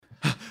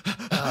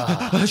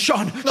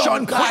Sean,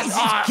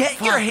 quiet.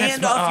 Get your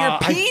hand off your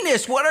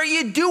penis. What are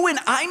you doing?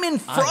 I'm in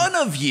front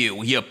of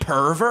you, you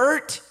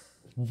pervert.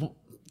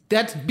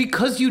 That's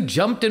because you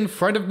jumped in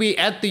front of me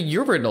at the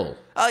urinal.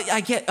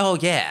 Oh,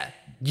 yeah.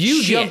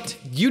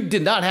 You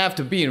did not have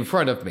to be in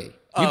front of me.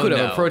 You could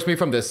have approached me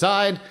from the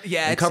side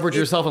and covered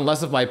yourself in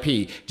less of my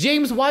pee.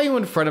 James, why are you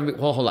in front of me?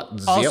 Well, hold on.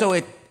 Also,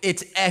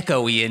 it's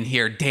echoey in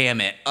here,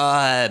 damn it.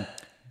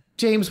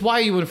 James, why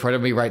are you in front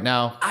of me right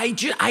now?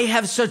 I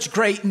have such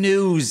great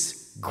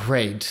news.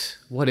 Great.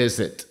 What is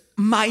it?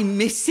 My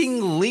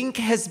missing link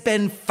has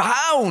been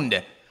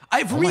found.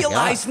 I've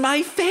realized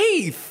my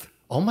faith.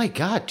 Oh my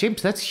God,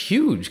 James, that's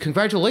huge.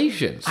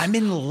 Congratulations. I'm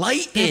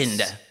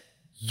enlightened.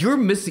 You're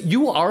missing.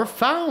 You are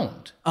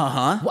found.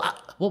 Uh-huh.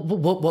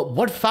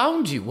 What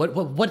found you?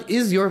 What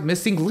is your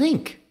missing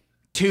link?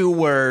 2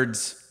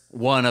 words,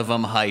 one of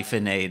them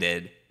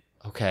hyphenated.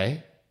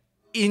 Okay.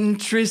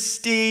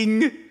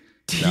 Interesting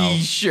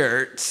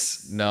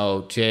T-shirts.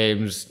 No,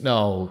 James.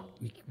 No,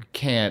 you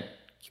can't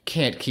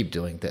keep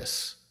doing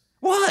this.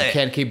 What? You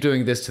can't keep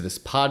doing this to this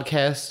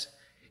podcast.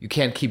 You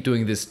can't keep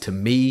doing this to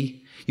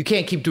me. You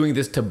can't keep doing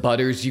this to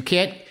Butters. You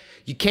can't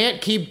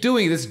keep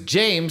doing this,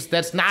 James.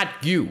 That's not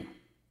you.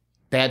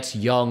 That's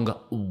Young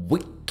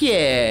Wicked. What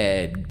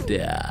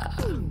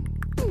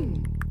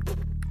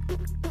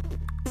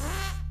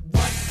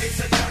is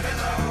a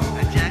juggalo?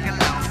 A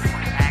juggalo.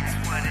 Ask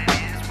what it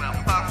is. Well,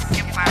 fuck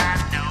if I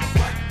know.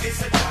 What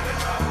is a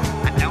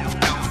juggalo? I don't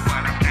know,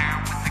 but I'm down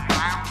with the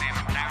clown and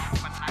I'm down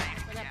for life.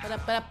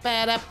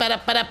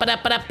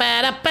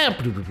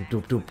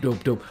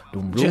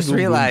 Just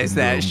realized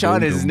that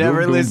Sean has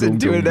never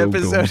listened to an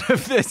episode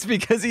of this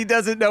because he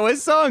doesn't know a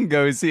song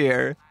goes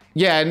here.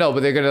 Yeah, I know,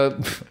 but they're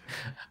gonna.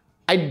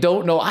 I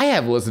don't know. I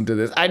have listened to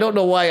this. I don't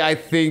know why I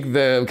think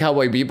the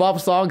Cowboy Bebop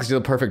song is the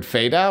perfect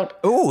fade out.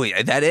 Ooh,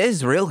 that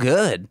is real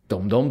good.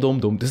 Dum dum dum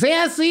dum.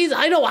 Yeah, see,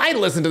 I know. I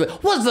listen to this.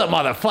 What's up,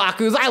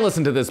 motherfuckers? I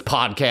listen to this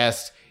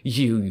podcast.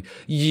 You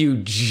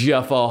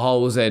Juffa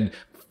hoes and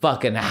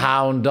fucking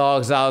hound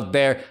dogs out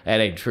there. That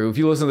ain't true. If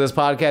you listen to this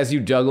podcast,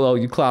 you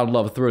juggalo, you clown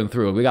love through and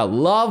through. We got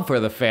love for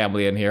the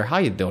family in here. How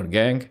you doing,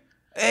 gang?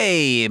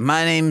 Hey,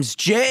 my name's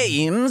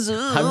James.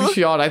 I'm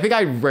Sean. I think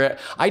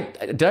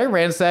did I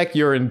ransack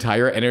your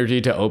entire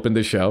energy to open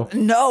the show?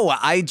 No,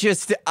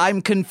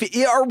 I'm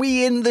confused. Are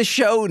we in the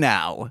show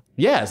now?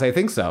 Yes, I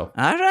think so.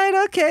 All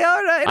right,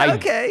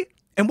 okay.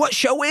 And what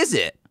show is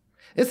it?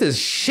 This is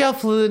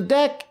Shuffle the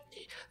Deck,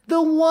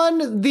 the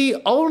one, the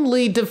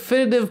only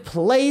definitive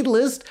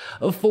playlist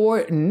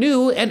for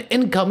new and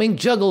incoming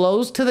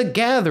juggalos to the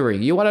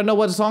gathering. You want to know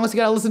what songs you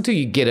got to listen to?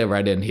 You get it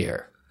right in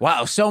here.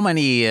 Wow, so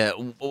many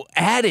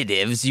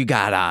additives you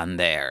got on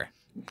there.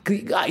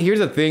 Here's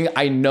the thing.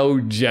 I know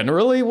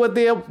generally what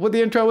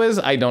the intro is.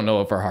 I don't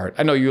know it for heart.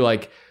 I know you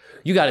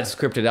got it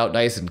scripted out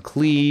nice and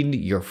clean.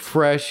 You're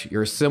fresh.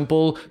 You're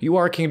simple. You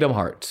are Kingdom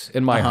Hearts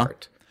in my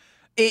heart.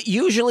 It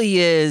usually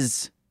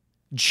is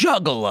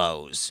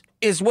juggalos.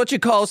 Is what you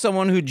call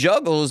someone who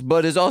juggles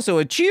but is also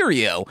a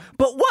Cheerio.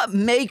 But what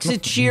makes a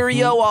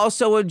Cheerio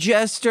also a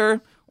jester?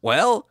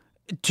 Well,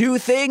 2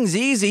 things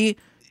easy.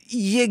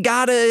 You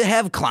gotta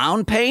have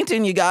clown paint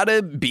and you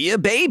gotta be a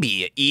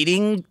baby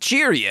eating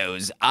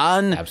Cheerios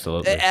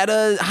at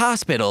a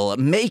hospital,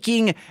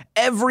 making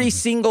every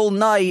single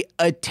night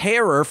a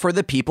terror for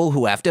the people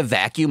who have to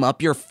vacuum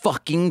up your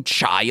fucking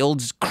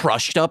child's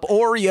crushed up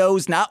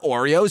Oreos, not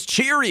Oreos,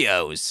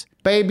 Cheerios.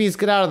 Babies,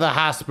 get out of the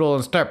hospital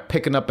and start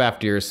picking up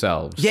after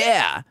yourselves.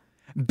 Yeah.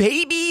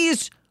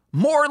 Babies,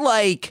 more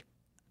like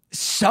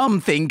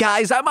something.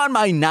 Guys, I'm on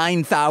my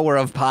 9th hour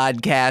of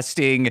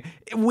podcasting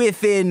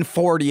within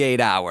 48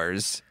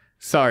 hours.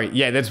 Sorry.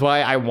 Yeah, that's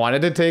why I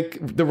wanted to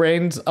take the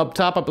reins up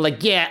top. I'm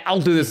like, yeah,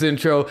 I'll do this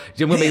intro. I'm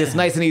going to make this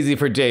nice and easy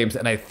for James.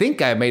 And I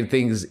think I made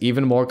things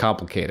even more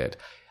complicated.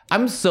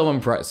 I'm so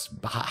impressed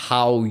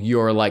how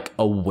you're like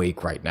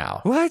awake right now.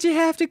 Why'd you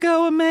have to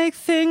go and make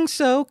things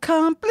so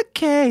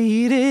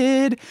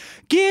complicated?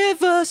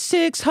 Give us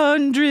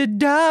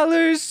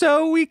 $600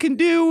 so we can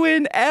do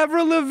an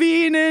Avril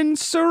Lavigne and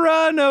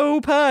Serrano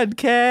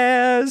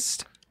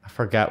podcast. I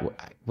forgot.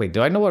 Wait,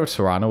 do I know what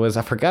Serrano is?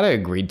 I forgot I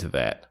agreed to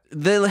that.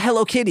 The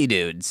Hello Kitty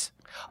dudes.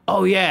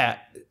 Oh, yeah.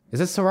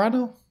 Is it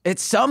Serrano?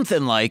 It's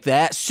something like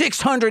that.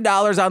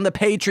 $600 on the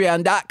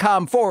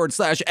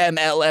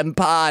patreon.com/MLM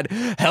pod.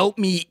 Help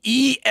me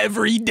eat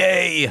every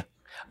day.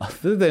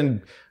 Other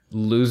than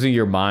losing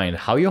your mind,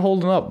 how you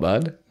holding up,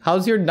 bud?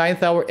 How's your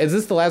 9th hour? Is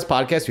this the last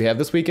podcast you have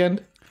this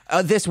weekend?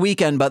 This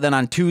weekend, but then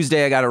on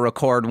Tuesday I got to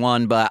record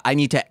one, but I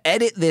need to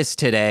edit this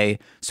today.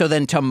 So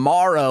then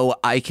tomorrow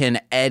I can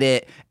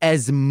edit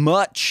as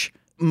much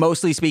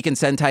Mostly Speaking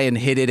Sentai and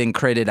Hit It and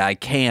Crit It I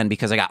can,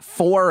 because I got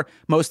 4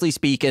 Mostly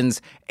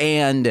Speakins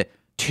and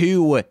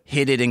 2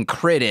 Hit It and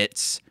Crit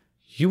It's.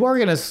 You are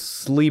going to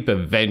sleep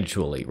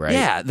eventually, right?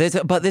 Yeah, this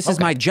is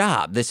my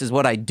job. This is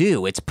what I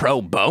do. It's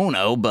pro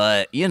bono,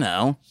 but, you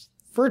know.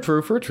 For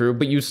true.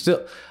 But you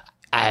still...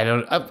 I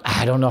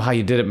don't know how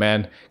you did it,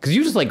 man. Because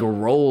you just, like,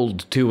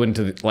 rolled 2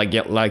 into,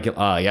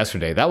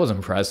 yesterday. That was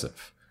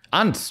impressive.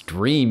 On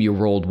stream, you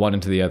rolled one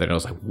into the other, and I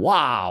was like,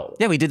 wow.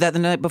 Yeah, we did that the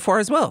night before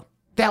as well.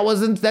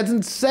 That's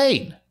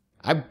insane.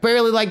 I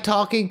barely like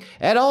talking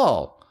at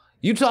all.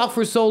 You talk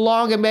for so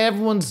long, and man,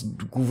 everyone's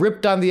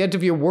gripped on the edge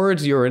of your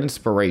words. You're an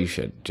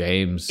inspiration,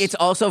 James. It's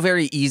also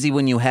very easy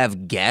when you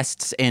have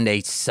guests and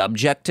a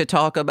subject to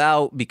talk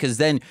about, because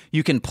then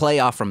you can play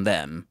off from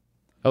them.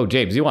 Oh,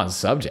 James, you want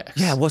subjects?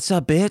 Yeah, what's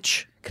up,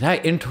 bitch? Can I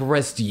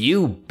interest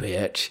you,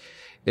 bitch,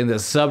 in the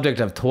subject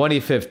of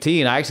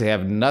 2015? I actually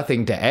have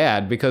nothing to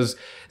add because,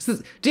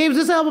 James,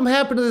 this album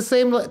happened at the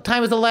same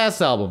time as the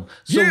last album.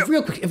 So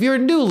real quick, if you're a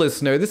new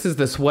listener, this is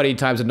the Sweaty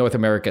Times in North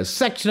America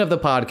section of the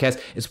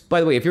podcast. It's, by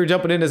the way, if you're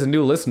jumping in as a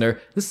new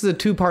listener, this is a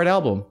 2-part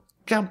album.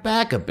 Jump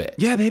back a bit.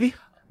 Yeah, baby.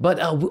 But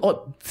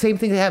same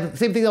thing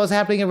that was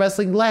happening in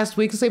wrestling last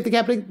week, the same thing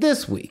happening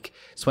this week.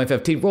 It's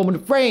 2015,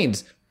 Roman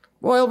Reigns,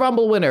 Royal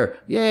Rumble winner.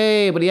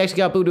 Yay, but he actually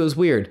got booed. It was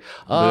weird.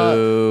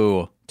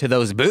 Boo. To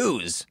those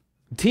boos.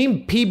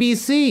 Team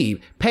PBC,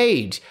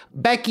 Paige,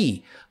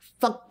 Becky,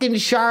 fucking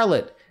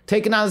Charlotte,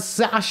 taking on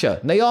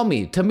Sasha,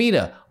 Naomi,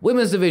 Tamina,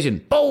 women's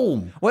division.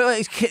 Boom.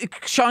 Wait,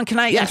 Sean, can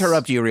I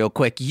interrupt you real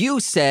quick? You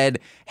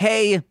said,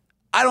 hey,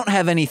 I don't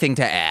have anything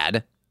to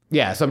add.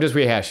 Yeah, so I'm just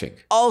rehashing.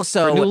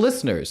 Also, For new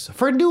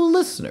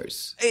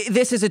listeners.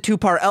 this is a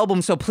 2-part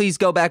album, so please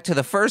go back to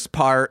the first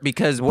part,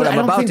 because what But I'm I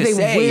don't about think to they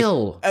say.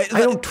 will. I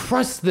don't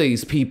trust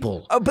these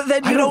people. But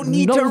then you I don't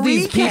need to know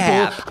these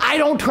recap. people. I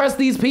don't trust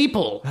these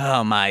people.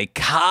 Oh my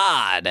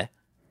God.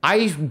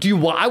 I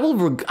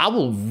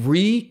will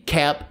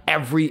recap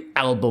every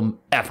album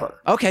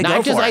ever. Okay, not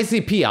go just for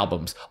it. ICP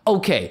albums.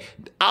 Okay,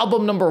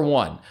 album number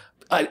 1,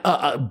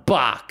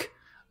 Bach.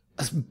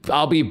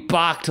 I'll be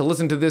Bach to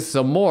listen to this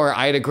some more.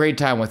 I had a great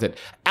time with it.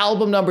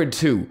 Album number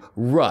 2,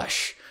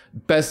 Rush.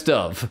 Best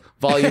of,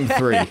 Volume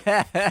 3.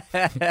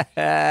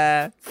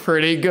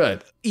 Pretty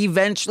good.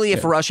 Eventually,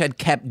 if Rush had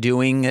kept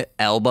doing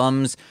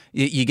albums,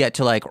 you get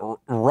to like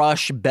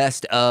Rush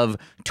Best of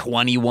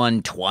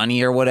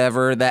 2120 or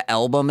whatever that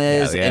album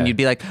is, Yeah. and you'd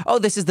be like, oh,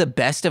 this is the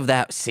best of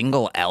that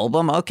single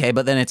album? Okay,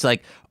 but then it's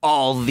like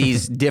all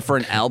these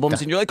different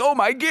albums, and you're like, oh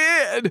my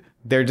God.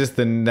 They're just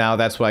now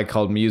that's what I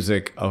called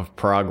music of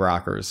prog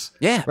rockers.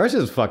 Yeah. Rush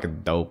is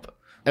fucking dope.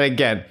 And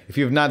again, if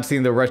you've not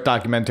seen the Rush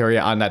documentary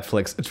on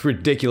Netflix, it's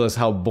ridiculous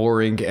how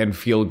boring and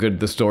feel good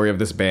the story of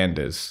this band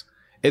is.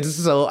 It's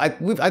so I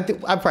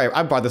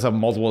brought this up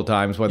multiple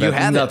times where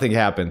nothing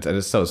happens, and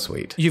it's so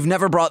sweet. You've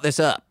never brought this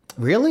up.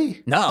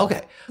 Really? No.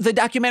 Okay. The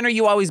documentary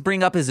you always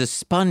bring up is a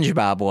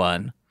SpongeBob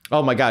one.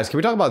 Oh my guys, can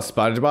we talk about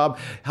SpongeBob?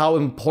 How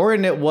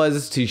important it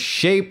was to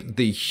shape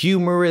the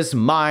humorous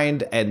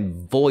mind and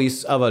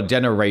voice of a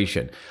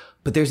generation.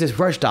 But there's this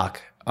Rush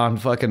doc on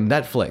fucking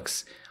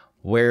Netflix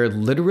where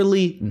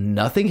literally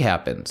nothing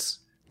happens.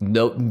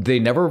 No, they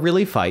never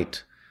really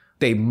fight.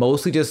 They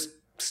mostly just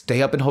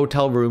stay up in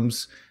hotel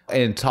rooms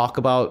and talk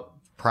about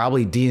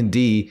probably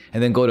D&D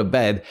and then go to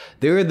bed.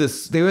 They were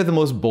the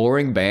most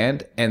boring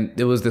band, and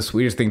it was the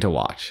sweetest thing to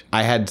watch.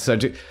 I had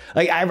such a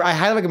I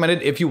highly recommend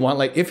it if you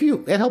want,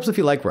 it helps if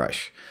you like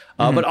Rush.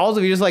 But also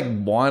if you just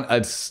want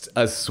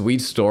a sweet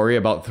story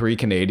about 3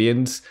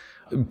 Canadians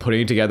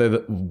putting together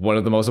one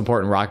of the most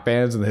important rock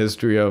bands in the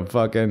history of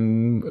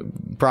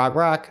fucking prog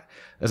rock.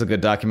 That's a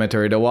good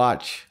documentary to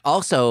watch.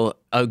 Also,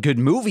 a good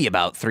movie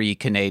about 3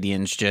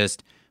 Canadians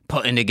just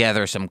putting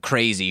together some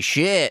crazy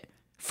shit.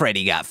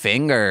 Freddie Got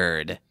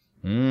Fingered.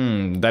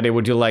 Daddy,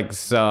 would you like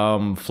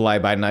some Fly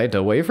By Night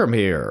Away From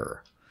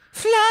Here?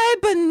 Fly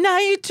by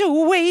night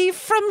away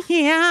from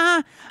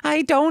here.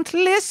 I don't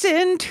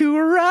listen to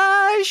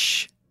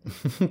Rush.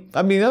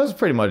 I mean, that was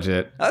pretty much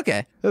it.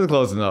 Okay. That was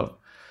close enough.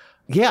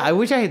 Yeah, I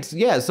wish I had.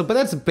 Yeah, but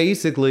that's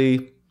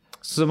basically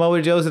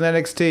Samoa Joe's in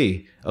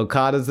NXT.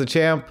 Okada's the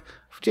champ.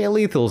 Jay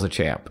Lethal's a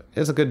champ.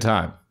 It's a good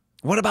time.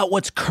 What about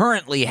what's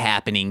currently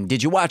happening?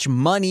 Did you watch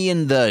Money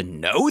in the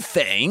No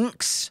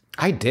Thanks?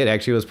 I did,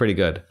 actually. It was pretty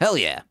good. Hell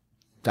yeah.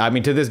 I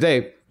mean, to this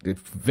day,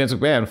 Vince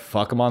McMahon,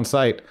 fuck him on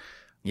sight.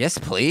 Yes,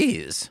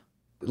 please.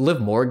 Liv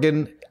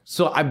Morgan.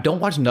 So I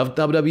don't watch enough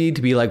WWE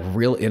to be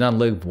real in on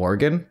Liv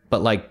Morgan,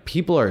 but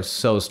people are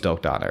so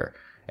stoked on her.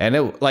 And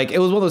it was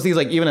one of those things,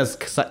 even as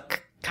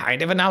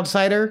kind of an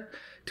outsider,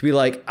 to be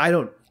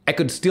I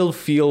could still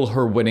feel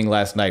her winning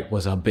last night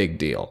was a big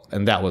deal.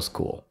 And that was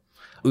cool.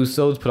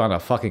 Usos put on a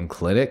fucking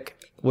clinic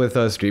with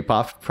Street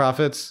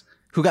Profits.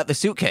 Who got the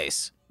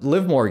suitcase?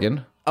 Liv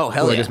Morgan. Oh,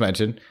 hell who yeah. I just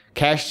mentioned.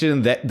 Cashed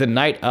in the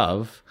night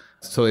of.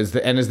 So is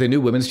the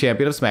new women's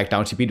champion of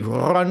SmackDown. She beat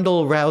Ronda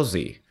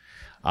Rousey.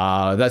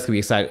 That's going to be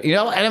exciting. And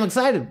I'm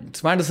excited.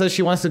 Miranda says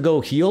she wants to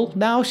go heel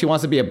now. She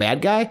wants to be a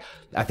bad guy.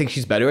 I think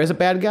she's better as a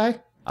bad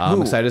guy.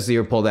 I'm excited to see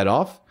her pull that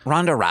off.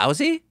 Ronda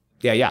Rousey?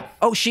 Yeah.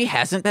 Oh, she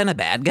hasn't been a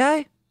bad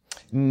guy?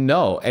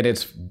 No, and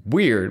it's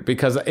weird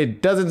because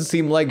it doesn't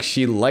seem like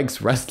she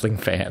likes wrestling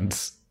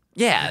fans.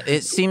 Yeah,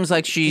 it seems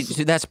like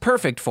that's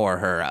perfect for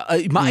her.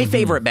 My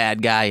favorite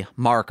bad guy,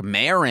 Mark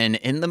Maron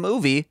in the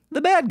movie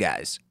The Bad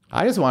Guys.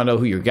 I just want to know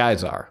who your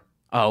guys are.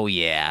 Oh,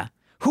 yeah.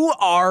 Who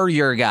are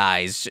your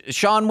guys?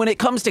 Sean, when it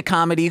comes to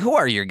comedy, who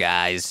are your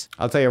guys?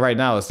 I'll tell you right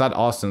now, it's not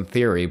Austin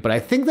Theory, but I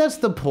think that's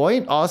the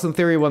point. Austin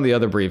Theory won the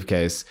other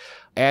briefcase.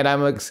 And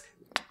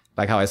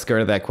like how I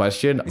skirted that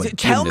question. I'm a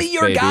Tell me gymnast,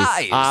 your baby.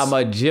 guys. I'm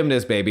a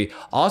gymnast, baby.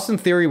 Austin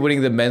Theory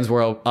winning the men's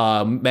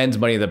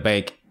Money in the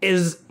Bank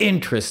is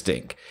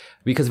interesting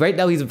because right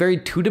now he's a very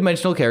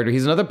two-dimensional character.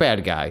 He's another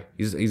bad guy.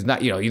 He's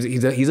not,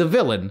 he's a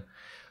villain.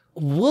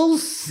 We'll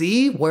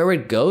see where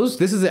it goes.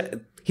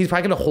 He's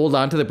probably going to hold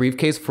on to the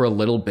briefcase for a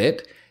little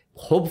bit.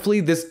 Hopefully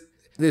this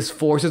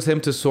forces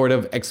him to sort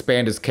of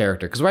expand his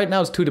character because right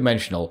now it's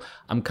two-dimensional.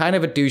 I'm kind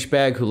of a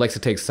douchebag who likes to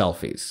take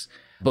selfies.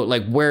 But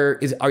like, are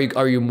you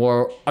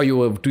a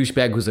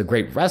douchebag who's a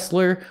great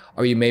wrestler?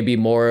 Are you maybe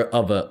more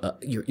of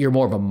you're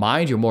more of a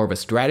mind, you're more of a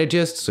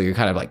strategist, so you're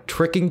kind of like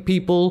tricking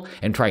people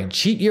and trying to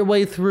cheat your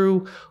way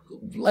through?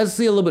 Let's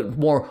see a little bit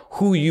more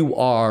who you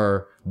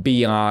are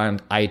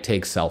beyond I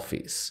take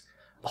selfies.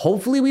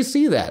 Hopefully we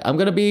see that. I'm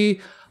gonna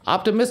be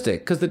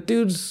optimistic because the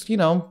dude's,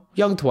 young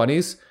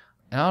 20s.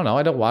 I don't know.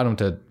 I don't want him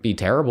to be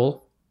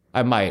terrible.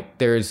 I might.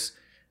 There's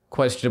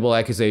questionable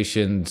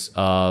accusations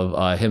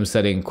of him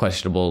sending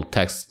questionable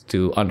texts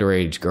to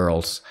underage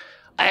girls.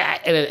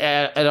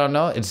 I don't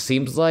know. It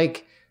seems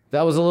like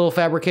that was a little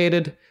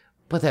fabricated,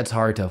 but that's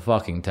hard to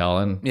fucking tell.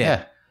 And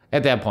yeah,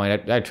 at that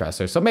point, I trust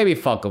her. So maybe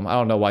fuck him. I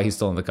don't know why he's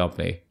still in the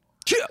company.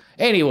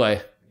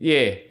 Anyway,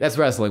 yeah, that's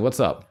wrestling. What's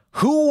up?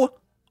 Who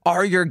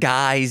are your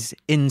guys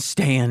in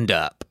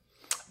stand-up?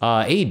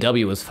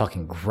 AEW was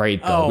fucking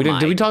great, though. Oh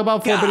Did we talk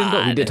about God. Forbidden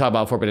Door? We did talk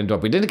about Forbidden Door.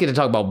 We didn't get to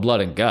talk about Blood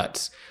and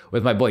Guts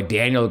with my boy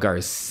Daniel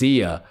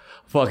Garcia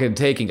fucking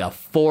taking a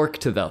fork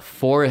to the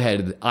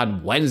forehead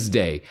on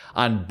Wednesday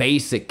on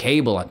basic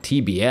cable on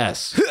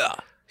TBS.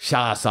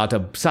 Shout out to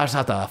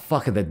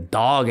fucking the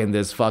dog in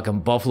this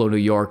fucking Buffalo, New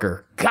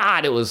Yorker.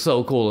 God, it was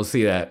so cool to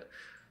see that.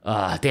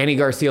 Danny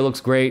Garcia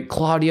looks great.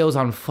 Claudio's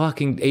on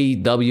fucking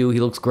AEW. He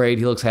looks great.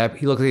 He looks happy.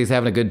 He looks like he's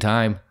having a good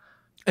time.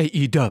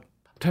 AEW. I'm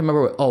trying to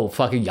remember.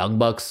 Fucking Young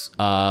Bucks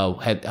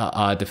I'd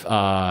love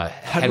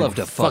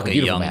to fuck a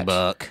young match.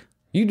 buck.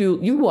 You do.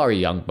 You are a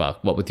young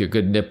buck. What with your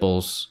good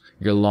nipples,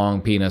 your long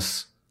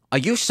penis?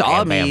 You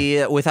saw Bam,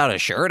 me without a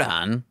shirt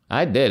on.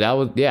 I did.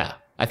 Yeah.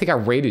 I think I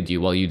rated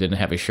you while you didn't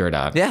have a shirt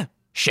on. Yeah.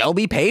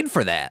 Shelby paid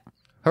for that.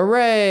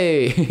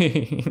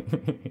 Hooray!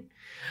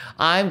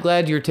 I'm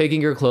glad you're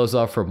taking your clothes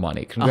off for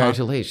money.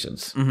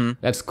 Congratulations.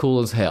 That's cool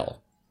as hell.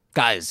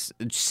 Guys,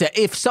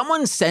 if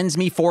someone sends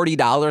me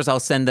 $40, I'll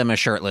send them a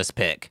shirtless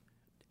pic.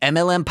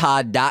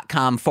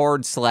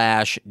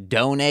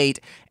 MLMpod.com/donate.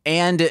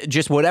 And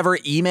just whatever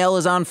email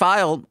is on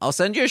file, I'll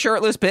send you a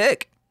shirtless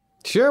pic.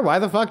 Sure, why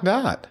the fuck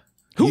not?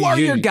 Who are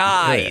your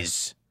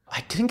guys?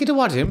 I didn't get to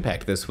watch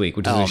Impact this week,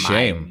 which is a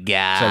shame.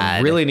 God. So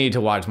I really need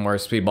to watch more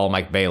Speedball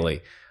Mike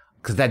Bailey.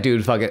 Because that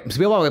dude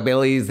Speedball Mike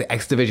Bailey is the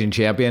X Division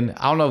champion.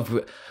 I don't know if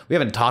we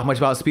haven't talked much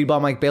about Speedball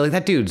Mike Bailey.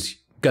 That dude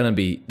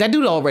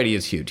already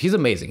is huge. He's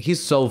amazing.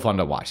 He's so fun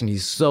to watch and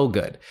he's so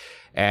good.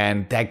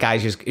 And that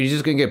guy's he's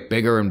just going to get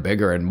bigger and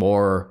bigger and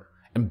more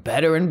and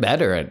better and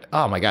better. And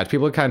oh my gosh,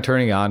 people are kind of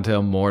turning on to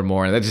him more and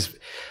more. And that just,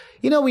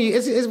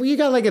 when you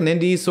got like an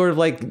indie sort of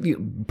like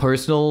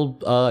personal,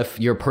 if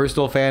you're a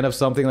personal fan of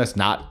something that's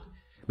not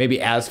maybe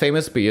as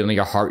famous, but in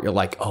your heart, you're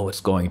like, oh,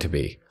 it's going to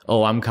be.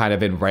 Oh, I'm kind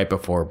of in right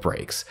before it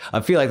breaks.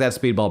 I feel like that's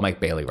Speedball Mike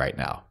Bailey right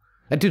now.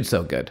 That dude's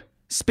so good.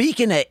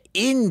 Speaking of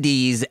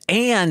indies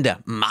and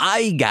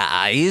my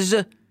guys,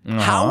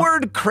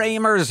 Howard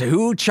Kramer's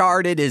Who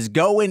Charted is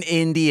going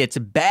indie. It's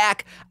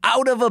back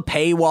out of a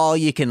paywall.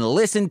 You can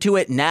listen to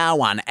it now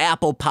on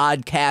Apple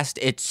Podcast,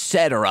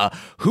 etc.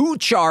 Who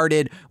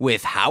Charted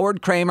with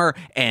Howard Kramer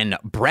and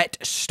Brett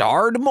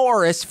Starred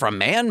Morris from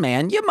Man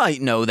Man. You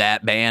might know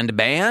that band.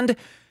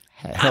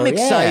 I'm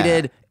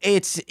excited. Yeah.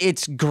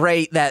 It's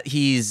great that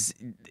he's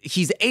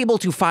able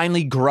to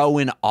finally grow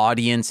an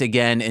audience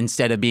again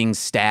instead of being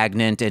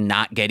stagnant and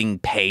not getting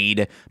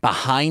paid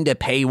behind a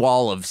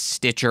paywall of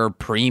Stitcher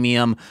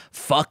Premium.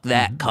 Fuck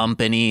that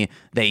company.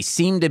 They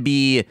seem to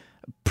be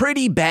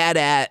pretty bad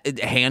at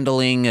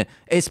handling,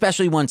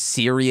 especially once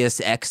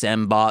Sirius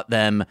XM bought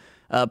them,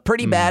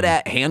 pretty bad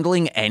at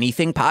handling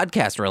anything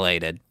podcast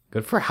related.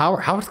 Good for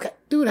Howard.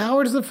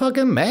 Howard's the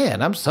fucking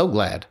man. I'm so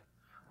glad.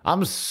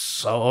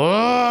 This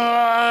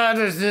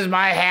is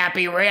my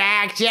happy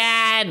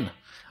reaction.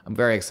 I'm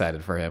very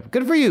excited for him.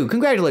 Good for you.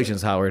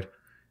 Congratulations, Howard.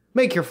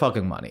 Make your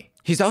fucking money.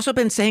 He's also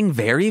been saying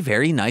very,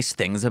 very nice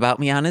things about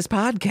me on his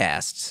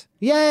podcasts.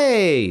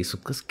 Yay. So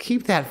let's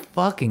keep that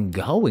fucking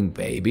going,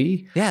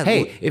 baby. Yeah.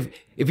 Hey,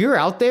 if you're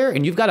out there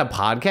and you've got a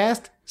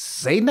podcast,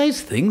 say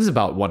nice things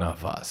about one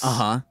of us.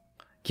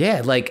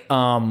 Yeah, like,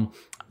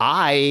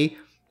 I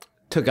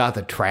took out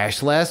the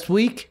trash last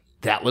week.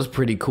 That was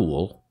pretty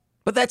cool.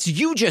 But that's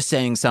you just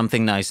saying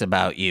something nice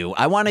about you.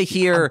 I want to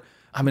hear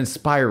I'm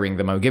inspiring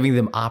them. I'm giving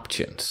them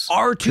options.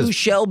 R2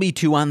 Shelby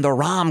 2 on the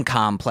Rom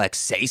Complex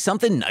say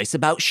something nice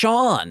about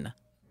Sean.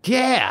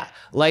 Yeah,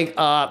 like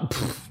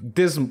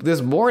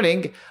this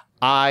morning,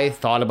 I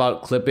thought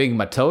about clipping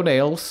my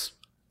toenails.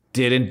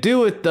 Didn't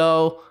do it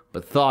though,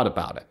 but thought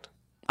about it.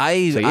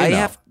 I So you I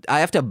know.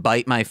 have to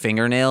bite my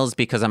fingernails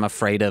because I'm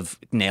afraid of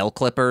nail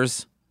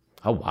clippers.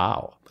 Oh,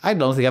 wow. I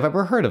don't think I've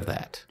ever heard of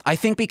that. I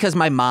think because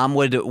my mom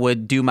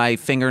would do my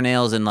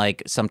fingernails and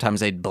like sometimes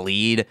they'd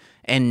bleed,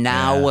 and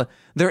now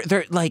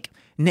they're like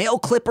nail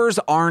clippers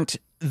aren't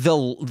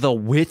the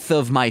width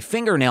of my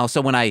fingernail, so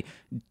when I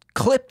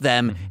clip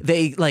them,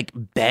 they like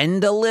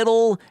bend a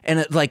little,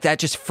 and like that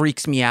just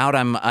freaks me out.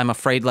 I'm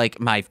afraid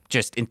like my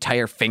just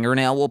entire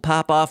fingernail will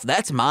pop off.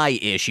 That's my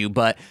issue,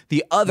 but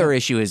the other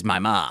issue is my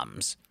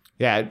mom's.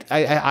 Yeah,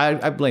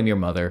 I blame your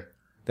mother.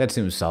 That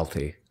seems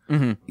salty.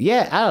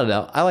 Yeah, I don't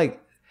know.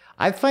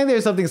 I find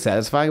there's something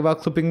satisfying about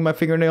clipping my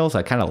fingernails.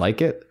 I kind of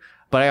like it,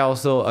 but I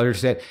also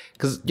understand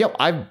because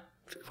I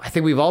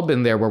think we've all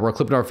been there where we're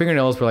clipping our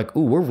fingernails. We're like,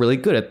 ooh, we're really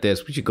good at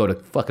this. We should go to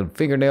fucking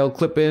fingernail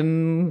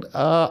clipping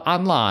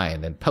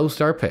online and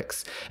post our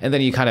pics. And then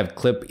you kind of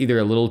clip either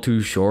a little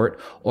too short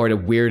or at a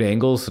weird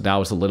angle, so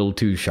now it's a little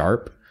too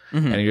sharp.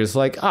 And you're just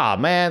like, oh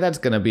man, that's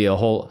gonna be a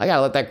whole. I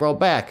gotta let that grow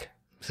back.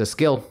 It's a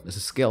skill. It's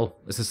a skill.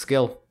 It's a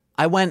skill.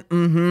 I went,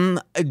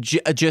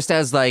 just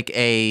as like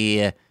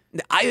a.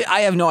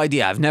 I have no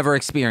idea. I've never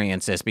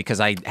experienced this because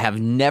I have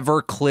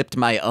never clipped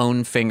my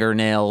own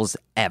fingernails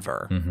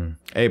ever.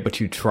 Hey, but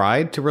you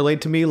tried to relate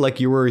to me like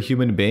you were a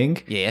human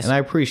being. Yes. And I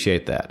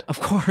appreciate that.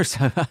 Of course.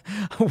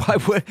 Why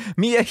would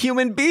me, a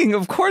human being?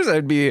 Of course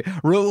I'd be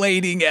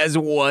relating as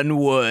one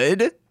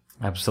would.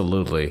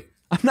 Absolutely.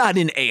 I'm not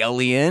an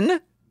alien.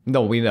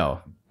 No, we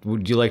know.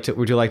 Would you like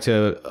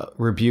to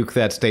rebuke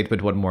that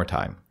statement one more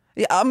time?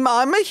 Yeah, I'm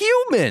a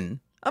human.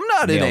 I'm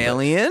not an Nailed it.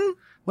 alien.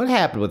 What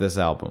happened with this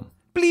album?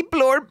 Bleep,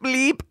 blorp,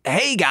 bleep.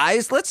 Hey,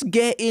 guys, let's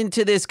get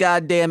into this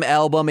goddamn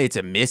album. It's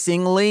a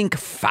missing link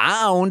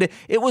found.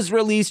 It was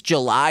released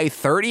July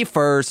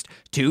 31st,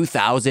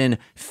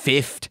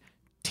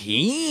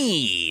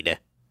 2015.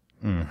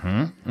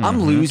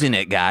 I'm losing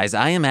it, guys.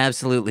 I am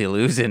absolutely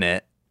losing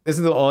it. This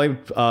is the only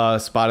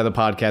spot of the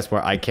podcast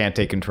where I can't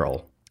take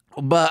control.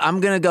 But I'm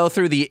going to go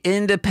through the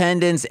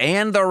independents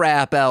and the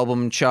rap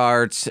album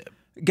charts.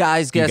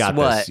 Guys, You guess got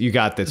what? this. You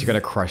got this. You're going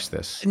to crush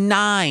this.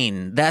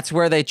 9. That's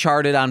where they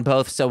charted on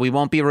both, so we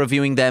won't be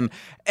reviewing them.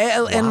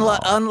 And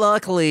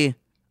unluckily,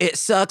 it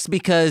sucks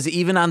because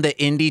even on the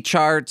indie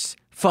charts,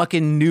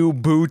 fucking New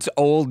Boots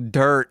Old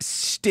Dirt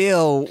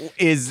still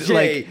is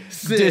like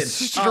Jason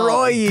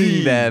destroying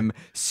Aldean. them.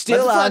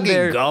 Still Let's on fucking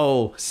there.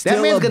 go. still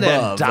That man's gonna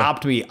above.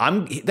 adopt me.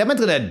 That man's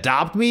gonna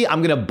adopt me.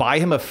 I'm gonna buy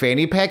him a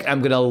fanny pack.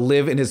 I'm gonna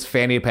live in his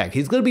fanny pack.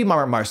 He's gonna be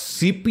my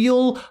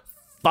marsupial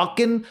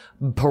fucking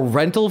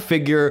parental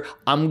figure.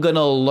 I'm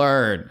gonna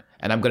learn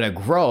and I'm gonna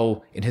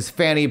grow in his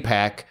fanny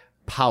pack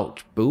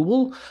pouch.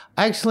 Booble?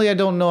 Actually, I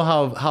don't know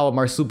how a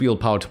marsupial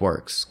pouch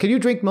works. Can you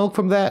drink milk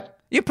from that?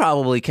 You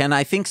probably can.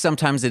 I think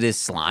sometimes it is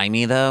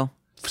slimy, though.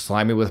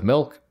 Slimy with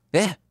milk?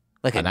 Yeah,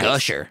 like a nice.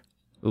 gusher.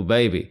 Ooh,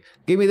 baby.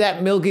 Give me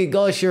that milky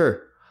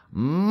gusher.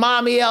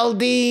 Mommy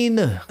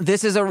Aldean.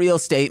 This is a real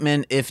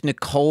statement. If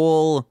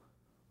Nicole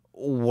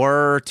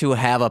were to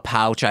have a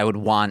pouch, I would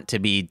want to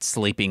be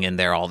sleeping in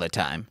there all the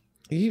time.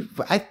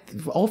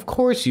 Of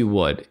course you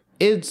would.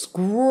 It's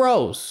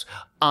gross.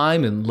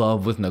 I'm in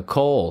love with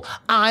Nicole.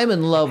 I'm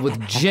in love with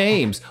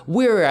James.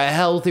 We're a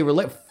healthy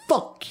relationship.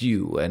 Fuck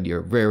you and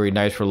your very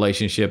nice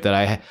relationship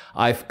that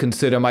I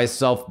consider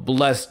myself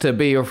blessed to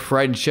be a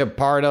friendship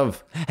part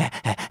of.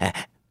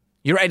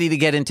 You ready to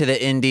get into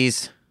the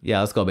indies? Yeah,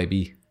 let's go,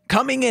 baby.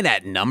 Coming in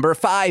at number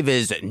 5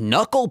 is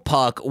Knuckle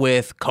Puck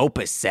with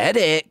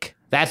Copacetic.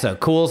 That's a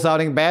cool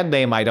sounding band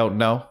name I don't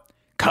know.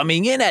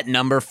 Coming in at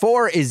number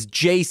 4 is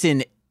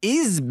Jason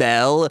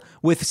Isbell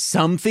with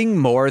Something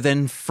More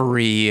Than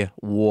Free.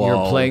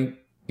 Whoa.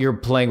 You're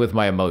playing with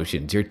my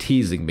emotions. You're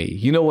teasing me.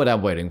 You know what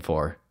I'm waiting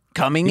for.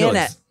 Coming You know in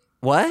it's- at...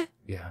 What?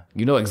 Yeah.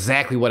 You know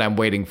exactly what I'm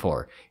waiting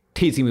for.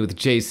 Teasing me with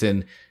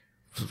Jason.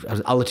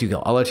 I'll let you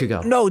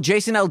go. No,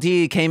 Jason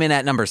LD came in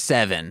at number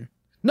 7.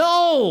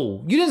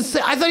 No, you didn't say.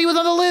 I thought he was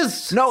on the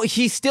list. No,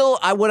 he's still.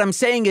 What I'm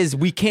saying is,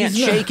 we can't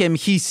He's not- shake him.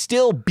 He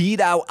still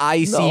beat out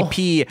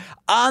ICP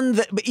on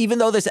the. Even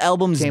though this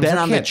album's James, been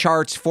I on the can't-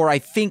 charts for, I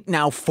think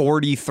now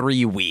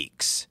 43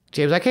 weeks.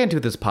 James, I can't do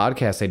this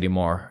podcast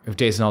anymore if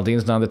Jason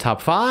Aldean's not in the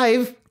top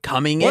 5.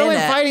 Coming What in are we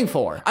at, fighting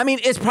for? I mean,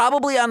 it's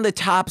probably on the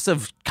tops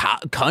of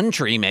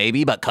country,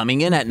 maybe, but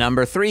coming in at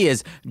number 3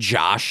 is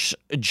Joss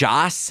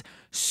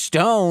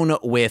Stone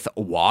with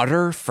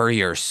Water for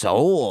Your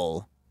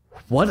Soul.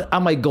 What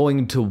am I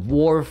going to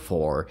war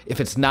for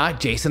if it's not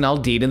Jason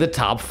Aldean in the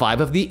top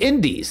 5 of the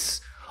indies?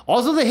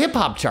 Also the hip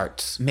hop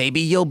charts. Maybe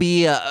you'll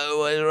be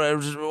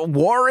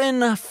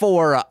warring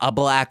for a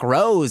Black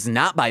Rose,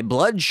 not by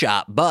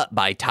Bloodshot, but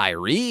by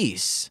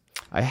Tyrese.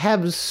 I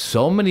have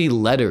so many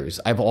letters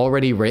I've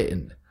already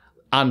written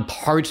on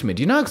parchment.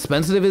 Do you know how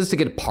expensive it is to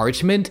get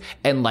parchment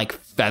and like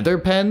feather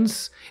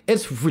pens?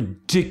 It's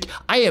ridiculous.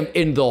 I am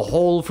in the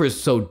hole for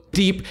so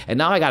deep, and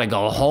now I gotta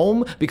go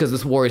home because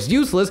this war is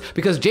useless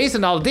because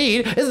Jason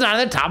Aldean is not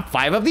in the top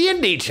 5 of the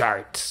indie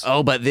charts.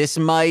 Oh, but this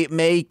might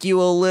make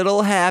you a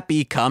little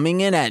happy.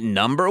 Coming in at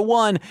number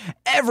 1,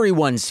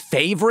 everyone's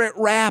favorite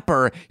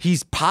rapper.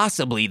 He's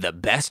possibly the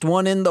best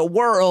one in the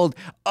world.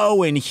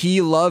 Oh, and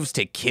he loves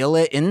to kill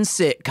it in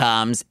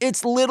sitcoms.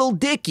 It's Little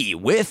Dicky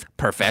with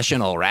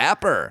Professional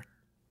Rapper.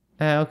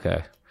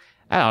 Okay.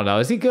 I don't know.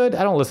 Is he good?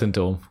 I don't listen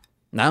to him.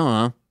 I don't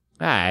know.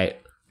 All right.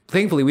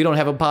 Thankfully, we don't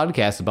have a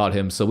podcast about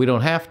him, so we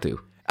don't have to.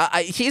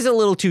 He's a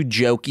little too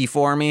jokey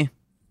for me.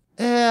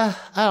 I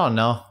don't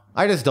know.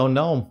 I just don't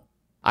know him.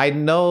 I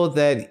know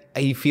that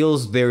he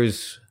feels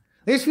there's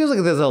feels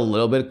like there's a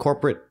little bit of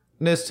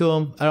corporateness to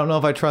him. I don't know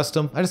if I trust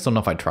him. I just don't know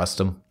if I trust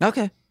him.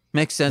 Okay.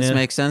 Makes sense, Yeah.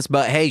 makes sense.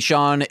 But hey,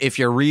 Sean, if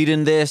you're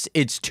reading this,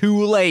 it's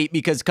too late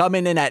because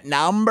coming in at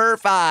number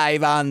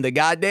 5 on the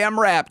goddamn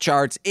rap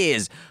charts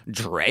is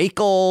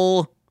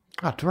Drakel.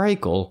 Ah,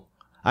 Drakel.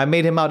 I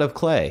made him out of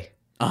clay.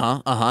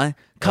 Coming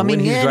when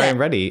he's in dry at, and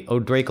ready,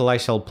 oh Drakel, I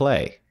shall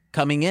play.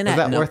 coming in Is at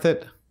that num- worth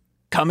it?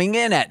 Coming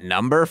in at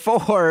number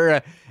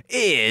 4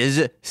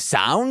 is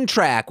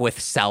Soundtrack with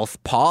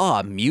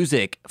Southpaw,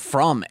 music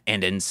from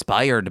and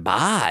inspired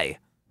by.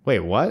 Wait,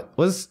 what?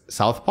 Was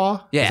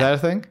Southpaw? Yeah. Is that a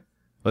thing?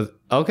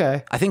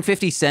 Okay. I think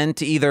 50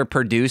 Cent either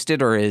produced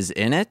it or is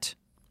in it.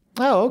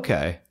 Oh,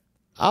 okay.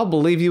 I'll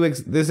believe you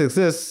this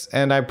exists,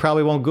 and I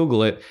probably won't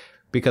Google it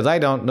because I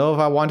don't know if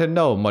I want to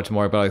know much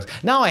more about it.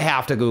 Now I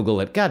have to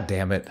Google it. God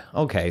damn it.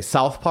 Okay,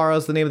 Southpaw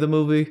is the name of the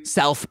movie.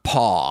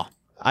 Southpaw.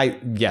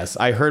 Yes,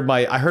 I heard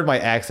my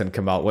accent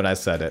come out when I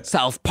said it.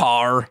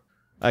 Southpaw.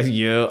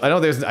 Yeah, I know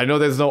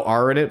there's no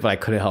R in it, but I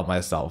couldn't help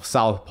myself.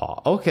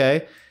 Southpaw.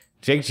 Okay.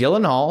 Jake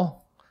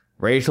Gyllenhaal,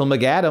 Rachel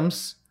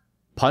McAdams,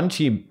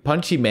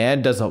 Punchy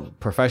Man does a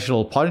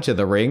professional punch in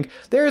the ring.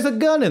 There's a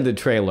gun in the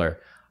trailer.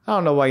 I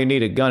don't know why you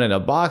need a gun in a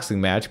boxing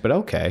match, but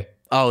okay.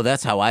 Oh,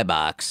 that's how I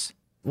box.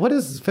 What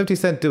is 50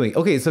 Cent doing?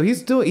 Okay, so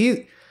he's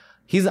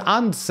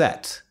on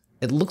set.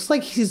 It looks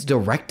like he's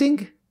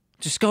directing.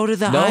 Just go to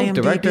the No, IMDb.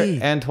 director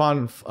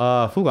Antoine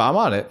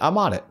Fuqua. I'm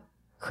on it.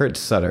 Kurt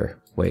Sutter.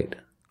 Wait.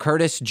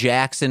 Curtis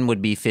Jackson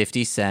would be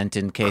 50 Cent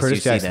in case you Curtis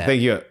see Jackson. that.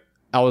 Thank you.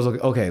 I was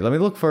looking. Okay, let me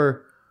look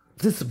for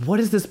this. What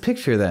is this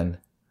picture then?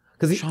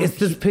 Because it's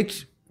this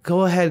picture.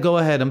 Go ahead.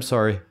 I'm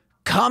sorry.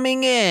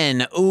 Coming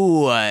in,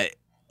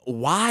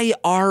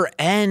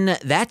 YRN,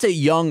 that's a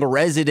young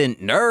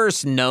resident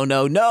nurse.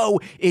 No,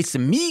 it's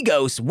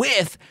Migos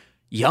with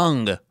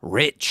Young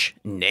Rich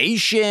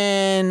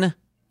Nation.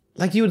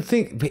 Like you would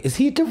think, is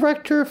he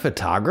director of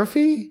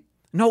photography?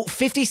 No,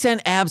 50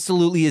 Cent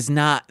absolutely is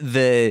not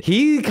the...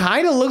 He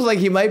kind of looks like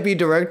he might be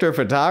director of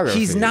photography.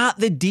 He's not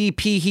the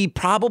DP. He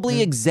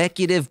probably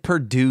executive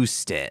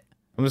produced it.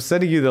 I'm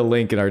sending you the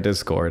link in our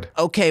Discord.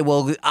 Okay,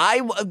 well,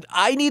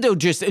 I need to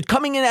just...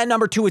 Coming in at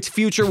number 2, it's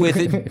Future with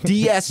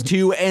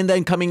DS2, and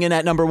then coming in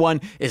at number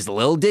 1 is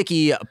Lil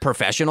Dicky,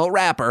 professional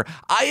rapper.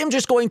 I am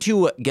just going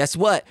to, guess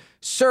what?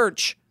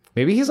 Search.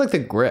 Maybe he's like the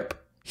grip.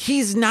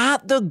 He's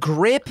not the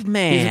grip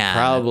man. He's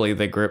probably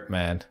the grip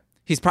man.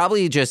 He's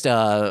probably just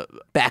a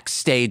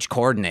backstage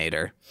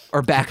coordinator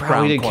or background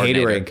Probably did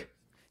coordinator. catering.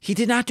 He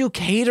did not do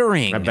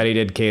catering. I bet he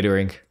did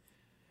catering.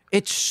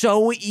 It's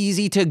so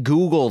easy to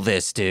Google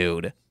this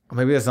dude.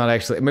 Maybe that's not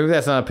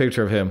a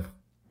picture of him.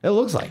 It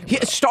looks like him.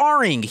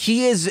 Starring.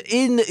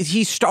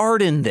 He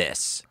starred in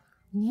this.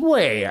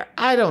 Where?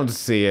 I don't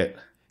see it.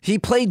 He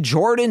played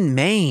Jordan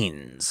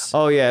Maines.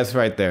 Oh yeah, it's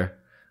right there.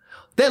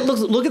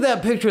 Look at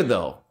that picture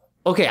though.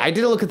 Okay, I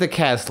didn't look at the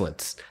cast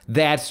list.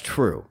 That's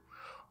true.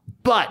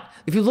 But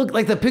if you look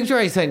like the picture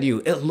I sent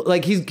you,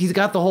 like he's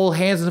got the whole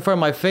hands in front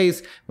of my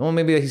face. Well,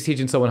 maybe he's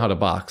teaching someone how to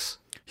box.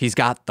 He's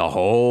got the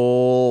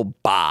whole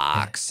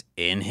box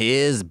in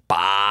his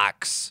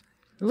box.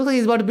 It looks like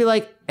he's about to be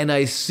like, and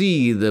I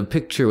see the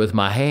picture with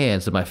my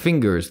hands and my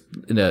fingers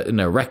in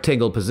a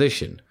rectangle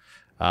position.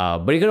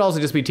 But he could also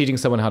just be teaching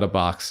someone how to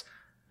box.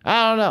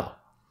 I don't know.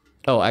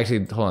 Oh,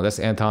 actually, hold on. That's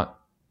Anton.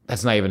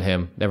 That's not even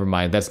him. Never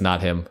mind. That's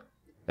not him.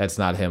 That's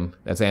not him.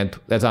 That's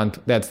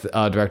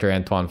director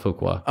Antoine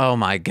Fuqua. Oh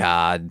my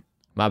God.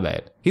 My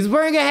bad. He's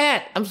wearing a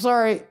hat. I'm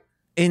sorry.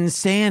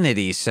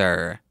 Insanity,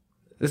 sir.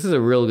 This is a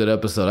real good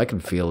episode. I can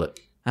feel it.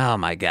 Oh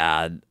my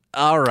God.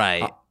 All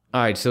right.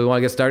 All right. So you want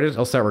to get started?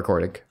 I'll start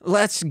recording.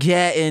 Let's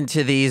get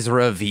into these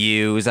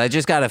reviews. I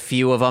just got a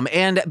few of them.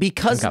 And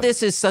because Okay.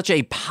 this is such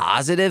a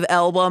positive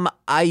album,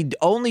 I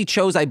only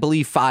chose, I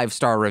believe,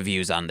 5-star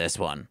reviews on this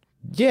one.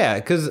 Yeah,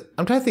 because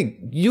I'm trying to think.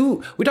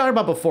 We talked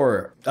about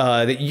before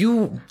that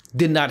you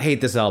did not hate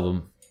this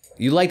album.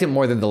 You liked it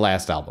more than the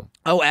last album.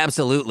 Oh,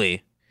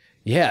 absolutely.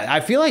 Yeah, I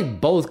feel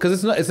like both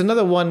because it's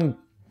another one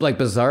like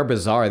Bizarre.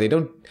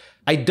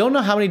 I don't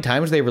know how many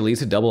times they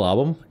release a double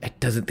album.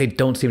 They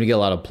don't seem to get a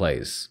lot of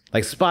plays.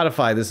 Like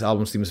Spotify, this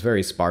album seems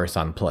very sparse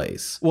on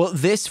plays. Well,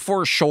 this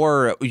for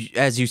sure,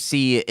 as you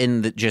see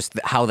in just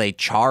how they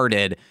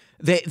charted,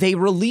 they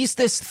released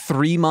this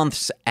 3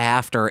 months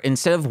after.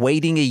 Instead of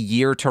waiting a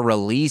year to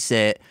release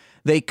it,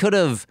 they could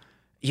have,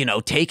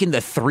 taken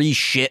the 3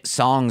 shit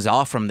songs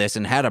off from this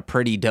and had a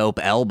pretty dope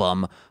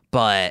album.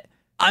 But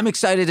I'm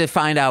excited to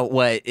find out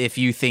if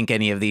you think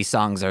any of these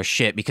songs are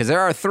shit, because there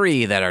are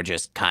 3 that are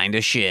just kind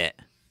of shit.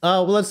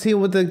 Well, let's see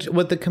what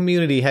the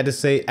community had to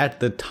say at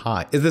the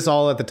time. Is this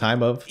all at the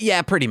time of?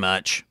 Yeah, pretty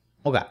much.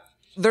 Okay.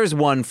 There's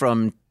one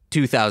from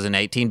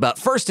 2018. But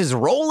first is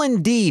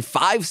Roland D,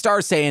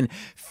 5-star, saying,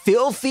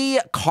 filthy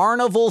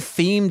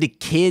carnival-themed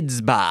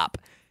kids bop.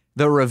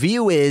 The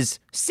review is,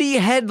 see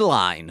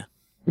headline.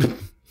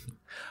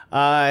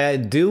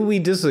 Do we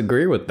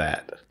disagree with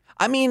that?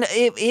 I mean,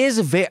 it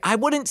is I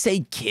wouldn't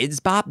say kids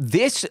bop.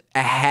 This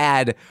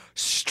had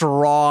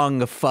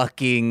strong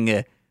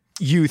fucking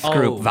youth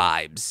group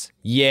vibes.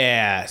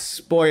 Yeah,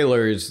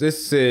 spoilers.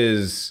 This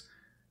is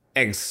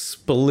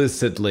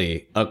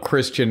explicitly a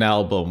Christian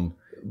album,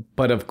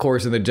 but of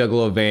course in the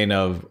Juggalo vein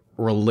of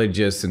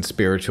religious and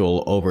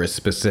spiritual over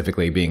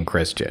specifically being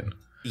Christian.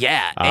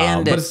 Yeah,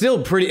 and but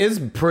it's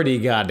pretty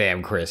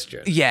goddamn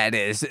Christian. yeah, it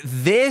is.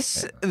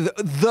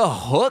 The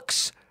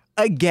hooks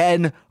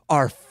again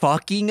are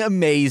fucking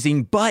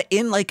amazing, but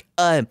in like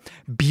a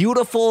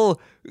beautiful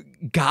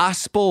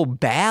gospel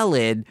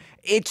ballad.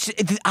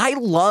 I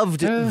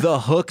loved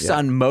the hooks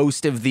on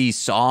most of these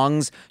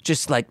songs.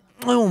 Just like,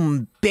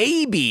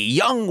 baby,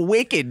 young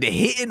wicked,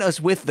 hitting us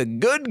with the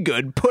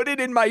good. Put it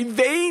in my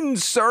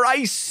veins, sir.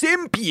 I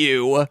simp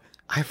you.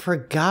 I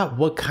forgot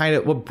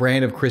what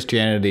brand of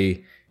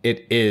Christianity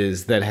it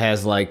is that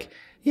has like,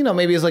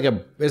 maybe it's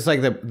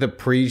like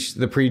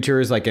the preacher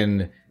is like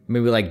in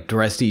maybe like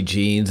dressy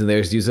jeans and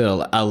there's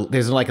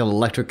like an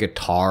electric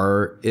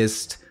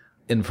guitarist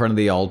in front of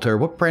the altar.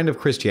 What brand of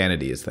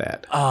Christianity is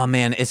that? Oh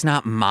man, it's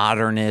not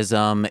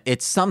modernism.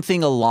 It's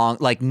something along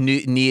like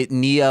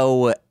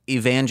neo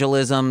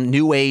evangelism,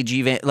 new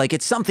age like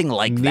it's something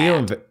like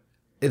that.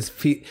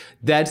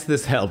 That's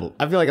this album.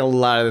 I feel like a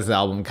lot of this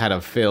album kind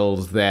of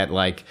fills that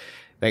like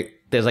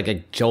there's like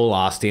a Joel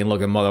Osteen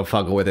looking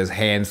motherfucker with his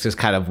hands just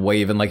kind of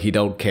waving like he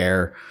don't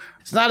care.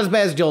 It's not as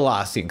bad as Joel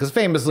Osteen because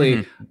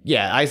famously,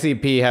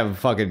 ICP have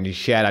fucking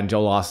shat on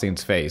Joel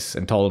Osteen's face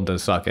and told him to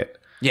suck it.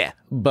 Yeah.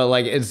 But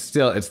like it's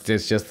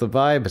just the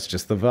vibe. It's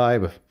just the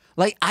vibe.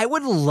 Like I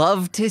would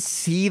love to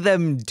see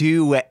them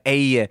do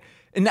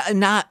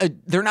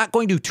they're not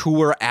going to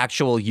tour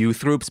actual youth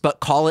groups, but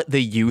call it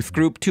the youth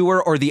group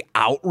tour or the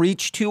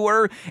outreach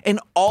tour. And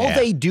all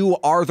they do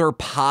are their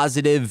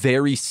positive,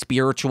 very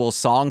spiritual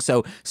songs.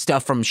 So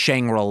stuff from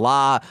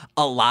Shangri-La,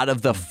 a lot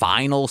of the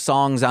final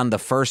songs on the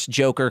first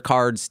Joker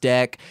cards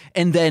deck.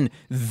 And then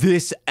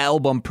this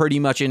album pretty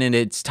much in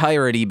its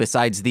entirety,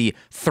 besides the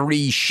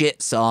 3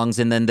 shit songs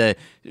and then the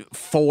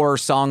 4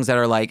 songs that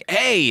are like,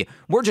 hey,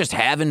 we're just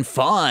having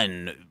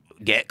fun.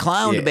 Get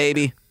clowned,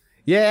 baby.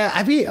 Yeah,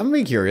 I'd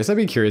be curious. I'd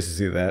be curious to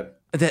see that.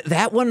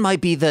 That one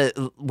might be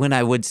when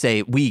I would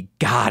say we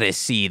gotta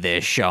see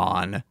this,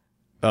 Sean.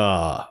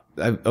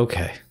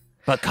 Okay.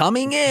 But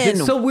coming in,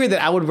 it's so weird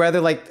that I would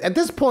rather like at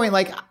this point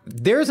like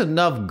there's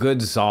enough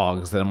good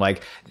songs that I'm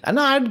like,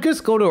 no, I'd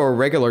just go to a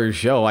regular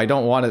show. I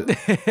don't want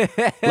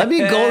to. Let me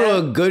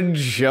go to a good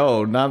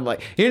show, not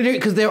like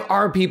because there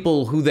are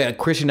people who that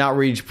Christian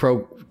Outreach Pro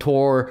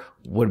Tour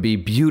would be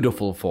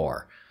beautiful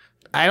for.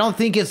 I don't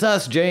think it's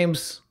us,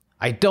 James.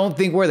 I don't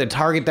think we're the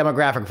target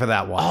demographic for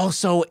that one.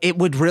 Also, it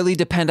would really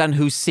depend on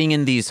who's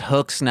singing these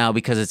hooks now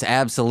because it's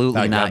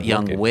absolutely not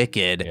Young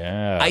Wicked.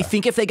 Yeah. I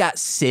think if they got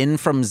Sin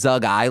from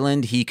Zug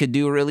Island, he could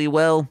do really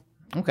well.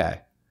 Okay.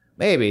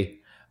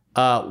 Maybe.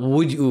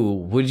 Would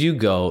you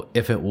go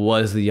if it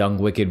was the Young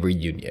Wicked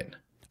reunion?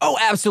 Oh,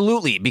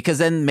 absolutely, because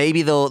then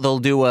maybe they'll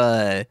do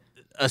a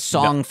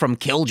song from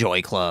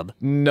Killjoy Club.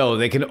 No,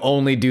 they can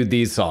only do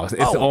these songs.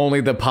 It's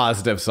only the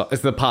positive song.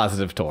 It's the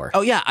positive tour.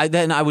 Oh, yeah.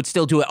 Then I would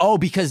still do it. Oh,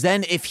 because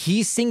then if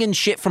he's singing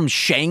shit from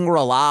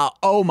Shangri-La,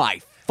 oh my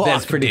fuck,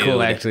 that's pretty dude.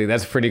 cool, actually.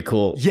 That's pretty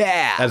cool.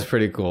 Yeah. That's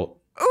pretty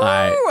cool. Ooh,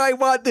 I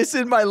want this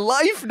in my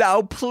life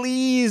now.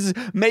 Please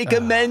make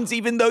amends,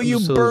 even though you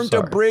so burnt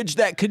sorry. a bridge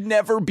that could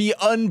never be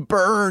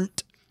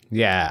unburnt.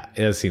 Yeah,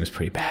 it seems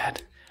pretty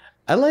bad.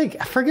 I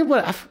forget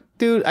what,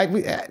 dude,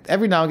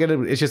 every now and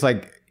again, it's just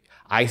like,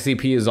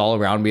 ICP is all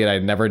around me and I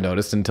never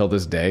noticed until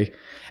this day.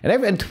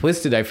 And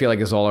Twisted, I feel like,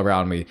 is all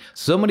around me.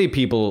 So many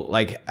people,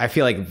 like, I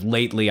feel like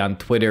lately on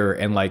Twitter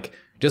and like,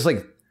 just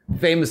like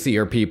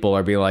famousier people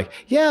are being like,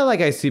 yeah,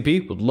 like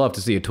ICP, would love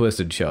to see a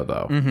Twisted show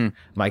though. I'm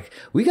like,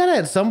 we gotta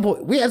at some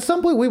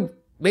point,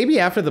 maybe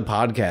after the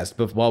podcast,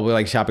 but while we're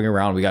like shopping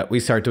around, we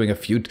start doing a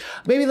few,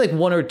 maybe like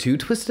 1 or 2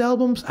 Twisted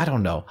albums. I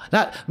don't know.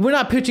 We're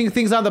not pitching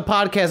things on the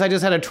podcast. I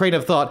just had a train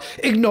of thought.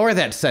 Ignore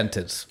that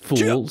sentence,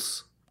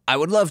 fools. I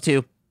would love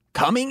to.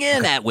 Coming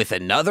in with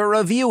another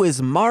review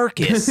is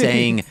Marcus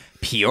saying,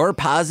 pure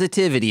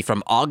positivity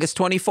from August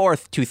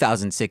 24th,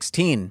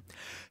 2016.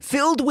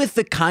 Filled with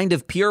the kind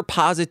of pure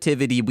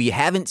positivity we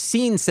haven't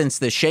seen since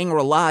the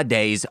Shangri-La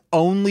days,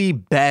 only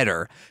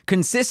better.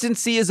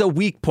 Consistency is a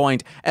weak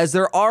point, as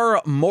there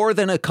are more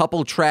than a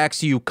couple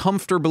tracks you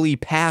comfortably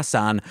pass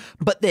on,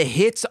 but the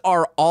hits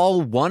are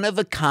all one of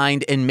a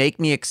kind and make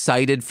me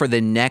excited for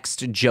the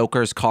next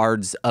Joker's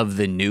cards of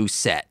the new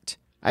set.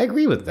 I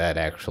agree with that,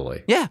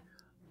 actually. Yeah.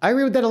 I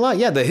agree with that a lot.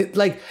 Yeah,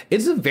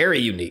 it's a very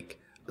unique.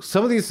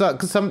 Some of these songs,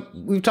 because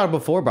we've talked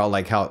before about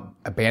like how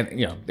a band,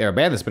 they're a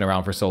band that's been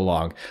around for so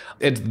long.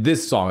 It's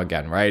this song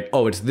again, right?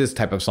 Oh, it's this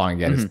type of song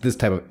again. It's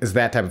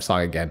that type of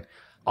song again.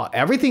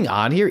 Everything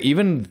on here,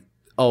 even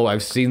oh,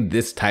 I've seen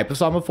this type of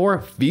song before,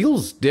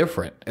 feels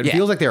different. It Yeah.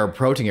 feels like they're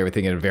approaching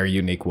everything in a very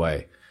unique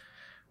way.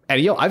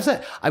 And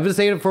I've been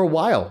saying it for a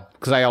while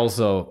because I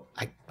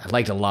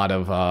liked a lot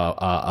of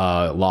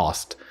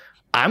Lost.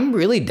 I'm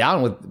really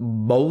down with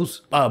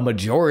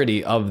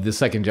majority of the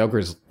second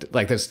Joker's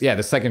like this. Yeah,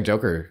 the second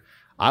Joker.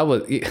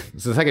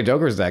 It's the second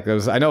Joker's deck.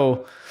 I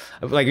know,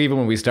 like even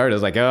when we started, I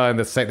was like, oh, and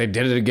they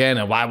did it again,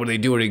 and why would they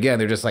do it again?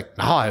 They're just like,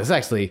 no, it's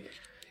actually,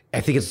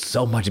 I think it's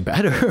so much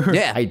better.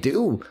 Yeah. I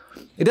do.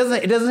 It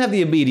doesn't have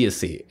the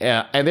immediacy,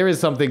 and there is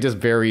something just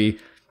very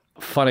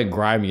fun and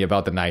grimy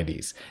about the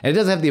 90s. And it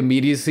doesn't have the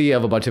immediacy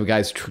of a bunch of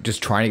guys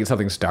just trying to get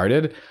something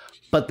started,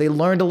 but they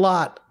learned a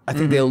lot. I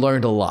think they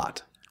learned a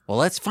lot. Well,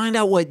 let's find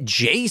out what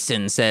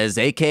Jason says,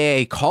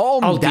 aka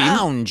calm Aldean?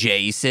 down,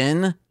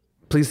 Jason.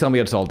 Please tell me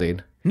it's Aldean.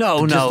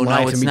 No, Just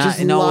lie to it's me. not.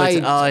 Just No, lie.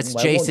 it's Why it's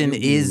won't Jason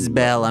you?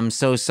 Isbell. I'm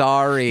so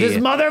sorry. This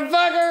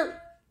motherfucker!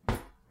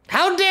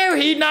 How dare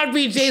he not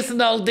be Jason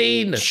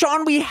Aldean?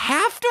 Sean, we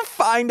have to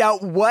find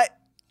out what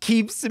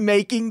keeps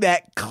making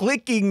that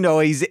clicking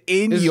noise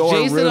in Is your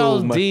Jason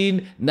room.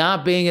 Aldean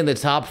not being in the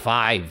top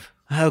 5?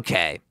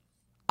 Okay.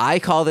 I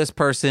call this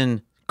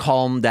person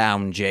Calm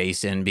Down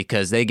Jason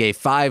because they gave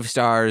 5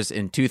 stars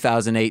in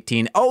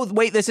 2018. Oh,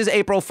 wait, this is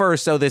April 1st,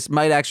 so this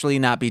might actually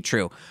not be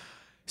true.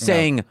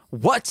 Saying,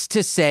 what's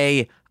to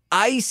say,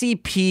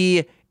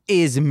 ICP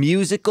is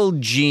musical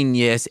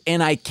genius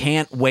and I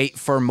can't wait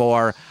for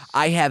more.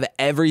 I have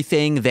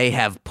everything they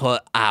have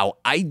put out.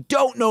 I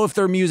don't know if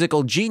they're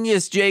musical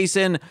genius,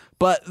 Jason,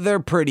 but they're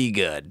pretty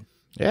good.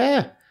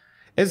 Yeah.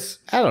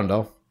 I don't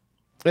know.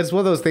 It's one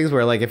of those things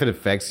where, like, if it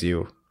affects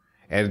you,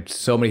 and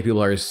so many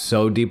people are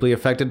so deeply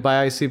affected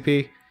by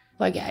ICP,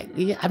 like,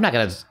 I'm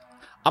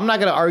not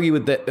gonna argue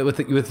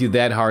with you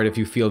that hard if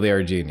you feel they are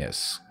a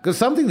genius, because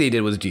something they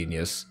did was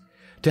genius.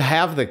 To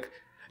have the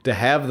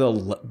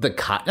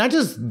not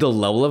just the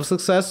level of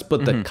success,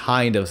 but the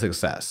kind of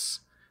success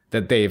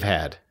that they've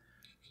had.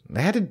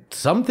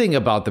 Something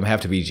about them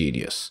have to be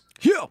genius.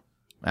 Yeah.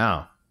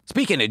 Wow.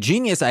 Speaking of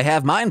genius, I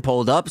have mine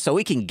pulled up so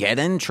we can get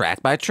in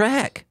track by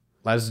track.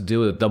 Let's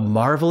do it. The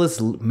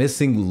marvelous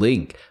missing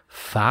link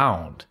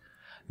found.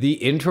 The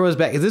intro is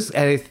back.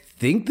 I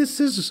think this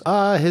is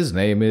his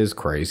name is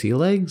Crazy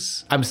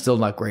Legs. I'm still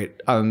not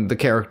great on the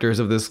characters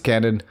of this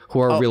canon who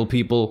are real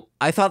people.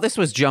 I thought this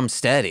was Jump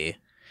Steady.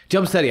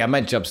 Jump Steady. I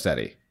meant Jump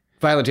Steady.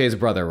 Violent J's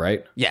brother,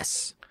 right?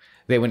 Yes.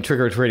 They went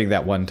trick-or-treating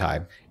that one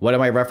time. What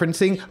am I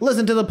referencing?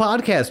 Listen to the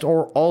podcast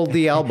or all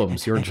the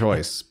albums, your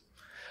choice.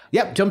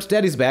 Yep, Jump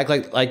Steady's back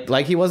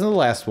like he was in the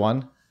last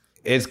one.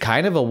 It's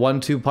kind of a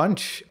 1-2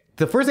 punch.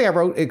 The first thing I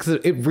wrote,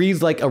 it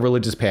reads like a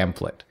religious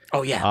pamphlet.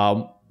 Oh,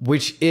 yeah.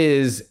 Which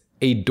is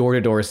a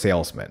door-to-door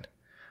salesman.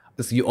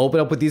 So you open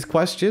up with these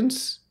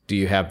questions. Do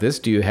you have this?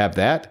 Do you have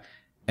that?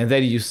 And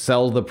then you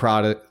sell the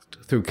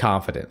product through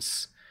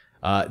confidence.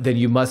 Then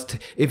you must,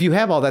 if you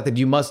have all that, then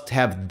you must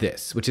have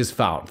this, which is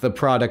found, the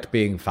product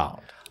being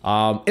found.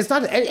 It's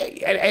not,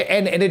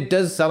 and it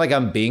does sound like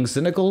I'm being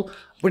cynical,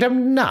 but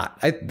I'm not.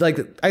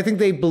 I think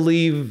they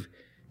believe,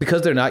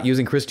 because they're not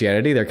using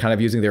Christianity, they're kind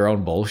of using their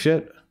own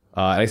bullshit.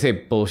 And I say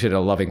bullshit in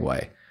a loving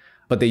way,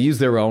 but they use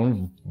their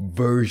own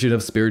version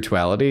of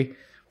spirituality.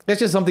 It's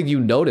just something you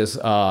notice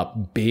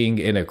being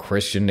in a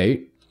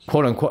Christian,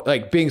 quote unquote,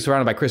 like being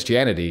surrounded by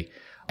Christianity,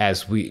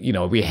 as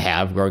we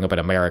have growing up in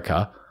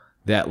America,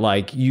 that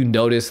like you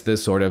notice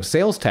this sort of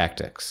sales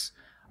tactics.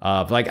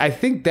 Like I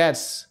think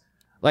that's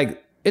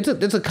like it's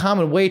a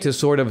common way to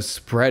sort of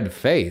spread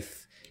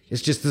faith.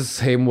 It's just the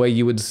same way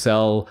you would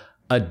sell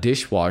a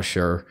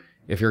dishwasher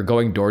if you're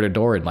going door to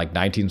door in like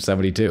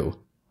 1972.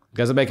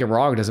 Doesn't make it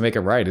wrong, doesn't make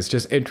it right. It's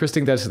just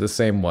interesting that it's the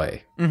same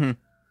way. Mm-hmm.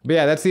 But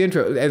yeah, that's the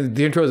intro. And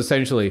the intro is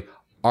essentially,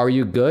 are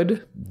you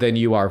good? Then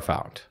you are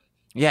found.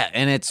 Yeah,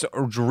 and it's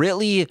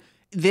really,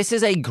 this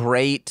is a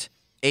great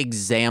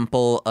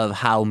example of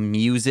how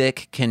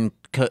music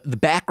the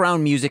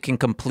background music can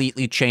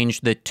completely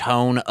change the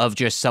tone of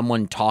just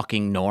someone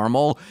talking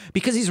normal,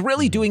 because he's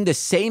really doing the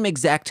same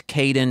exact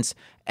cadence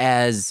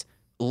as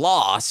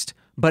Lost,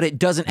 but it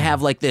doesn't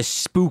have like this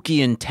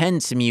spooky,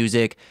 intense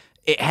music.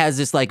 It has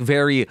this like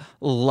very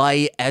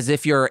light, as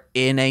if you're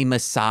in a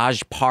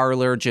massage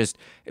parlor, just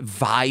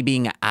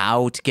vibing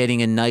out,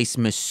 getting a nice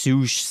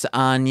masseuse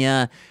on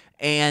you.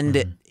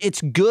 And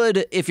it's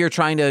good if you're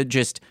trying to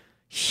just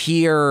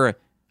hear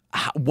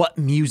what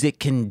music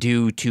can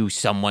do to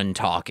someone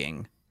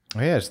talking.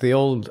 Oh, yeah, it's the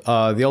old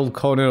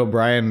Conan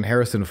O'Brien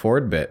Harrison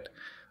Ford bit,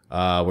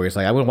 where he's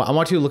like, I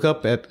want you to look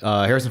up at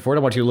Harrison Ford.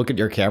 I want you to look at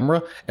your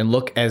camera and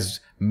look as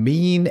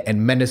mean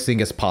and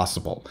menacing as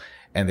possible.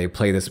 And they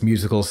play this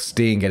musical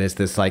sting, and it's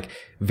this like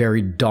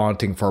very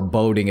daunting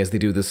foreboding as they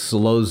do this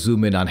slow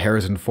zoom in on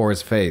Harrison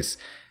Ford's face.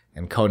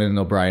 And Conan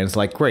O'Brien's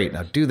like, great,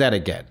 now do that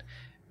again.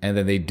 And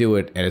then they do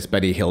it, and it's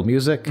Benny Hill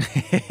music.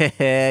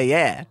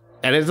 Yeah.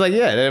 And it's like,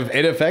 yeah,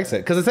 it affects it.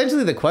 Because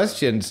essentially the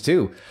questions,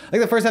 too.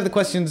 Like the first half of the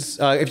questions,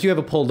 if you have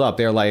it pulled up,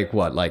 they're like,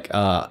 what? Like,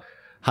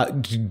 how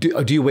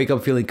do you wake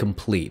up feeling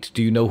complete?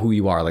 Do you know who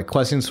you are? Like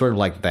questions sort of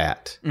like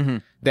that. Mm-hmm.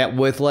 That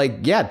with like,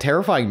 yeah,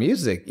 terrifying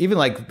music. Even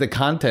like the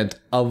content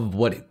of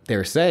what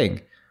they're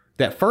saying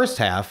that first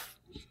half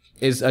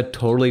is a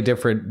totally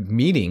different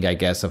meaning, I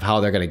guess, of how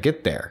they're going to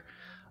get there.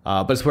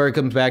 But it's where it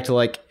comes back to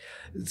like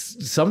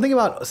something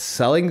about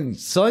selling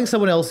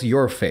someone else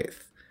your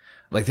faith.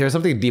 Like there's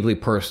something deeply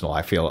personal,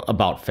 I feel,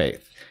 about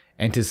faith.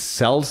 And to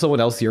sell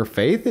someone else your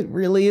faith, it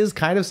really is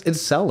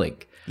it's selling.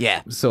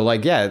 Yeah. So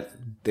like, yeah,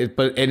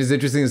 but it is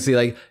interesting to see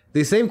like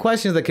the same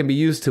questions that can be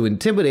used to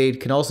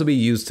intimidate can also be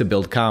used to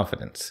build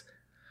confidence,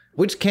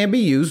 which can be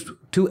used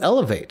to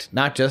elevate,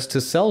 not just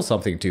to sell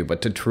something to,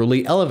 but to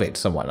truly elevate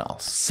someone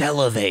else.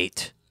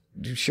 Salivate.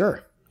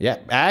 Sure. Yeah.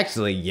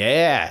 Actually,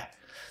 yeah.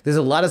 There's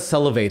a lot of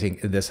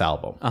salivating in this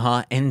album.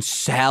 And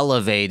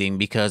salivating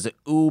because,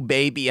 ooh,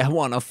 baby, I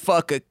want to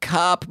fuck a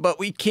cop, but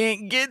we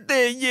can't get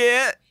there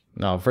yet.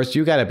 No, first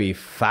you gotta be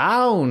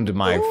found,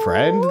 my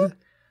friend.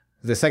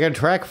 The second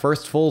track,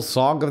 first full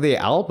song of the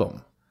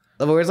album.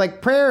 Where it's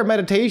like prayer and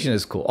meditation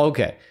is cool.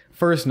 Okay,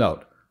 first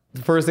note.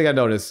 The first thing I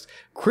noticed,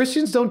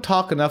 Christians don't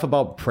talk enough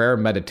about prayer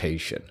and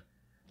meditation.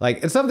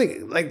 Like it's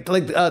something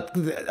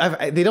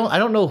I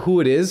don't know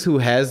who it is who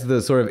has the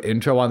sort of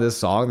intro on this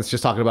song that's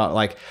just talking about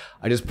like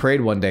I just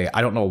prayed one day. I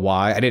don't know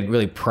why. I didn't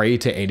really pray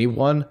to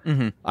anyone.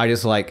 Mm-hmm. I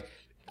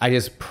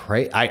just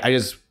pray. I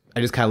just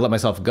kind of let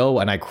myself go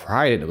and I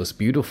cried and it was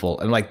beautiful.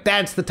 And like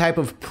that's the type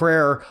of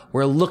prayer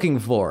we're looking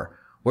for,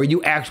 where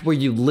you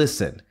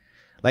listen.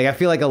 Like I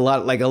feel like a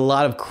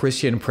lot of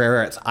Christian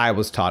prayer, as I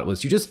was taught,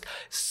 was you just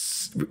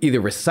either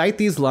recite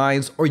these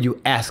lines or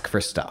you ask for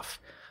stuff.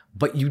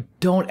 But you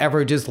don't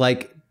ever just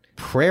like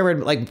prayer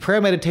and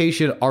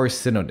meditation are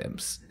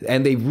synonyms,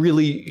 and they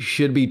really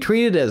should be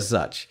treated as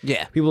such.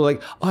 Yeah. People are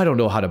like, oh, I don't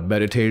know how to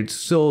meditate.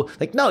 So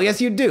like, no, yes,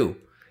 you do.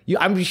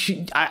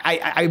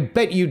 I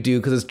bet you do,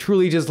 because it's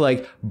truly just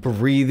like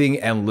breathing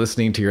and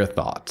listening to your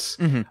thoughts.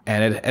 Mm-hmm.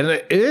 And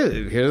it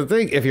is. Here's the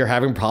thing: if you're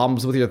having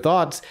problems with your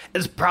thoughts,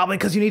 it's probably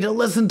because you need to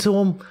listen to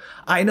them.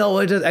 I know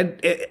it.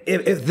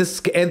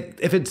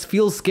 If it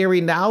feels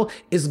scary now,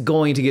 it's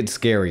going to get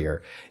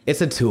scarier.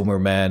 It's a tumor,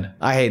 man.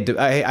 I hate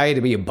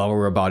to be a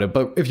bummer about it,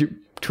 but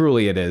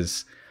truly it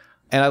is.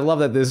 And I love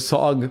that this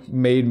song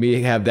made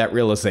me have that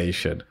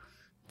realization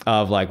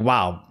of like,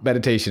 wow,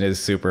 meditation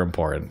is super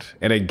important.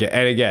 And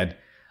again,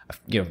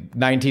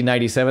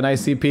 1997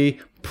 ICP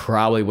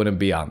probably wouldn't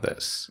be on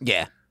this.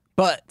 Yeah.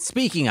 But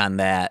speaking on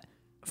that,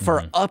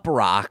 for Up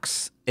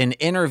Rocks, an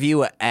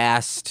interviewer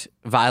asked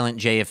Violent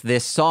J if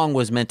this song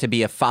was meant to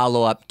be a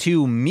follow-up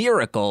to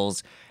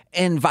Miracles,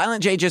 and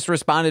Violent J just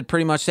responded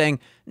pretty much saying,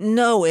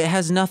 no, it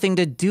has nothing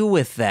to do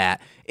with that.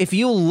 If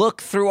you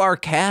look through our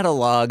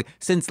catalog,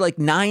 since like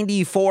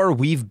 94,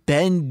 we've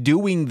been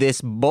doing this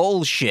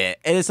bullshit.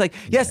 And it's like,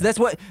 yes,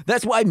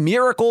 that's why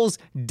Miracles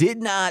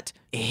did not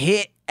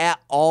hit at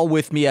all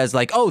with me as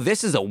like, oh,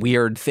 this is a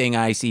weird thing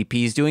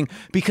ICP is doing,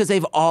 because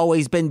they've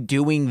always been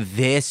doing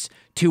this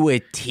to a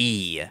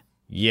T.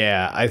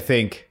 Yeah, I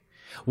think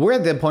we're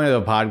at the point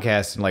of the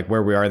podcast and like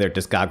where we are in their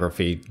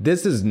discography.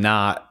 This is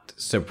not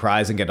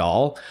surprising at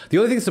all. The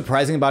only thing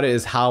surprising about it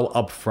is how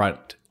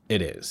upfront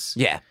it is.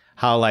 Yeah.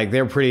 How like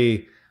they're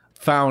pretty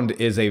found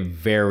is a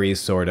very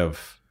sort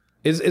of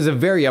is a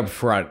very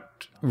upfront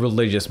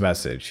religious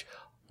message.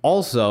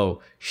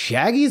 Also,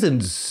 Shaggy's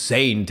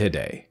insane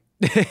today.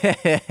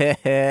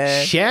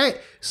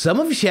 Some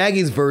of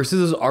Shaggy's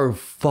verses are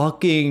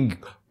fucking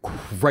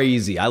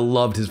crazy. I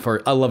loved his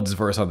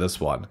verse on this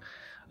one.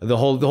 The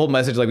whole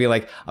message, like being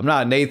like, I'm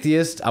not an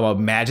atheist, I'm a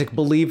magic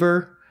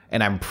believer,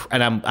 and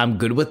I'm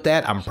good with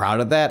that. I'm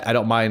proud of that. I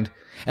don't mind.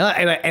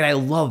 And I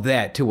love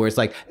that too, where it's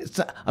like,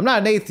 I'm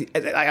not an atheist.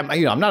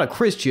 I'm not a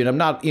Christian. I'm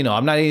not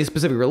any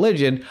specific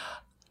religion.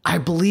 I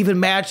believe in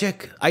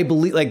magic. I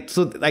believe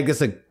so I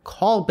guess a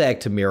callback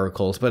to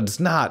Miracles, but it's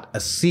not a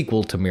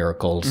sequel to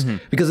Miracles,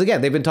 because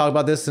again, they've been talking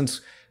about this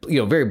since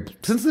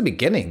the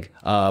beginning.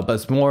 But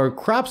it's more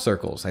Crop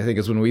Circles, I think,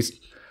 is when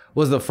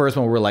was the first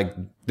one where we're like,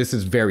 this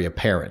is very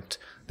apparent.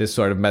 This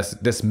sort of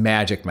this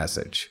magic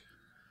message.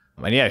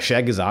 And yeah,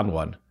 Shaggy's on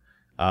one.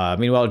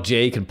 Meanwhile,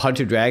 Jay can punch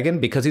a dragon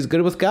because he's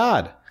good with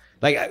God.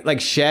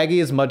 Like Shaggy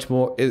is much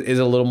more is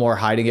a little more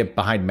hiding it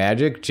behind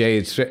magic.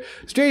 Jay straight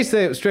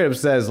up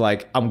says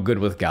like, I'm good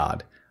with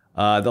God.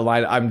 The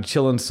line, I'm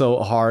chilling so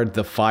hard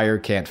the fire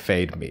can't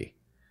fade me.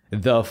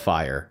 The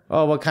fire.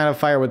 Oh, what kind of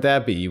fire would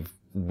that be, you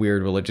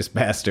weird religious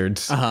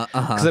bastards?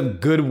 Because I'm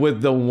good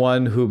with the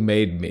one who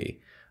made me.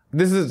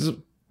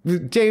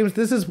 James,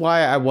 this is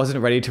why I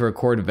wasn't ready to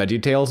record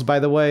VeggieTales, by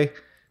the way.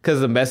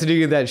 Because the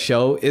messaging of that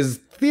show is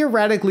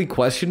theoretically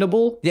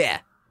questionable. Yeah.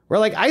 Where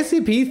like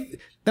ICP,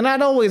 they're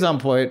not always on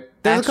point.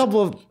 There's a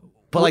couple of,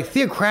 but like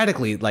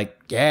theoretically, like,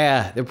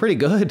 yeah, they're pretty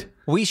good.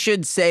 We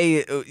should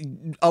say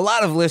a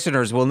lot of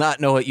listeners will not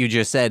know what you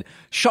just said.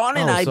 Sean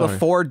and I,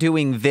 before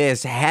doing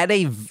this, had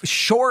a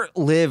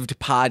short-lived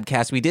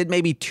podcast. We did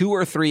maybe 2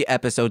 or 3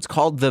 episodes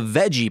called The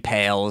Veggie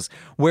Pals,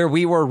 where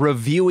we were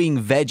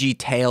reviewing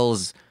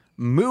VeggieTales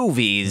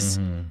movies.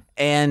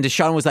 And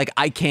Sean was like,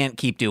 I can't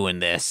keep doing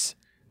this.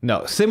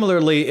 No,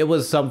 similarly, it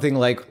was something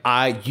like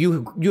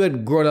you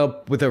had grown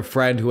up with a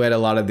friend who had a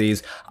lot of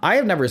these. I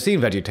have never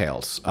seen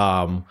VeggieTales.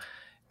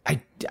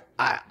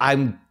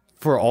 I'm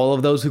for all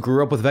of those who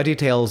grew up with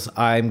VeggieTales,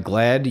 I'm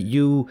glad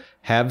you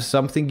have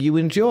something you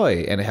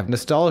enjoy and have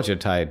nostalgia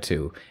tied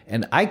to.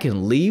 And I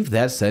can leave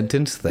that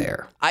sentence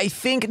there. I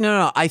think,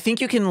 no. I think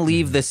you can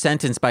leave the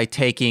sentence by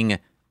taking,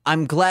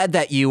 I'm glad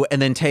that you,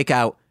 and then take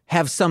out,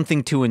 have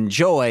something to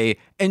enjoy,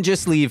 and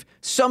just leave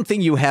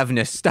something you have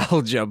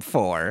nostalgia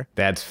for.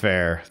 That's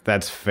fair.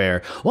 That's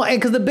fair. Well, and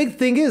because the big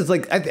thing is,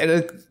 like,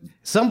 at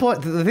some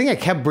point, the thing I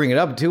kept bringing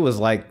up too was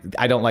like,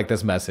 I don't like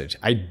this message.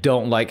 I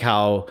don't like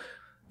how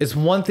it's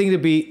one thing to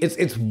be,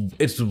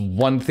 it's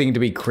one thing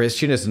to be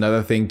Christian. It's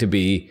another thing to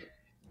be,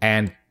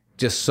 and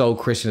just so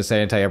Christian to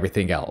say anti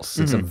everything else.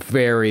 It's a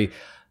very,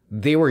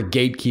 they were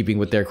gatekeeping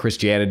with their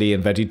Christianity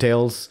and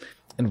VeggieTales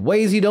in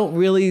ways you don't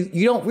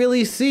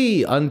really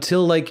see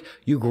until like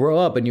you grow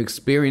up and you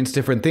experience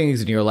different things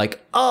and you're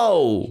like,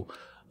 oh,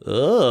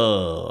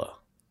 ugh.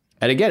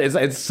 And again,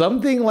 it's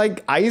something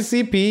like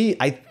ICP,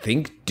 I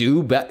think,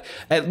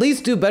 at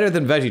least do better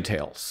than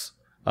VeggieTales.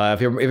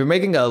 If you're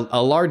making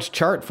a large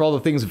chart for all the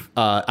things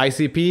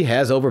ICP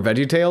has over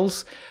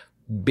VeggieTales,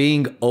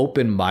 being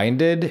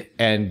open-minded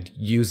and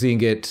using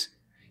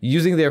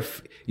their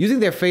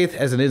faith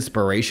as an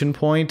inspiration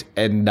point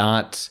and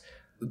not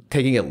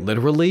taking it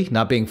literally,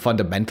 not being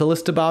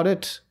fundamentalist about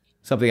it,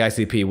 something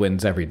ICP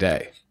wins every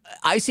day.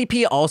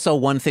 ICP also,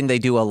 one thing they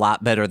do a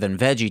lot better than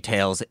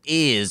VeggieTales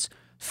is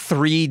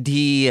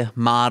 3D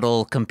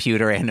model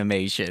computer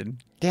animation.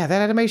 Yeah,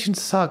 that animation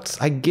sucks.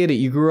 I get it.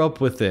 You grew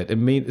up with it. I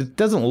mean, it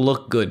doesn't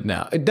look good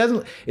now. It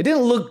didn't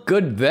look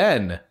good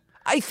then.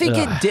 I think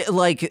it did,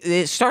 like,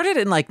 it started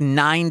in like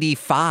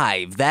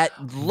 95.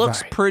 That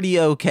looks pretty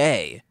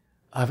okay.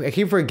 I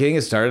keep forgetting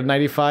it started in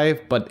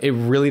 95, but it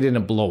really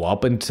didn't blow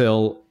up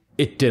until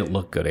it didn't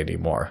look good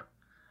anymore.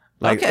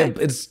 Like,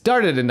 it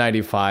started in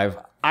 95.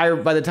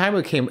 By the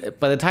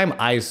time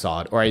I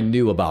saw it or I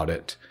knew about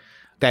it,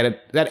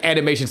 that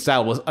animation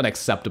style was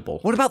unacceptable.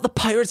 What about the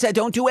pirates that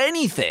don't do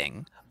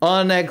anything?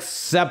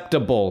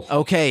 Unacceptable.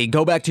 Okay,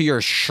 go back to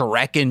your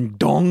Shrek and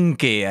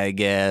Donkey, I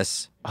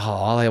guess. Oh,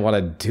 all I want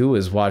to do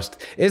is watch.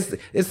 It's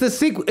the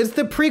sequel. It's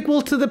the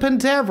prequel to the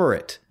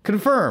Pentaverate.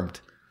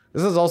 Confirmed.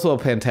 This is also a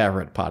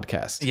Pentaverate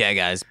podcast. Yeah,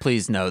 guys,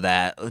 please know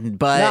that.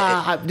 But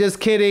nah, I'm just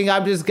kidding.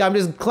 I'm just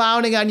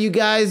clowning on you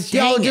guys.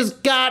 Y'all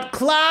just got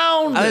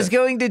clowned. I was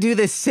going to do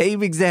the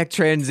same exact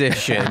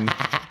transition.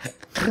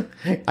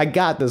 I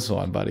got this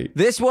one, buddy.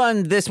 This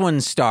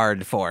one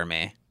starred for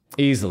me.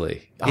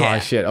 Easily. Yeah. Oh,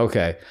 shit.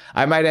 Okay.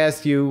 I might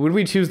ask you, when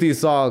we choose these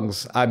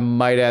songs, I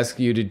might ask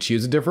you to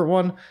choose a different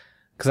one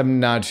because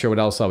I'm not sure what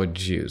else I would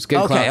choose.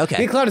 Okay.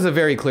 Get Clown is a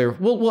very clear,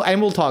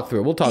 we'll talk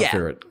through it. We'll talk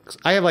through it.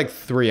 I have like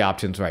 3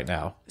 options right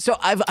now. So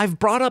I've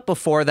brought up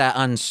before that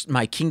on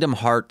my Kingdom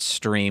Hearts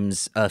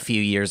streams a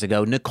few years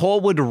ago,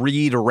 Nicole would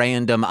read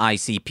random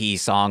ICP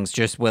songs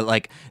just with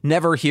like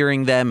never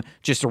hearing them,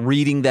 just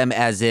reading them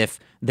as if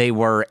they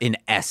were an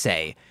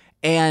essay.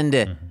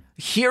 And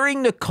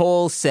hearing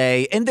Nicole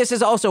say, and this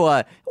is also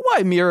a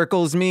Why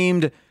Miracles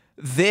memed,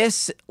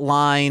 this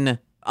line,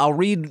 I'll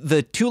read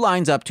the 2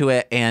 lines up to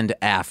it and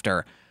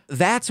after.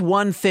 That's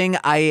one thing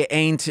I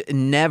ain't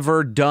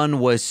never done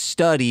was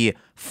study.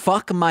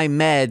 Fuck my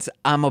meds,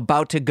 I'm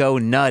about to go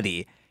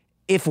nutty.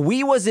 If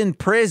we was in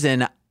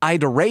prison,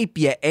 I'd rape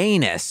ya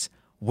anus.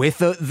 With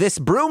this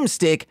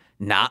broomstick,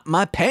 not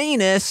my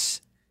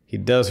penis. He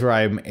does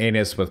rhyme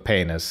anus with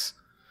penis,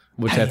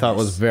 which I thought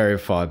was very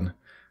fun.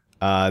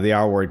 The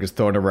R word gets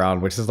thrown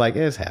around, which is like,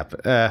 it's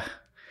happened.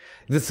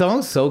 The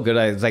song's so good.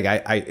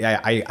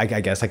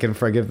 I guess I can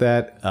forgive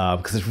that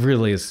because it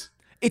really is.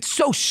 It's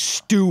so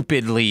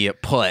stupidly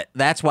put.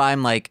 That's why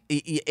I'm like,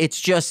 it's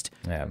just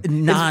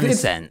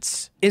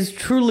nonsense. It's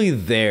truly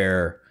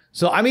there.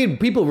 So I mean,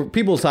 people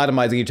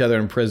sodomizing each other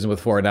in prison with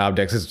foreign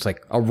objects is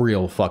like a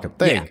real fucking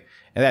thing,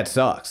 and that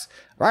sucks.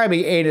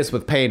 Rhyming anus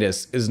with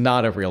penis is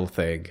not a real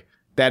thing.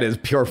 That is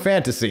pure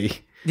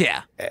fantasy.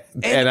 Yeah.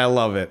 And I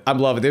love it. I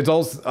love it. There's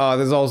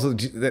also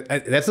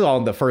that's all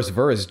in the first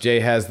verse. Jay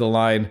has the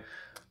line,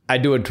 I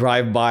do a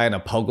drive-by on a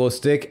pogo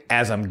stick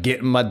as I'm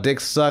getting my dick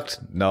sucked.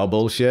 No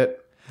bullshit.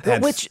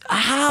 That's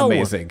how?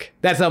 Amazing.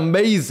 That's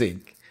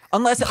amazing.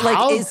 Unless it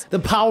like is the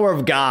power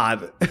of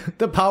God,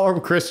 the power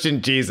of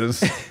Christian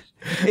Jesus.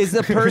 Is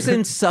the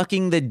person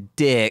sucking the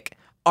dick,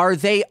 are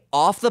they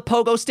off the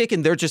pogo stick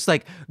and they're just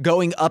like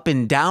going up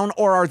and down,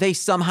 or are they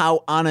somehow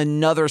on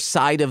another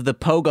side of the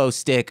pogo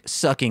stick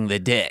sucking the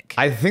dick?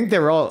 I think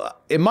they're all,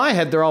 in my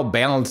head, they're all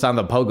balanced on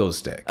the pogo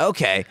stick.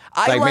 Okay.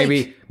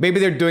 Maybe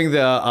they're doing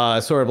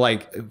the sort of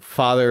like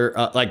father,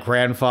 like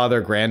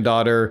grandfather,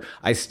 granddaughter,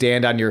 I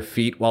stand on your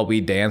feet while we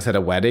dance at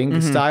a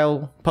wedding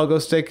style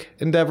pogo stick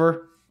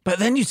endeavor. But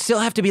then you still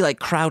have to be like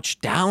crouched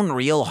down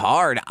real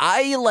hard.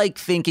 I like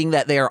thinking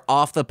that they are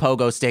off the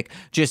pogo stick,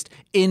 just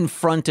in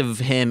front of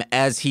him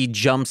as he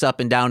jumps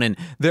up and down, and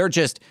they're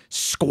just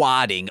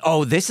squatting.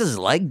 Oh, this is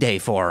leg day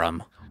for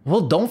them.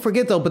 Well, don't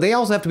forget though, but they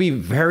also have to be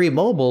very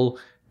mobile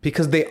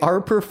because they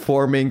are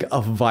performing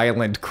a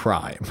violent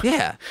crime.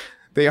 Yeah.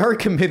 They are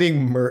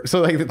committing murder.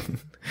 So like,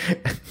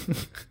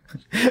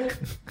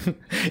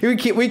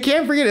 We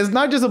can't forget, it's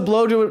not just a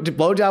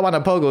blowjob on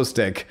a pogo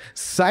stick.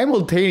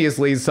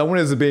 Simultaneously, someone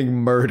is being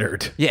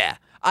murdered. Yeah.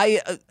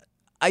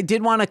 I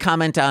did want to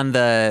comment on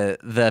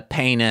the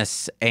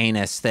penis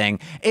anus thing.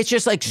 It's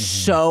just like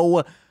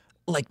so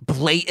like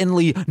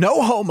blatantly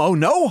no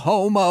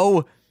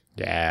homo.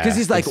 Yeah. Because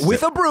he's like,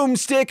 with a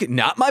broomstick,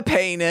 not my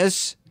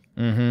penis.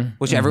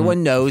 Which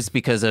everyone knows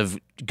because of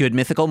Good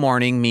Mythical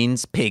Morning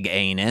means pig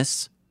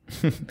anus.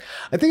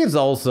 I think it's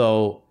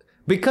also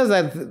because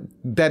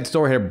that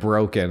story had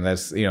broken.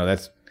 It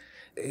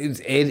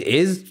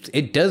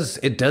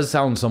does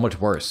sound so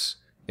much worse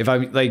if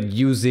I'm like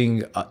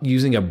using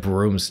a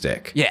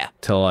broomstick. Yeah.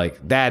 To like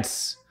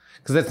that's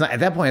because that's not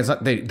at that point. It's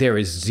not there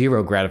is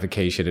zero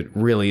gratification. It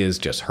really is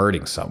just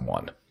hurting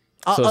someone.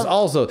 So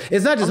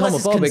it's not just unless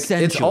it's homophobic. It's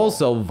consensual.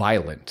 also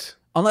violent.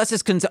 Unless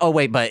it's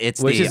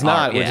it's Which the is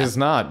not. yeah. Which is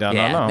not. No,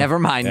 Yeah, no. never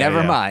mind. Yeah,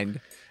 never yeah. mind.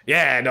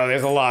 Yeah, no,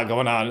 there's a lot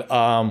going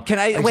on. Can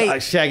I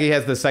wait? Shaggy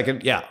has the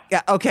second. Yeah.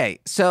 Yeah. Okay.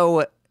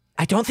 So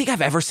I don't think I've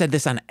ever said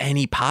this on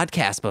any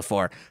podcast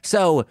before.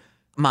 So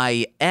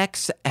my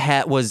ex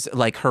was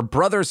like her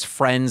brother's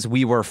friends.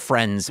 We were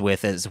friends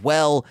with as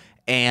well,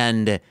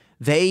 and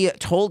they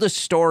told a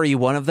story.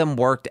 One of them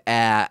worked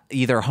at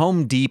either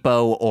Home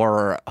Depot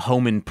or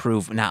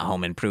not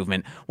Home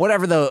Improvement,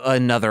 whatever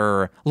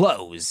another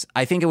Lowe's.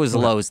 I think it was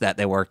Lowe's that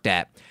they worked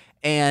at.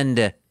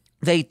 And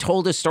they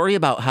told a story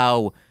about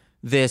how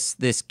this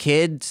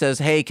kid says,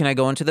 hey, can I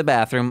go into the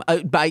bathroom?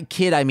 By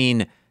kid, I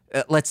mean,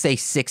 let's say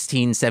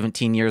 16,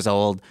 17 years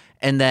old.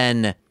 And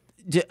then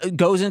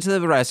goes into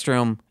the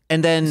restroom.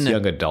 And then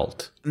Young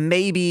adult.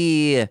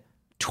 maybe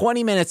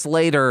 20 minutes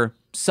later,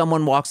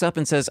 someone walks up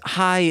and says,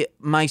 hi,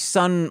 my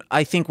son,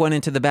 I think, went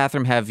into the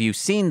bathroom. Have you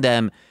seen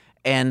them?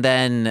 And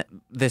then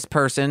this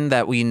person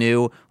that we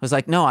knew was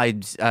like, no,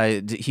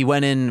 he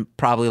went in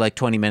probably like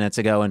 20 minutes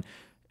ago. And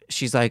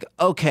she's like,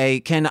 okay,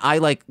 can I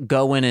like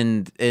go in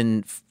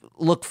and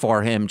look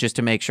for him just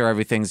to make sure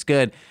everything's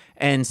good?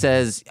 And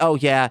says, oh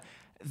yeah.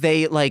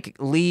 They like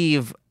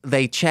leave,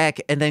 they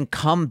check, and then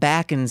come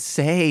back and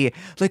say,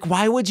 like,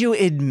 why would you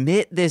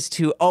admit this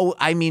to? Oh,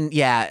 I mean,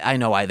 yeah, I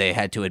know why they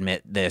had to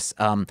admit this.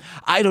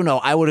 I don't know.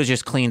 I would have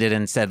just cleaned it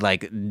and said,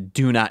 like,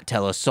 do not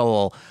tell a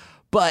soul.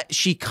 But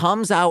she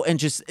comes out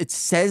and it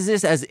says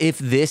this as if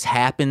this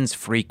happens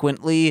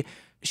frequently.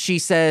 She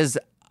says,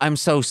 I'm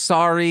so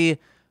sorry.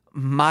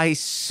 My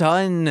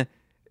son,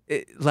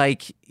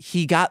 like,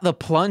 he got the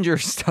plunger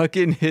stuck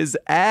in his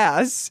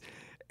ass.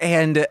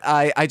 And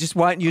I just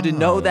want you to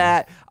know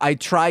that I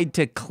tried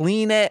to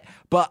clean it,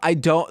 but I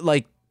don't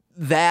like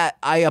that.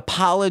 I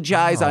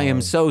apologize. I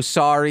am so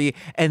sorry.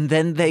 And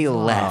then they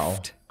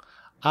left.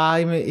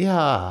 I mean,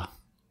 yeah.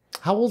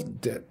 How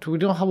old? Do we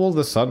know how old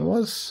the son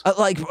was?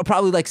 Like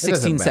probably like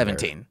 16, matter.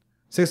 17.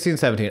 16,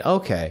 17.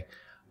 Okay.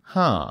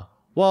 Huh.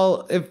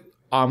 Well, if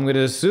I'm going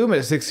to assume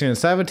at 16 and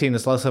 17,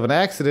 it's less of an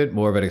accident,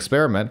 more of an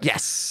experiment.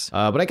 Yes.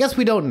 But I guess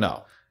we don't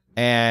know.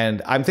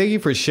 And I'm thank you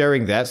for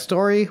sharing that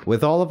story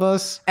with all of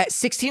us. At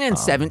 16 and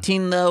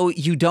 17, though,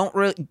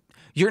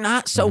 you're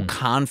not so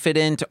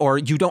confident, or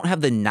you don't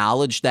have the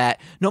knowledge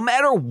that no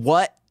matter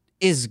what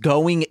is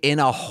going in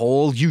a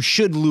hole, you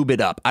should lube it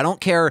up. I don't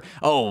care,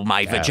 oh,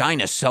 my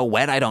vagina's so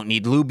wet, I don't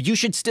need lube. You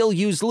should still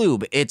use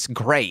lube. It's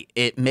great.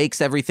 It makes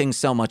everything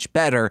so much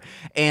better.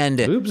 And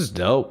Lube's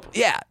dope.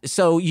 yeah,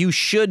 so you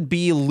should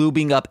be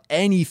lubing up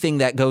anything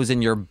that goes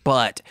in your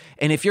butt.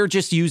 And if you're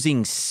just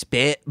using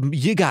spit,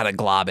 you gotta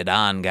glob it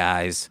on,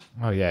 guys.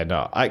 Oh yeah,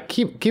 no. I'll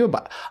keep a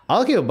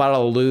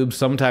bottle of lube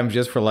sometimes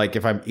just for like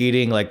if I'm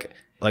eating like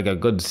a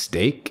good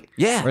steak,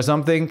 or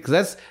something, because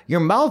that's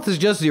your mouth is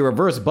just your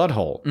reverse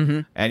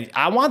butthole, and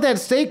I want that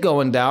steak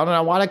going down, and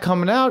I want it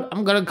coming out.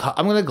 I'm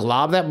gonna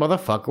glob that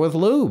motherfucker with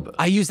lube.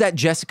 I use that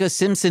Jessica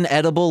Simpson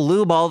edible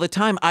lube all the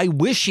time. I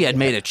wish she had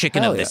made a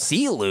chicken Hell of the yeah.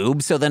 sea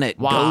lube, so then it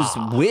goes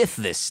with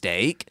the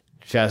steak.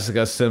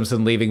 Jessica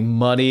Simpson leaving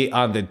money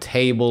on the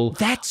table.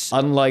 That's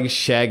unlike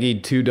Shaggy,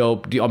 Too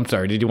Dope. I'm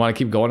sorry. Did you want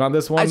to keep going on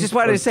this one? I just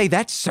wanted to say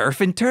that's surf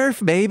and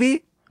turf,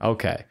 baby.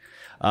 Okay.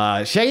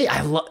 Shaggy,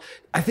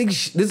 I think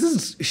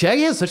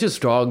Shaggy has such a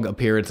strong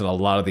appearance in a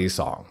lot of these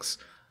songs.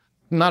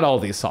 Not all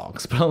these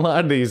songs, but a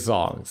lot of these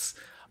songs.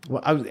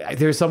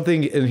 There's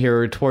something in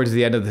here towards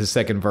the end of the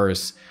second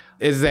verse.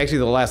 It's actually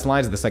the last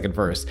lines of the second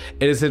verse.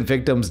 Innocent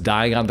victims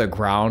dying on the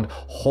ground.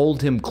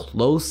 Hold him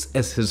close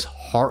as his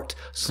heart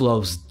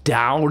slows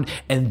down,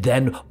 and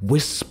then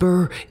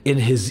whisper in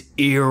his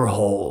ear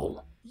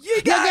hole.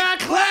 You got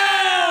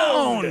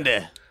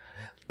clowned.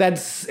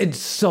 It's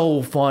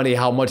so funny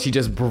how much he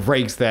just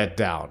breaks that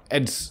down.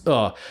 And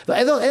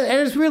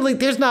it's really,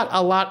 there's not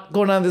a lot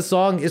going on in this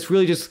song. It's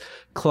really just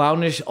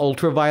clownish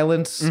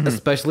ultra-violence,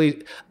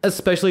 especially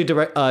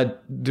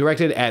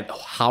directed at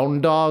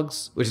hound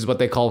dogs, which is what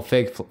they call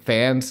fake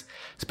fans,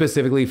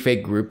 specifically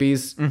fake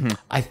groupies.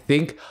 I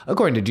think,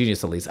 according to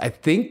Genius at least, I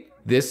think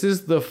this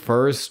is the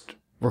first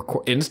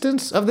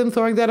instance of them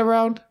throwing that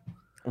around.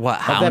 What,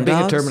 Of hound that being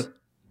a dogs? term.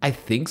 I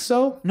think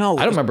so. No.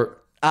 I don't remember.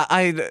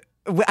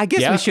 I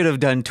guess Yeah. we should have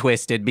done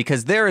Twisted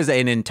because there is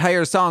an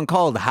entire song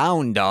called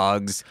Hound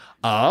Dogs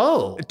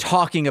Oh.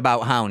 talking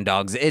about hound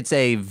dogs. It's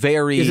a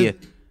very...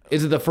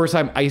 Is it the first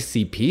time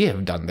ICP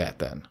have done that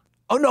then?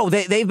 Oh, no,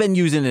 they've been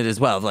using it as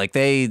well. Like,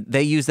 they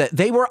use that.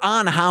 They were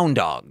on Hound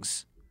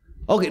Dogs.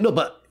 Okay, no,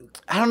 but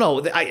I don't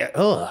know.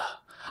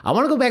 I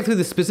want to go back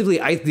through specifically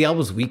the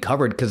albums we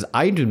covered because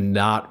I do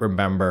not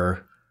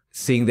remember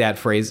seeing that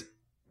phrase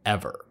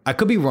ever. I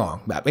could be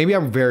wrong. Maybe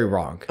I'm very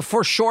wrong.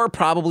 For sure,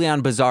 probably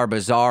on Bizarre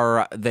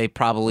Bazaar, they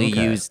probably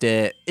used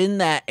it. In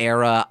that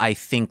era, I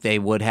think they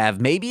would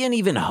have. Maybe in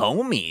even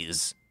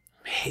Homies.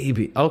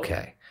 Maybe.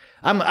 Okay.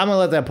 I'm gonna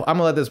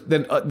let this.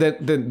 Then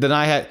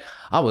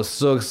I was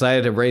so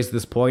excited to raise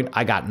this point.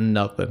 I got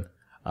nothing.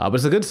 But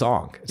it's a good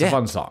song. It's a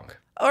fun song.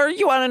 Or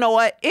you want to know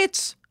what?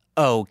 It's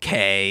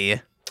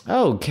okay.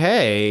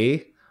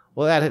 Okay.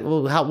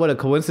 Well, what a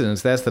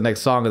coincidence. That's the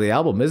next song of the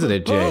album, isn't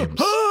it,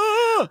 James?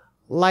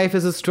 Life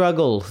is a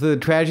struggle. The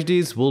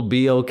tragedies will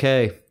be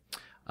okay.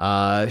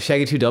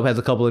 Shaggy 2 Dope has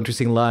a couple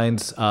interesting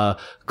lines.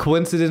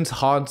 Coincidence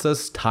haunts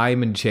us,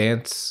 time and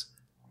chance.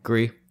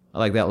 Agree. I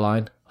like that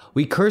line.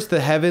 We curse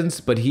the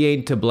heavens, but he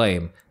ain't to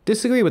blame.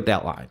 Disagree with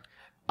that line.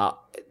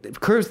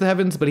 Curse the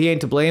heavens, but he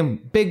ain't to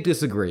blame. Big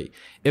disagree.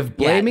 If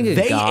blaming a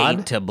they god,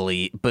 ain't to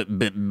bleed, but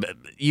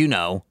you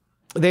know.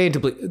 they ain't to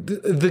blame.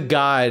 The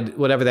god,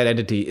 whatever that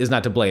entity, is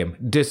not to blame.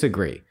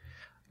 Disagree.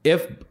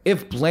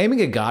 If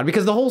blaming a god,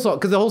 because the whole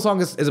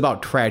song is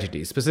about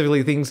tragedy,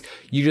 specifically things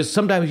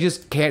sometimes you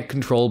just can't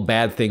control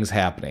bad things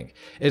happening.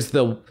 It's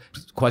the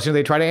question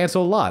they try to answer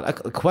a lot.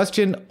 A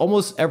question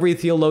almost every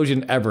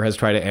theologian ever has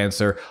tried to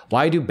answer.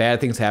 Why do bad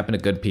things happen to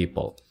good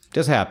people?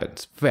 Just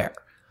happens. Fair.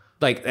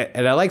 Like,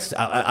 and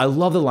I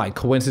love the line,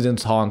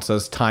 coincidence haunts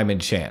us, time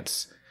and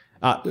chance.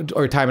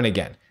 Or time and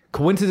again.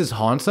 Coincidence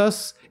haunts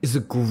us is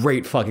a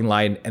great fucking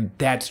line, and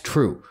that's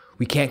true.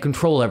 We can't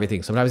control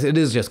everything. Sometimes it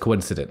is just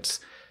coincidence.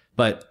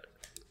 But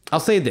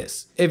I'll say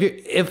this.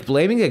 If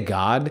blaming a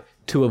god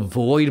to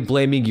avoid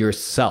blaming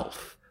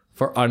yourself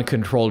for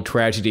uncontrolled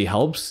tragedy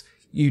helps,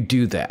 you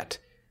do that.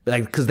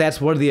 Like, because that's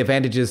one of the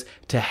advantages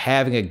to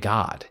having a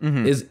god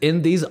is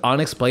in these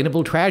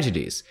unexplainable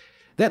tragedies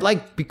that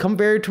like become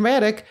very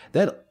traumatic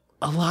that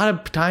a lot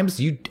of times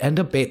you end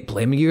up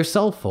blaming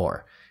yourself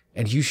for.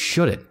 And you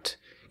shouldn't.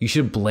 You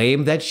should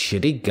blame that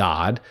shitty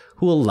god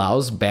who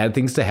allows bad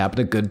things to happen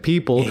to good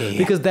people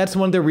because that's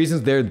one of the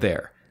reasons they're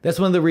there. That's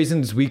one of the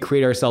reasons we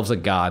create ourselves a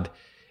god,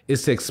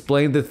 is to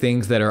explain the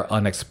things that are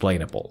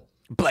unexplainable.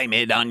 Blame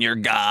it on your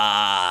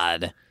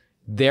god.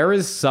 There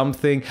is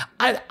something,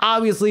 I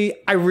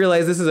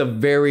realize this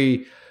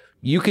is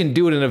you can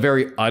do it in a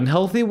very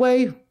unhealthy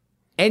way,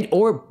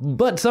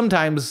 but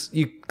sometimes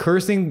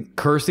cursing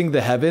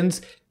the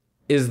heavens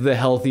is the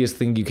healthiest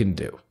thing you can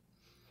do,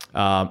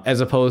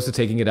 as opposed to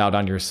taking it out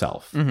on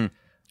yourself. Mm-hmm.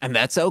 And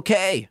that's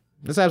okay.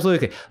 That's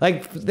absolutely okay.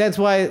 Like, that's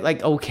why,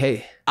 like,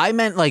 okay. I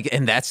meant like,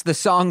 and that's the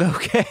song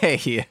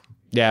okay.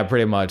 Yeah,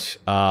 pretty much.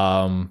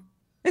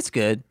 It's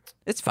good.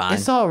 It's fine.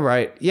 It's all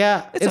right.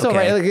 Yeah, it's all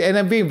okay. right. Like, and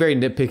I'm being very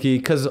nitpicky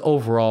because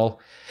overall,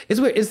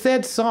 it's weird. It's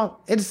that song.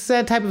 It's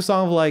that type of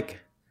song of like,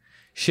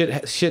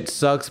 shit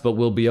sucks, but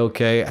we'll be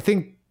okay. I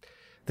think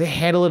they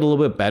handle it a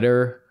little bit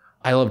better.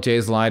 I love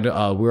Jay's line.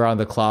 We're on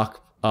the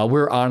clock.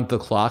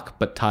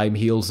 But time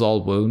heals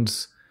all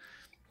wounds.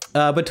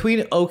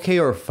 Between okay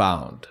or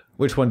found,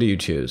 which one do you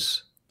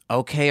choose?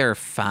 Okay or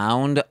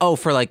found? Oh,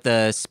 for like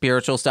the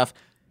spiritual stuff?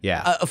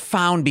 Yeah.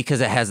 Found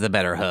because it has the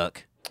better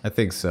hook. I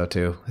think so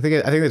too. I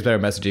think there's better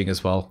messaging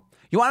as well.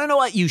 You want to know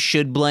what you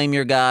should blame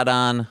your god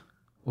on?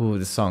 Ooh,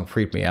 this song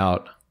freaked me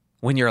out.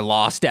 When you're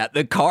lost at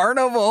the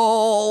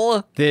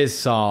carnival. This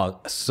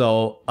song.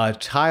 So a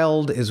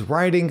child is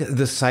riding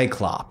the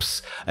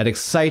Cyclops, an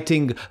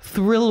exciting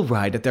thrill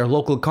ride at their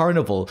local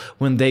carnival,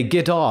 when they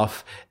get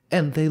off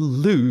and they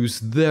lose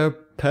their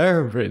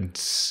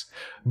parents.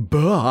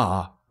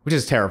 Bah. Which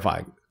is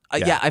terrifying.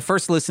 Yeah, I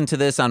first listened to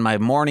this on my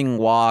morning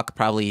walk,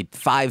 probably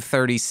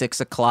 5:30, 6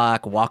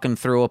 o'clock, walking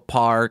through a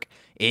park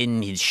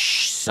in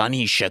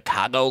sunny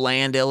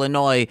Chicagoland,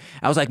 Illinois.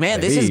 I was like, man,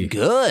 this is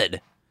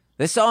good.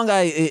 This song,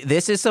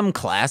 this is some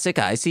classic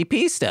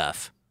ICP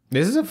stuff.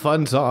 This is a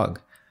fun song.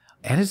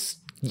 And it's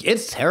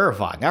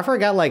terrifying. I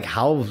forgot like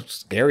how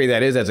scary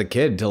that is as a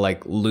kid to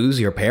like lose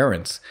your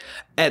parents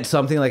at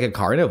something like a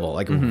carnival.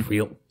 Like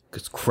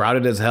it's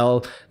crowded as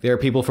hell. There are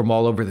people from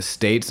all over the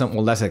state.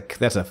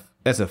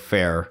 That's a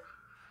fair.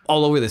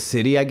 All over the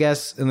city, I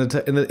guess, in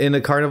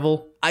the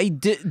carnival.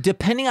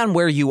 Depending on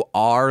where you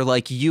are,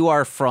 like you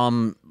are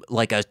from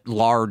like a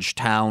large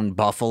town,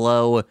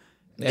 Buffalo.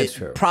 That's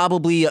true.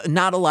 Probably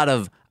not a lot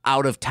of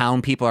out of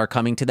town people are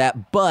coming to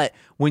that. But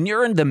when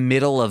you're in the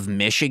middle of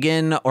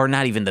Michigan, or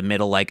not even the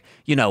middle, like,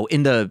 you know,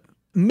 in the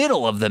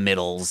middle of the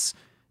middles,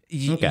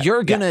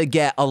 you're going to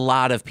get a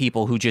lot of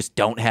people who just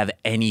don't have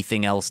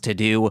anything else to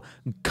do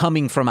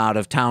coming from out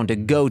of town to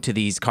go to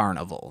these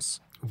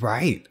carnivals.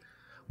 Right.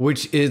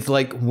 Which is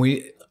like,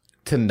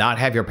 to not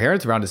have your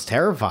parents around is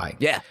terrifying.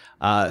 Yeah.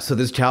 So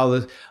this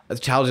child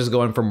is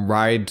going from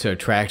ride to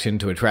attraction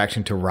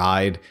to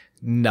ride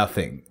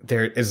nothing.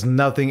 There is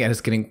nothing, and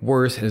it's getting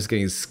worse, and it's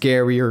getting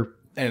scarier,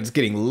 and it's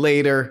getting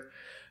later.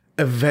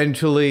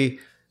 Eventually,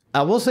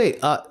 I will say,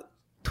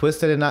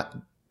 twist I did not.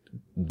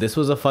 This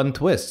was a fun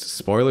twist.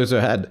 Spoilers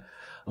ahead,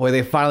 where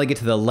they finally get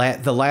to the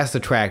last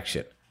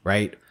attraction,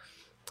 right?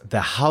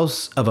 The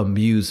House of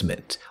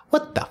Amusement.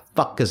 What the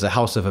fuck is a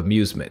House of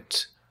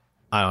Amusement?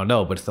 I don't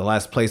know, but it's the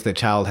last place the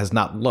child has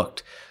not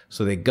looked.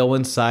 So they go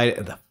inside,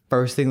 and the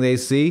first thing they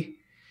see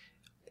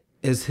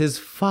is his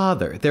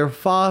father, their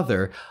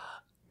father,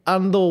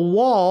 on the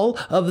wall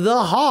of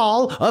the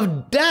Hall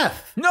of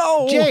Death.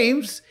 No!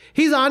 James,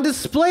 he's on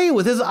display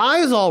with his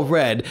eyes all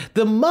red.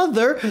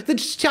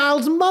 The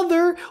child's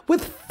mother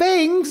with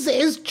fangs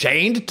is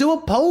chained to a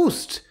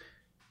post.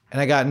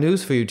 And I got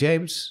news for you,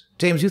 James.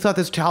 James, you thought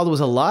this child was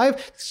alive?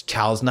 This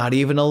child's not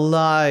even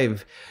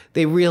alive.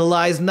 They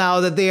realize now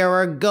that they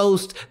are a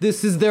ghost.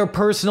 This is their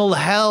personal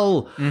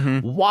hell.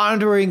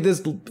 Wandering,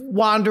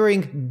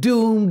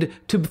 doomed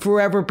to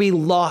forever be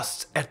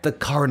lost at the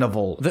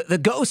carnival. The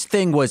ghost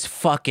thing was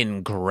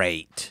fucking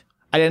great.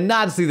 I did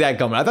not see that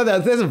coming. I thought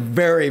that's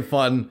very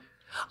fun.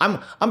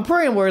 I'm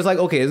praying where it's like,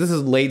 okay, this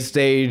is late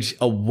stage,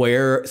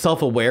 self-aware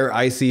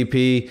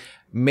ICP.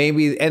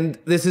 Maybe, and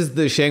this is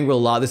the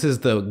Shangri-La, this is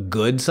the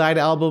good side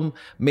album.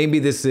 Maybe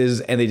this is,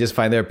 and they just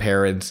find their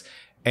parents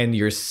and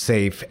you're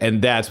safe.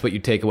 And that's what you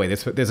take away.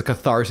 There's a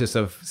catharsis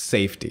of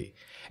safety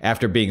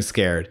after being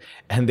scared.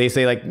 And they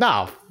say like,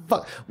 no,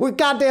 fuck, we're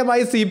goddamn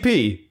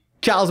ICP.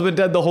 Child's been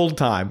dead the whole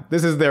time.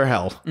 This is their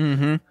hell.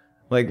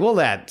 Like, well,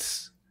 and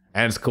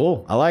it's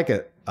cool. I like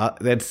it.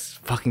 That's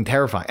fucking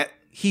terrifying.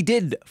 He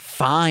did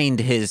find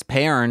his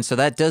parents, so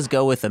that does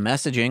go with the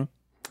messaging.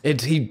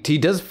 He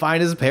does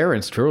find his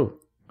parents, true.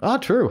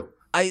 True.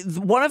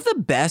 One of the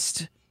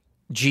best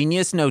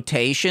genius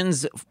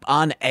notations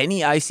on any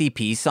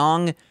ICP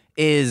song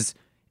is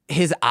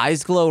his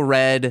eyes glow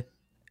red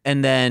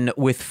and then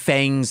with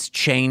fangs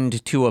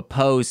chained to a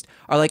post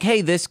are like,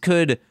 hey, this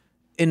could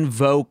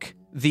invoke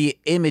the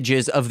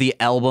images of the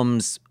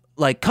album's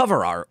like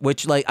cover art,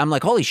 which like, I'm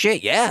like, holy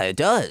shit, yeah, it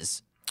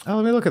does. Oh,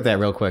 let me look at that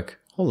real quick.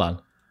 Hold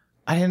on.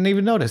 I didn't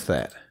even notice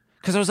that.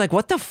 Because I was like,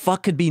 what the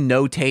fuck could be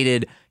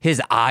notated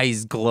his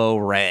eyes glow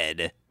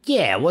red?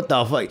 Yeah, what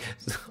the fuck?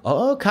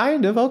 Oh,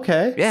 kind of,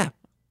 okay. Yeah.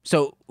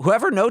 So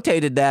whoever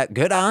notated that,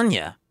 good on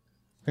ya.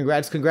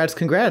 Congrats.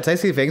 I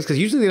see fangs, because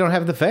usually they don't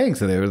have the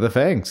fangs, and they were the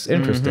fangs.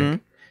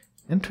 Interesting.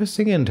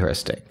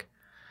 Interesting.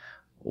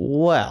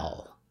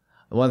 Well,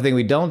 one thing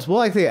we don't, well,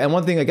 I think, and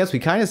one thing I guess we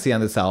kind of see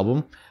on this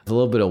album is a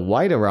little bit of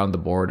white around the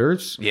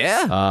borders.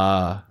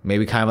 Yeah.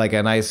 Maybe kind of like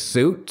a nice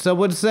suit, some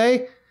would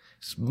say.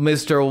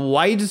 Mr.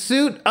 White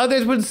Suit,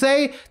 others would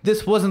say.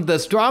 This wasn't the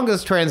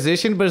strongest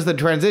transition, but it's the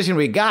transition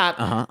we got.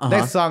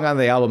 Next song on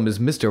the album is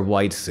Mr.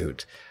 White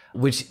Suit,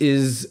 which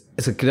is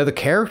another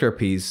character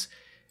piece.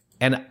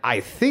 And I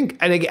think,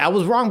 and I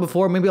was wrong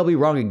before, maybe I'll be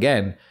wrong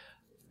again.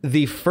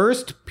 The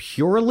first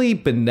purely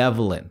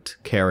benevolent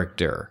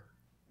character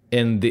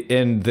in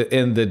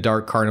the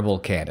Dark Carnival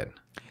canon.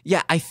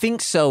 Yeah, I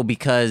think so,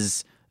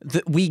 because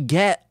we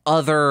get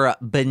other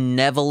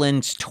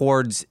benevolence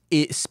towards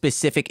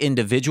specific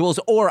individuals,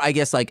 or I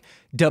guess like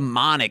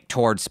demonic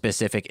towards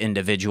specific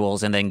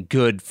individuals, and then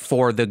good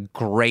for the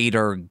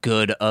greater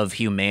good of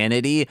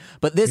humanity.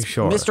 But this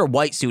Mr.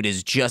 White Suit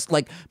is just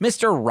like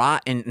Mr.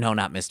 Rotten. No,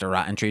 not Mr.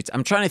 Rotten Treats.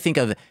 I'm trying to think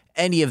of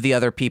any of the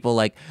other people,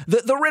 like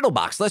the Riddle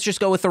Box. Let's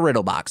just go with the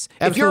Riddle Box.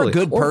 Absolutely. If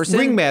you're a good person,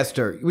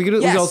 Ringmaster. We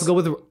could also go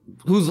with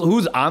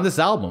who's on this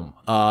album.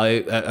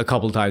 A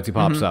couple of times he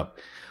pops up.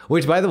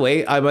 Which, by the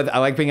way, I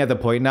like being at the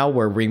point now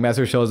where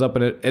Ringmaster shows up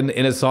in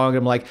a song, and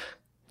I'm like,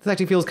 this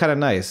actually feels kind of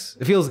nice.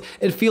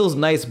 It feels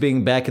nice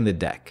being back in the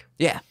deck.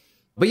 Yeah.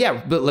 But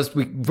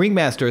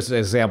Ringmaster is an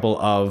example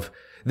of,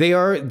 they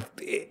are,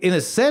 in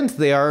a sense,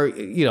 they are,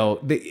 you know,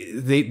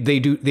 they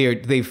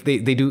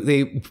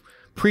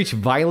preach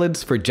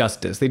violence for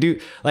justice. They do,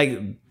 like,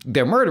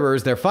 they're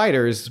murderers, they're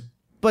fighters,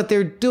 but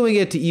they're doing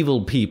it to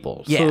evil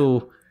people. Yeah.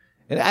 So,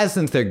 in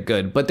essence, they're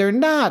good, but they're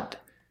not.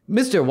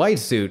 Mr. White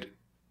Suit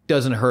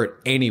doesn't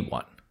hurt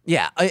anyone.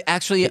 Yeah,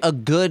 actually, a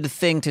good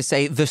thing to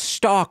say, the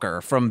Stalker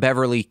from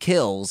Beverly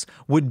Kills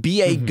would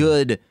be a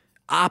good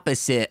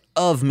opposite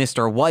of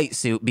Mr. White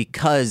Suit,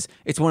 because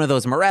it's one of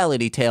those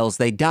morality tales.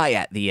 They die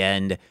at the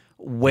end,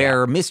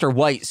 where Mr.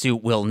 White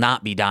Suit will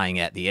not be dying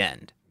at the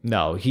end.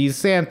 No, he's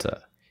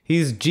Santa.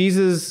 He's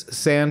Jesus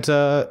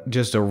Santa,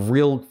 just a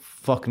real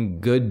fucking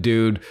good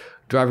dude,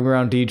 driving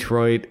around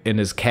Detroit in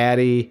his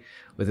caddy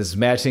with his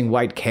matching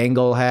white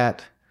Kangol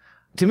hat.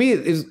 To me,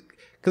 it's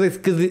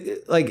because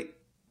like,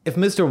 if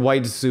Mr.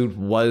 White Suit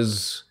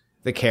was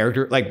the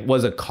character, like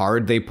was a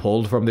card they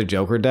pulled from the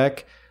Joker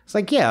deck, it's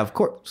like, yeah, of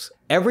course.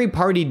 Every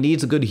party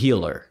needs a good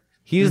healer.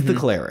 He's the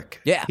cleric.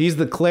 Yeah. He's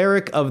the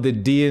cleric of the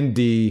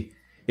D&D.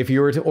 If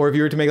you were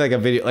to make like a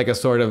video, like a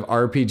sort of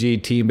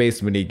RPG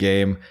team-based mini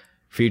game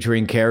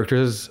featuring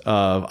characters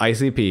of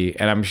ICP,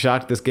 and I'm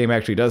shocked this game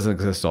actually doesn't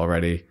exist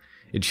already.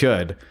 It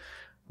should.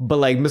 But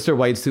like, Mr.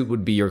 White Suit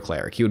would be your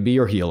cleric. He would be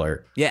your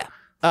healer. Yeah.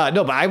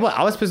 No, but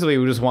I specifically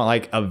would just want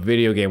like a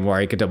video game where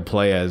I get to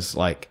play as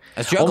like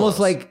Juggalos. almost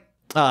like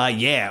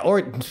Yeah,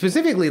 or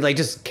specifically like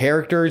just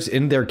characters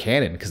in their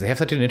canon because they have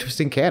such an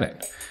interesting canon.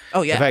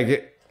 Oh yeah. In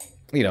fact,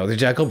 the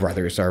Jekyll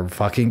brothers are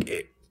fucking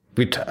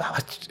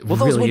those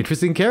really would-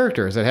 interesting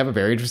characters that have a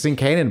very interesting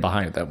canon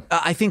behind them.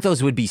 I think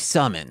those would be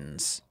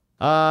summons.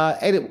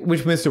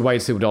 Which Mr.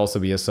 Whitesuit would also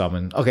be a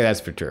summon. Okay,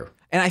 that's for true.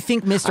 And I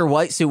think Mr.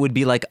 Whitesuit would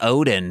be like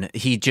Odin.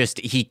 He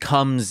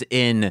comes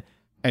in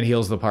And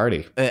heals the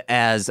party.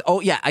 as,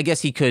 I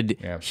guess he could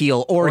Yeah.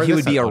 heal, or Or he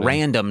would that's be a not Odin.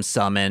 random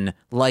summon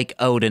like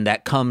Odin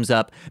that comes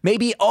up.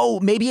 Maybe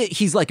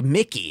he's like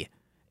Mickey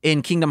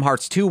in Kingdom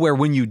Hearts 2, where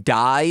when you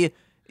die,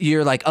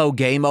 you're like, oh,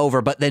 game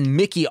over. But then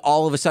Mickey,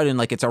 all of a sudden,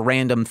 like it's a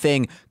random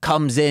thing,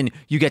 comes in,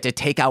 you get to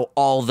take out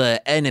all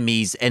the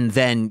enemies, and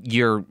then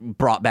you're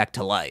brought back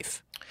to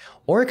life.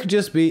 Or it could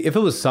just be, if it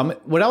was some,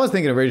 what I was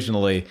thinking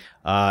originally,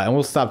 and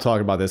we'll stop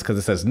talking about this because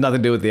this has nothing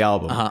to do with the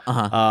album,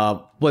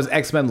 was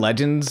X-Men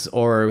Legends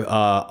or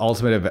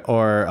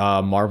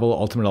Marvel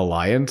Ultimate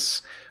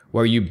Alliance,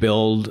 where you'll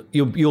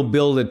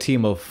build a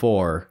team of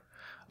 4,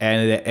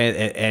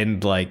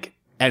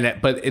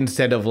 but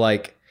instead of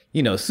like,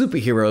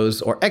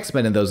 superheroes or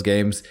X-Men in those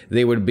games,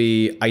 they would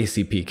be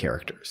ICP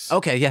characters.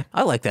 Okay, yeah,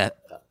 I like that.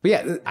 But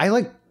yeah, I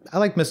like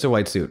Mr.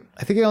 Whitesuit.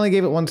 I think I only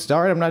gave it 1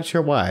 star. I'm not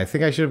sure why. I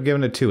think I should have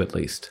given it 2 at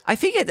least. I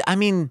think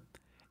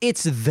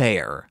it's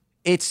there.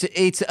 It's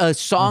a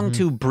song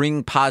to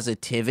bring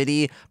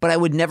positivity, but I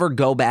would never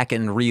go back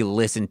and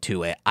re-listen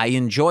to it. I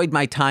enjoyed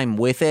my time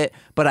with it,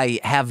 but I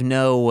have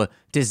no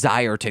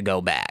desire to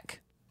go back.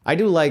 I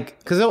do like,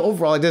 because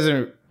overall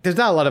there's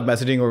not a lot of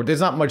messaging, or there's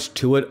not much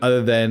to it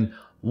other than,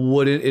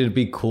 wouldn't it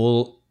be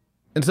cool?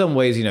 In some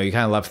ways, you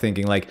kind of left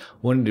thinking like,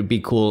 wouldn't it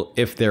be cool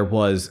if there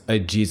was a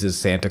Jesus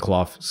Santa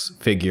Claus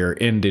figure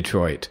in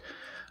Detroit?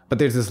 But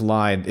there's this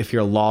line, if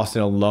you're lost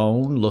and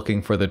alone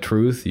looking for the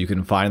truth, you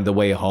can find the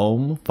way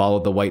home, follow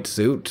the white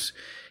suit.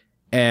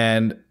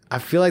 And I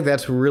feel like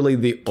that's really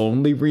the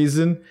only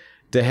reason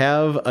to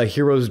have a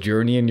hero's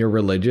journey in your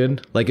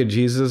religion, like a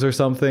Jesus or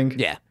something.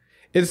 Yeah.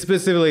 It's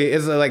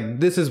like,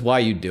 this is why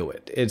you do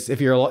it. It's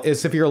if you're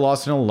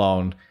lost and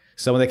alone,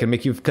 someone that can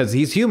make you, because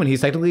he's human,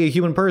 he's technically a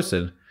human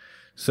person.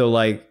 So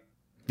like,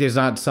 there's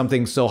not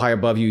something so high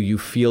above you, you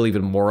feel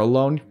even more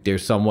alone.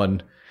 There's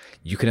someone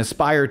you can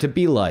aspire to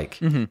be like.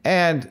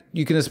 And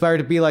you can aspire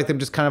to be like them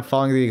just kind of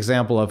following the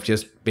example of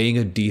just being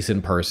a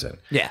decent person.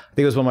 Yeah. I think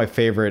it was one of my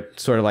favorite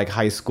sort of like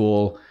high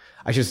school,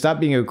 I should stop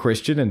being a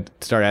Christian and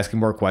start asking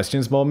more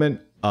questions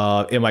moment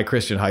in my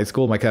Christian high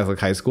school, my Catholic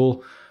high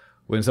school,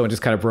 when someone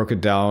just kind of broke it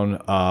down.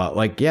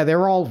 They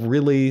were all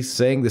really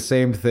saying the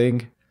same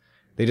thing.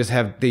 They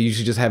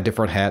usually just have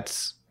different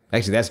hats.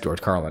 Actually, that's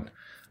George Carlin.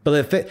 But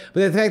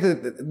the fact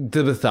that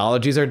the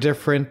mythologies are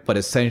different, but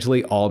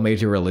essentially all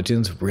major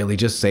religions really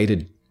just say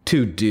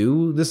to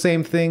do the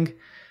same thing.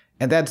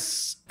 And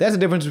that's the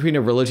difference between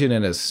a religion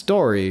and a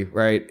story,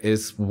 right?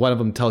 Is one of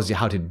them tells you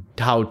how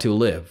to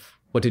live,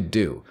 what to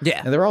do.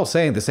 Yeah. And they're all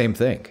saying the same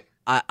thing.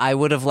 I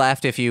would have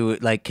laughed if you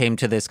like came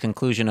to this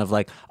conclusion of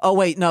like, oh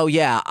wait, no,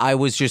 yeah, I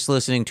was just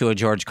listening to a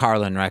George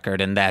Carlin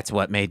record, and that's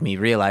what made me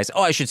realize,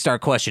 oh, I should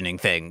start questioning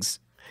things.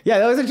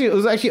 Yeah, it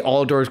was actually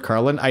all George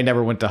Carlin. I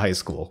never went to high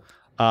school.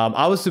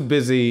 I was too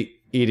busy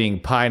eating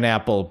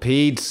pineapple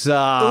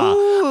pizza.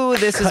 Ooh,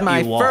 this is Cut my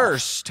you off.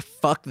 first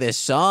fuck this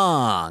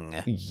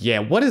song. Yeah,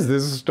 what is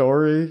this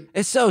story?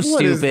 It's so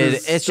What is stupid.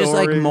 this It's just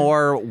like story?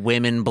 more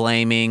women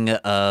blaming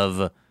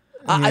of.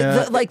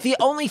 Yeah. The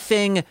only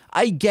thing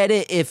I get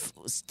it if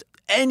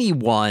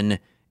anyone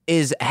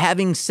is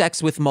having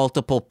sex with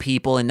multiple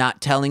people and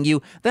not telling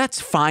you, that's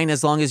fine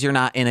as long as you're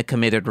not in a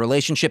committed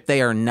relationship.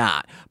 They are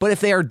not. But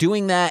if they are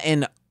doing that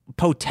and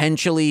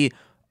potentially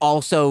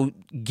also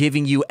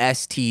giving you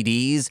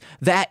STDs,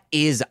 that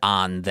is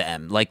on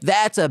them. Like,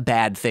 that's a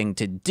bad thing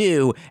to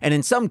do, and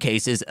in some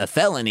cases a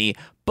felony,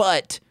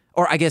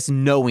 or I guess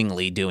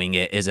knowingly doing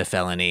it is a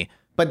felony.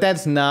 But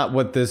that's not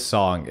what this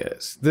song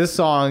is. This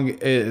song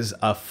is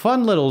a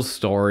fun little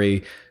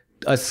story,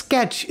 a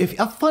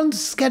fun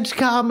sketch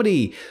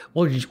comedy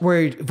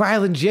where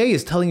Violent J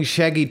is telling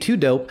Shaggy 2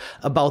 Dope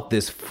about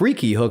this freak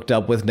he hooked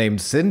up with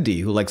named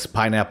Cindy, who likes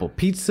pineapple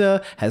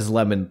pizza, has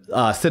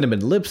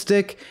cinnamon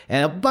lipstick,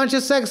 and a bunch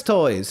of sex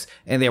toys.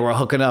 And they were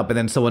hooking up, and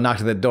then someone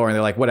knocked at the door, and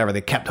they're like, whatever,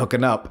 they kept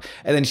hooking up.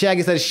 And then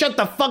Shaggy says, shut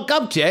the fuck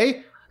up,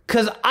 Jay.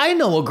 Because I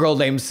know a girl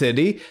named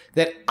Cindy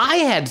that I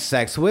had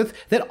sex with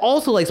that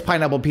also likes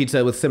pineapple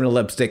pizza with cinnamon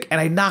lipstick, and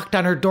I knocked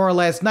on her door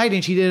last night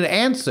and she didn't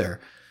answer.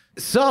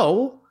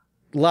 So,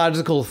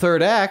 logical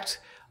third act,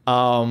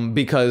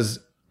 because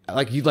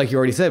like you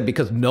already said,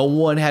 because no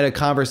one had a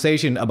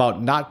conversation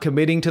about not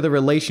committing to the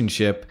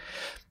relationship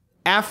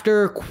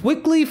after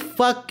quickly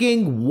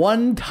fucking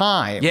one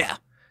time. Yeah.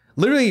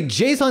 Literally,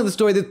 Jay's telling the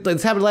story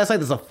that's happened last night.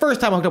 This is the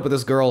first time I hooked up with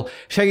this girl.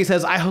 Shaggy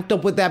says, I hooked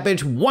up with that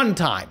bitch one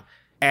time.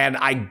 And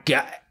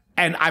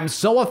I'm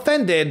so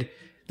offended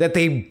that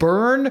they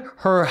burn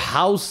her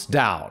house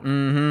down.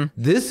 Mm-hmm.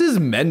 This is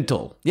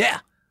mental.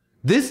 Yeah.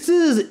 This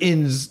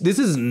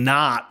is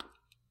not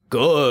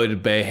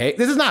good behavior.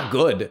 This is not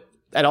good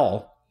at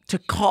all. to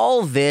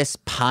call this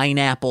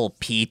pineapple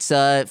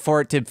pizza,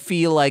 for it to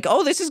feel like,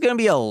 oh, this is going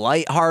to be a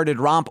lighthearted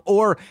romp,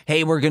 or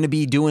hey, we're going to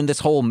be doing this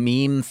whole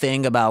meme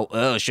thing about,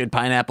 oh, should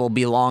pineapple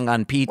belong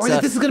on pizza? Or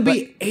that this is going to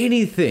be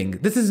anything.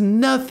 This is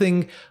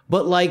nothing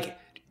but like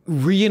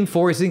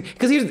reinforcing.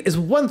 Because it's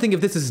one thing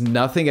if this is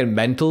nothing and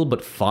mental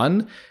but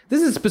fun.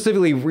 This is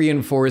specifically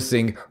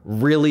reinforcing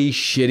really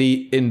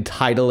shitty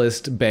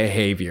entitlist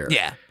behavior.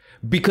 Yeah.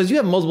 Because you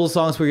have multiple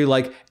songs where you're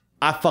like,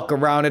 I fuck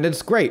around and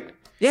it's great.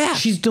 Yeah.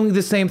 She's doing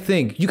the same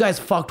thing. You guys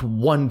fucked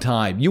one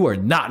time. You are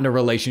not in a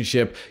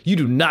relationship. You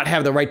do not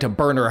have the right to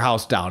burn her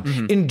house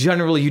down. In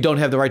general, you don't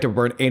have the right to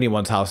burn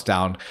anyone's house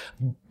down.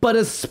 But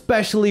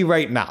especially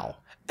right now.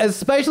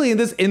 Especially in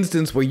this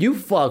instance where you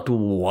fucked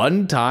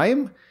one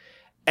time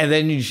and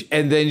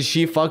then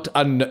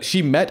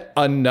she met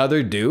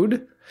another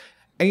dude.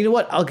 And you know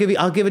what? I'll give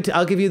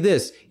you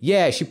this.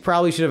 Yeah, she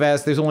probably should have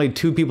asked. There's only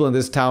 2 people in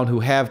this town who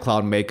have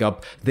clown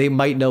makeup. They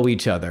might know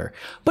each other.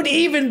 But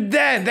even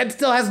then, that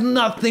still has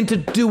nothing to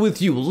do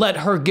with you. Let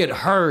her get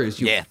hers,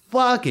 you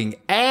fucking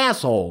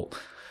asshole.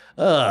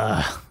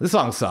 This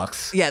song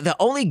sucks. Yeah, the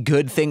only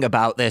good thing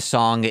about this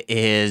song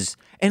is,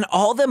 and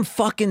all them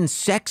fucking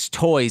sex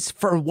toys,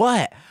 for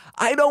what?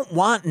 I don't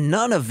want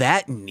none of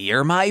that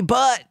near my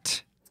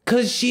butt.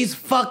 Because she's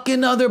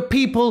fucking other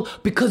people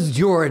because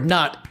you're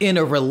not in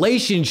a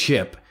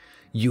relationship.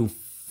 You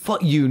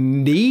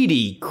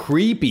needy,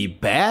 creepy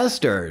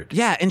bastard.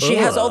 Yeah, and she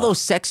has all those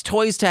sex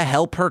toys to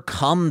help her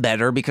come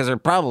better because they're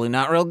probably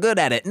not real good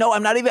at it. No,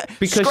 I'm not even.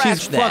 Because Scratch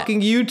she's that.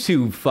 fucking you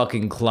two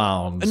fucking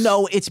clowns.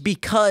 No, it's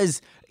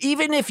because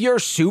even if you're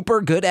super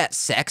good at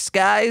sex,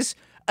 guys,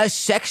 a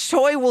sex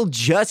toy will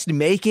just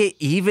make it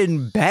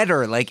even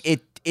better. Like,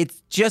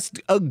 it's just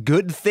a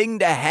good thing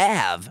to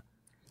have.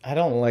 I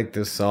don't like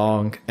this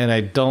song, and I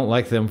don't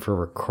like them for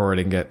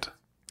recording it.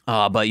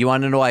 But you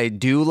want to know what I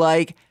do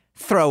like?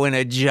 Throwing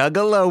a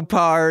juggalo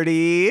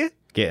party.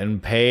 Getting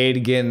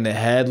paid, getting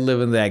ahead,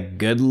 living that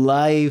good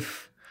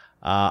life.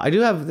 I do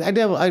have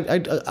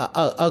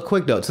a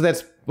quick note. So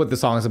that's what the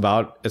song is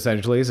about,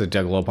 essentially. It's a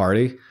juggalo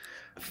party.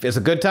 It's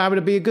a good time,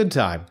 it'll be a good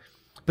time.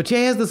 But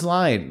Jay has this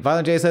line.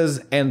 Violent J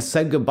says, and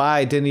said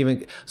goodbye, didn't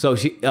even... So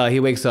he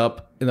wakes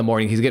up in the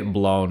morning, he's getting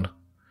blown.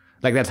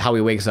 Like, that's how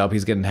he wakes up,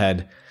 he's getting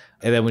head.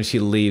 And then when she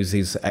leaves,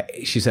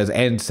 she says,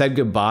 and said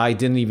goodbye,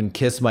 didn't even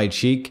kiss my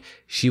cheek.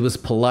 She was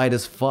polite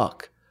as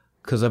fuck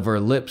because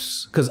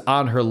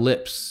on her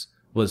lips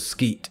was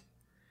skeet.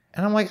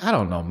 And I'm like, I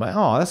don't know, man.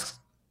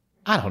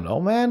 I don't know,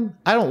 man.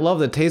 I don't love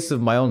the taste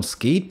of my own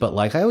skeet, but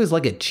like, I always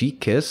like a cheek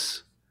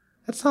kiss.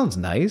 That sounds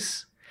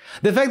nice.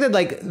 The fact that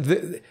like,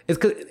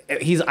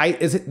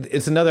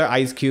 it's another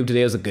Ice Cube.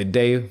 Today was a good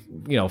day,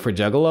 for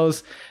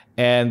juggalos.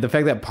 And the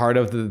fact that part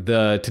of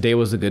the today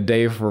was a good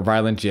day for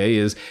Violent J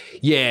is,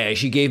 yeah,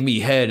 she gave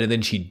me head and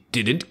then she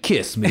didn't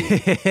kiss me.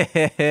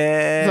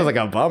 Sounds like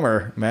a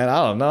bummer, man.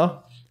 I don't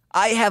know.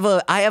 I have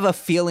a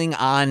feeling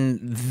on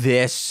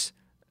this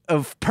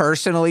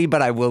personally,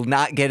 but I will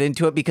not get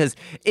into it because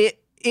it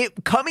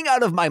coming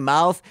out of my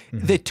mouth,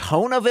 the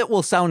tone of it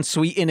will sound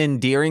sweet and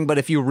endearing, but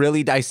if you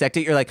really dissect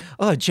it, you're like,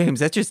 oh, James,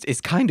 that just is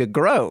kind of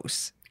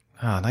gross.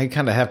 Oh, now you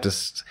kind of have to...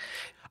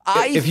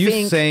 If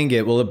you sang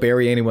it, will it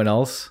bury anyone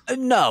else?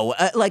 No.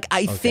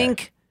 I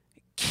think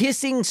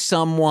kissing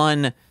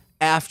someone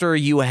after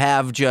you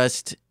have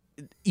just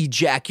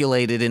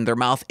ejaculated in their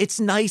mouth,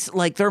 it's nice.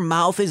 Like, their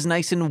mouth is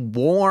nice and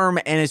warm,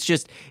 and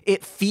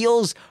it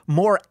feels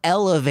more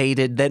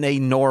elevated than a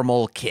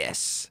normal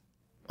kiss.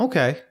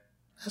 Okay.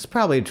 That's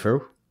probably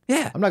true.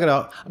 Yeah. I'm not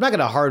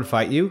gonna hard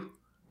fight you.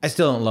 I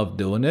still don't love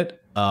doing it.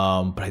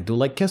 But I do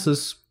like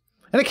kisses.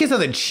 And a kiss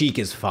on the cheek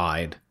is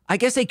fine. I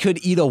guess I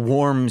could eat a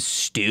warm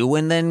stew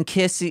and then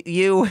kiss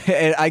you.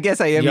 I guess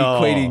I am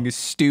equating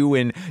stew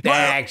and...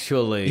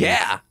 Actually.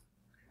 Yeah.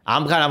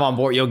 I'm kind of on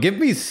board. Yo, give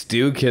me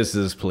stew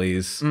kisses,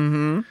 please.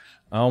 Mm-hmm.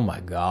 Oh, my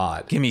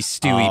God. Give me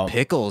Stewie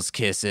Pickles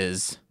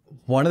kisses.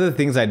 One of the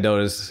things I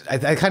noticed... I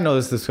kind of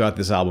noticed this throughout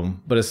this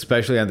album, but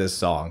especially on this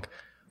song.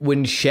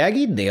 When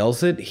Shaggy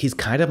nails it, he's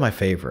kind of my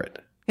favorite.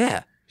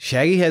 Yeah.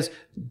 Shaggy has...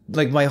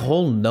 Like, my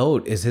whole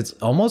note is it's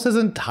almost his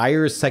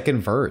entire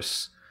second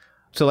verse.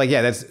 So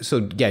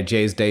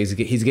Jay's days,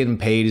 he's getting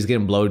paid, he's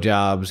getting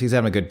blowjobs, he's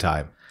having a good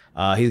time.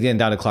 He's getting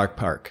down to Clark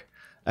Park.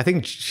 I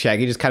think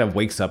Shaggy just kind of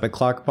wakes up at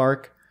Clark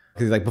Park.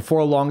 He's like,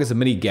 before long, it's a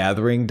mini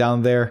gathering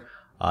down there.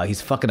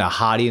 He's fucking a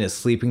hottie in a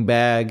sleeping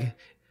bag.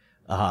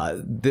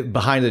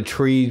 Behind the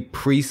tree,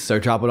 priests are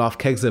dropping off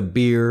kegs of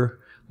beer.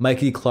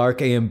 Mikey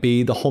Clark,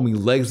 A&B, the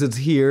homie Legs is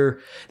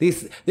here.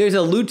 There's a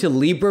Lucha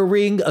Libre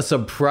ring, a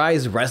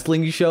surprise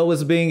wrestling show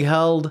is being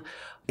held.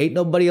 Ain't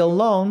nobody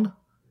alone.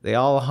 They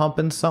all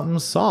humping something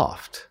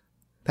soft.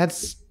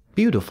 That's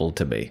beautiful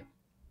to me.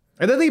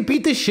 And then they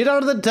beat the shit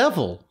out of the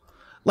devil.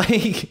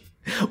 Like,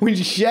 when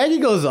Shaggy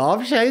goes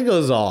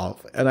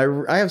off. And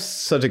I have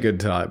such a good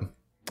time.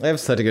 I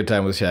have such a good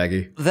time with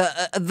Shaggy.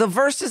 The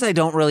verses I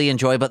don't really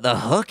enjoy, but the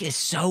hook is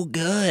so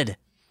good.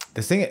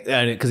 This thing,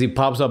 because he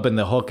pops up in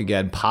the hook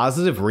again,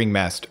 Positive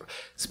Ringmaster.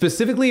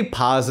 Specifically,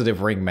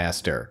 Positive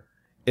Ringmaster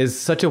is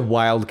such a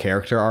wild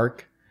character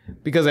arc.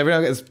 because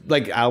everyone is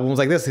like albums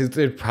like this.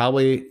 There's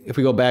probably, if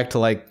we go back to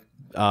like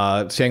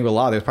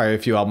Shangri-La, there's probably a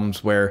few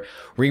albums where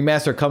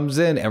Ringmaster comes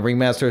in and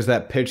Ringmaster is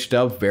that pitched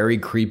up, very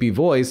creepy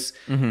voice,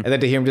 and then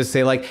to hear him just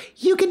say like,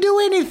 "You can do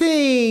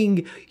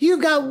anything.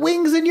 You've got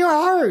wings in your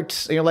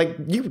heart," and you're like,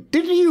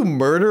 didn't you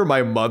murder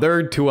my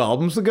mother 2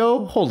 albums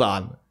ago? Hold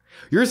on.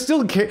 You're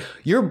still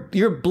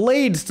your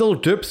blade still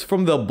drips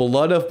from the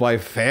blood of my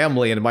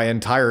family and my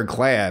entire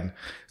clan.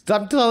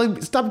 Stop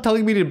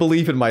telling me to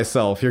believe in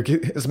myself.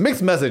 It's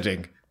mixed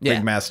messaging, Yeah.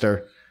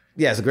 Ringmaster.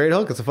 Yeah, it's a great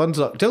hook. It's a fun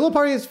song. Juggalo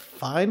Party is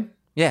fine.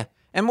 Yeah.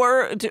 And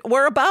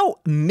we're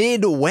about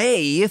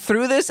midway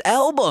through this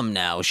album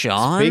now,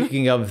 Sean.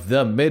 Speaking of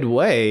the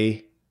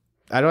midway,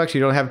 I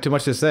don't have too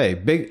much to say.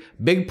 Big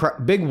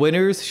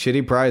winners,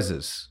 shitty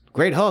prizes.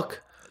 Great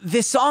hook.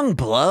 This song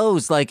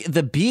blows. Like,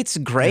 the beat's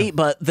great,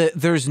 but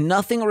there's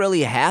nothing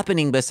really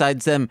happening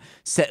besides them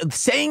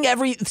saying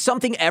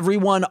something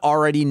everyone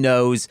already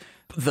knows.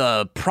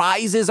 The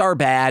prizes are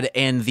bad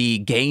and the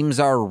games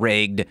are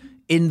rigged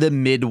in the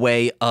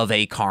midway of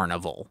a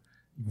carnival.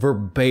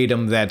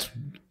 Verbatim, that's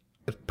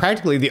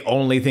practically the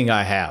only thing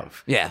I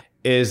have. Yeah.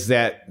 Is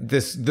that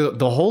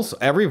the whole,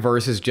 every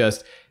verse is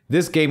just,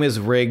 this game is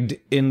rigged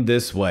in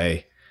this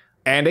way.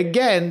 And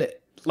again,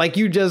 like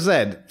you just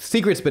said,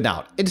 secret's been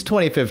out. It's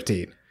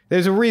 2015.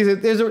 There's a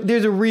reason. There's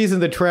a reason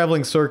the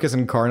traveling circus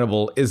and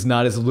carnival is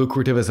not as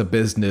lucrative as a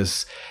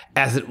business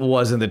as it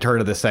was in the turn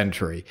of the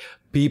century.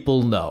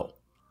 People know.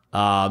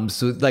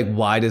 So like,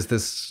 why does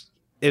this?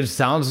 It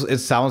sounds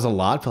a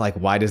lot, but like,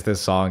 why does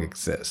this song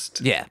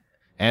exist? Yeah.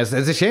 And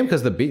it's a shame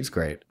because the beat's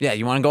great. Yeah.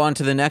 You want to go on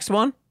to the next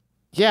one?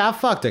 Yeah, I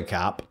fucked a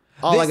cop.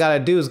 All I gotta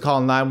do is call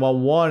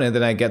 911 and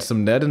then I get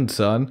some Ned and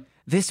Son.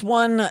 This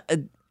one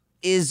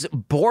is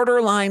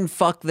borderline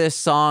fuck this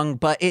song,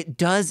 but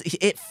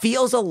it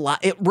feels a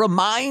lot. It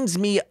reminds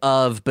me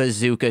of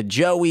Bazooka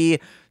Joey.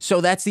 So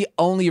that's the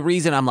only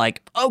reason I'm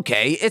like,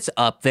 okay, it's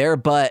up there,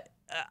 but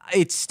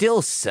it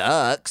still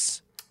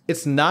sucks.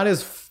 It's not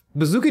as,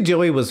 Bazooka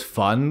Joey was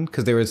fun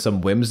because there was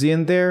some whimsy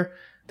in there.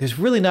 There's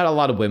really not a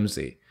lot of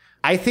whimsy.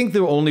 I think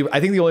the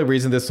only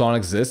reason this song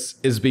exists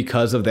is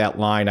because of that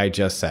line I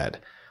just said.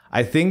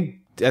 I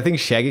think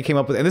Shaggy came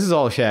up with, and this is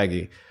all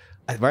Shaggy,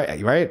 right?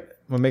 Am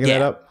I making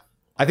that up?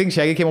 I think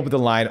Shaggy came up with the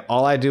line,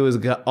 all I do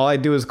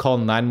is call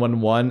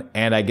 911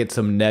 and I get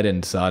some Ned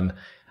and Son.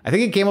 I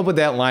think he came up with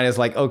that line as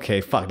like,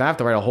 okay, fuck, now I have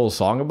to write a whole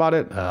song about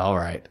it? All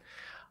right.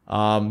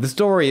 The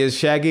story is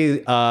Shaggy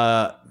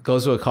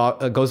goes to a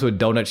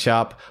donut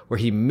shop where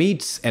he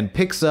meets and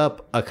picks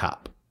up a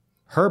cop.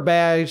 Her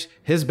badge,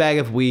 his bag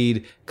of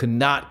weed could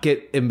not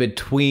get in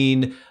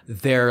between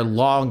their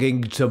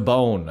longing to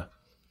bone.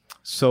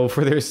 So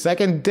for their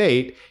second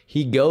date,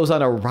 he goes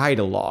on a ride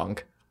along,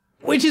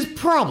 which is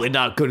probably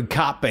not good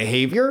cop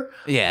behavior.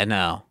 Yeah,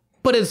 no.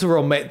 But it's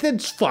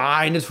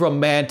fine. It's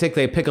romantic.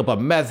 They pick up a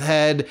meth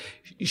head.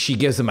 She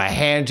gives him a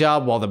hand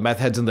job while the meth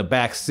head's in the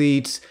back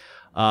seat.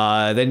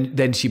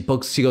 Then she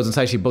goes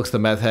inside, she books the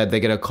meth head. They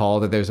get a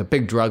call that there's a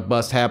big drug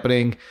bust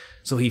happening.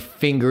 So he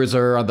fingers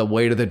her on the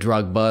way to the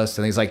drug bust.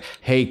 And he's like,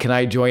 hey, can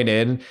I join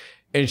in?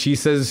 And she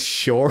says,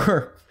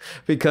 sure.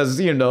 Because,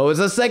 it's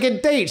a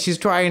second date. She's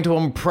trying to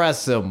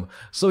impress him.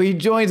 So he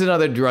joins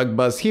another drug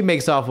bust. He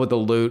makes off with the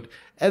loot.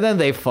 And then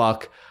they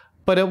fuck.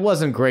 But it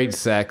wasn't great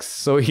sex.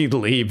 So he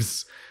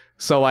leaves.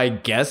 So I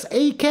guess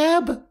a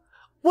cab?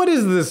 What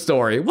is this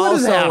story? What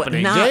is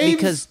happening, James?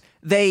 Because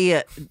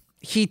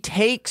he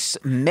takes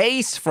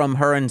mace from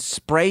her and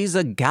sprays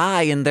a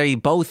guy, and they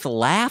both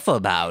laugh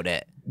about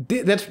it.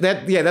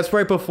 That's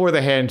right before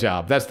the hand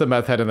job. That's the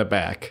meth head in the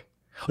back.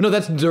 No,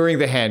 that's during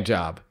the hand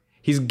job.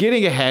 He's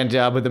getting a hand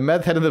job, but the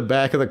meth head in the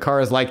back of the car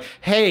is like,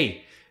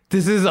 hey,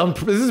 this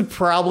is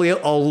probably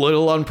a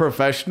little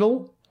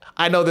unprofessional.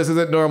 I know this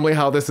isn't normally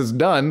how this is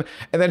done.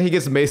 And then he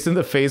gets maced in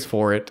the face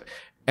for it.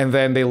 And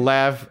then they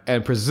laugh,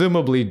 and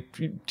presumably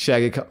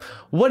Shaggy.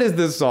 What is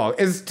this song?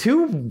 It's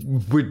too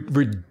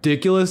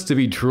ridiculous to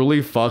be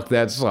truly fuck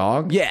that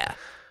song. Yeah.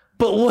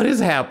 But what is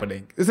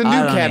happening? It's a new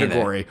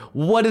category.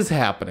 What is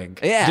happening?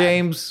 Yeah.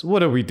 James,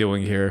 what are we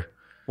doing here?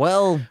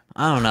 Well,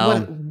 I don't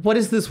know. What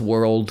is this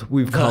world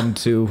we've come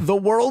to? The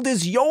world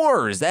is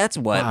yours. That's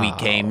what we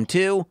came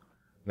to.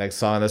 Next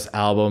song on this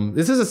album.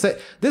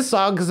 This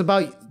song is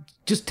about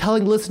just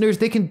telling listeners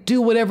they can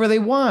do whatever they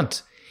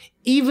want.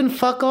 Even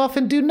fuck off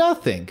and do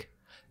nothing.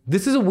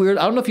 This is a weird,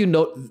 I don't know if you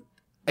know,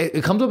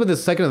 it comes up in the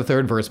second and the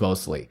third verse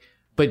mostly,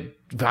 but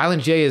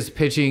Violent J is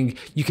pitching,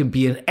 you can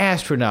be an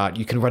astronaut,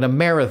 you can run a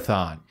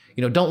marathon,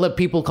 don't let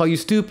people call you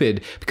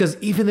stupid, because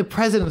even the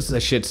president's a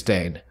shit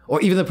stain,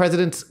 or even the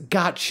president's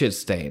got shit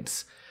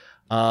stains.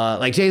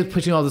 Like Jay is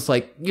pitching all this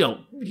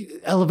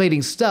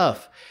elevating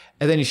stuff,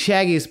 and then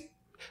Shaggy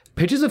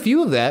pitches a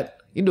few of that,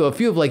 a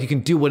few of you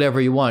can do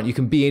whatever you want, you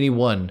can be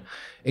anyone,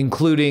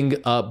 including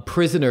a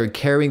prisoner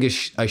carrying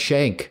a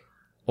shank,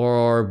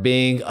 or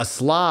being a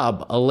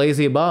slob, a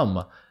lazy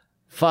bum,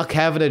 fuck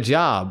having a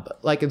job.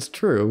 Like, it's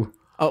true.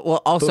 Oh,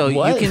 well, also,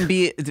 you can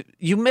be,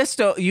 you went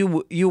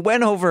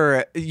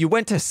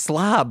to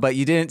slob, but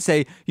you didn't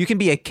say you can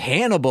be a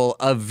cannibal,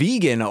 a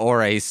vegan,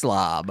 or a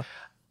slob.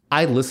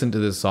 I listened to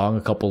this song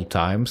a couple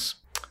times.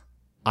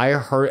 I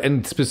heard,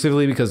 and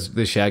specifically because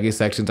the Shaggy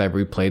sections, I've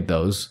replayed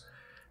those.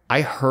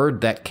 I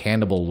heard that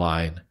cannibal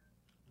line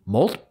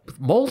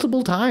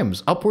multiple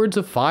times, upwards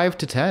of 5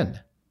 to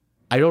 10.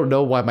 I don't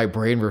know why my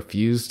brain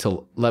refused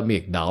to let me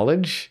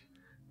acknowledge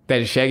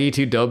that Shaggy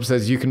 2 Dope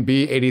says you can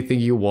be anything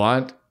you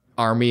want.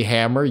 Army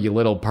Hammer, you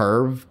little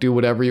perv, do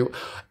whatever you.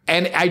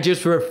 And I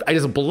just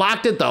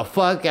blocked it the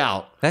fuck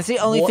out. That's the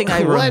only thing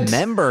I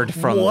remembered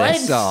from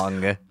this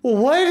song.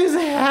 What is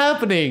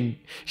happening?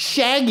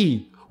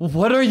 Shaggy,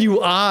 what are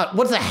you on?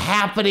 What's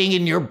happening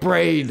in your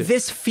brain?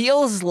 This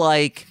feels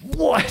like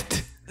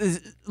What?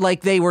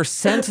 like they were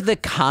sent the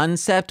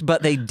concept,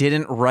 but they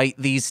didn't write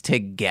these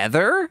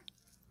together.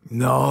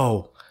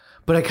 No.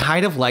 But I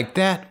kind of like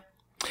that.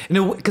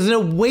 Because in a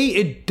way,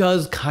 it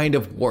does kind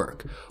of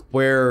work.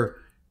 Where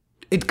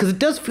because it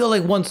does feel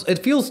like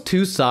it feels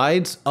two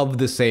sides of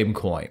the same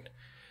coin.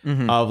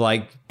 Of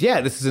like,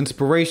 yeah, this is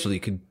inspirational. You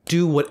can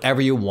do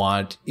whatever you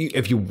want.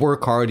 If you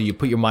work hard and you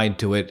put your mind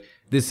to it,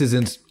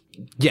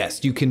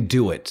 yes, you can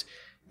do it.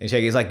 And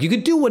Shaggy's like, you can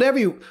do whatever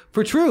you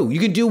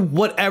can do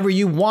whatever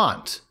you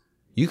want.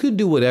 You can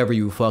do whatever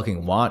you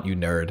fucking want, you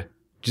nerd.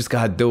 Just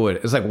gotta do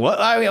it. It's like, what?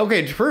 I mean,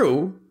 okay,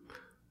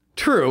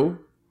 true.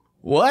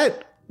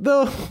 What?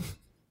 Though?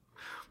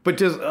 But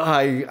just,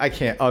 I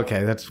can't.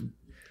 Okay,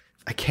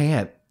 I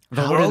can't.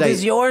 The world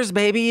is yours,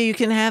 baby. You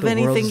can have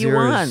anything you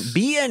want.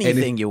 Be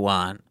anything you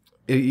want.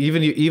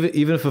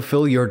 Even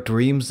fulfill your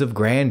dreams of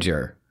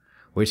grandeur,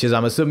 which is,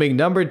 I'm assuming,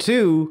 number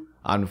 2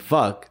 on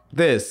Fuck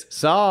This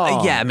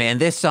Song. Yeah, man,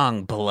 this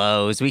song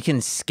blows. We can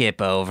skip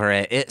over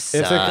it. It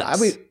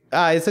sucks.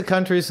 It's a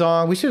country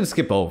song. We shouldn't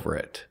skip over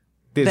it.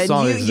 This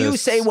song you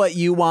say what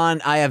you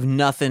want. I have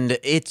nothing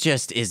to. It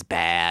just is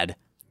bad.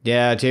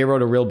 Yeah, Jay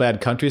wrote a real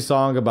bad country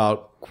song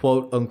about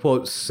quote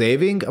unquote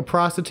saving a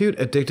prostitute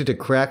addicted to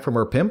crack from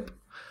her pimp,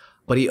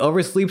 but he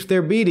oversleeps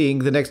their beating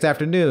the next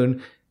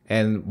afternoon,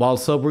 and while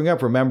sobering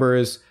up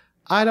remembers,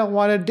 I don't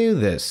want to do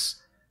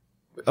this.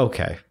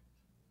 Okay,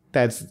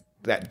 that's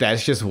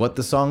just what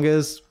the song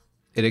is.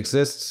 It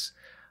exists.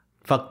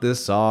 Fuck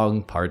This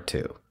Song Part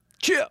 2.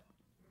 Chill.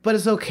 But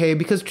it's okay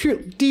because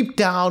deep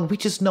down we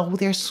just know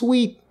they're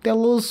sweet. They're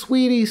little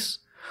sweeties.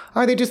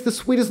 Are they just the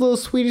sweetest little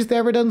sweeties they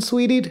ever done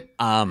sweetied?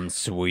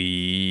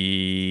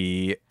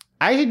 Sweet.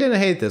 I actually didn't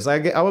hate this.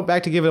 I went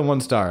back to give it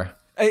 1 star.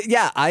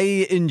 Yeah,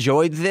 I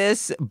enjoyed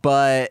this,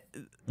 but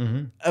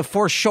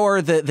for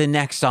sure the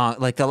next song,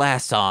 like the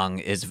last song,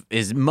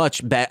 is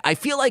much better. I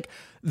feel like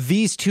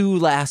these 2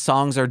 last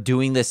songs are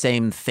doing the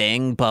same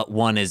thing, but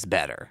one is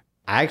better.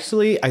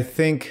 Actually, I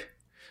think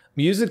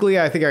musically,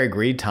 I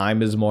agree.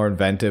 Time is more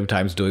inventive.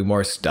 Time's doing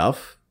more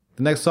stuff.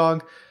 The next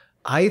song,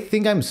 I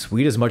think I'm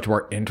Sweet is much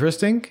more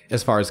interesting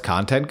as far as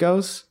content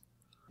goes.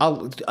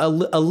 A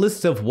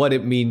list of what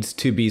it means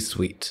to be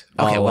sweet.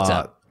 Okay, what's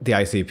up? The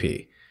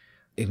ICP.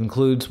 It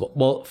includes,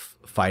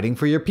 fighting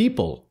for your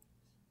people,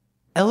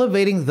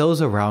 elevating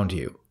those around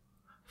you,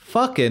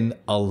 fucking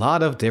a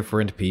lot of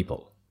different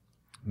people,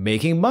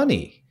 making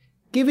money,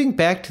 giving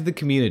back to the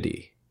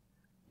community,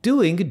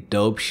 doing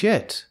dope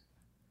shit,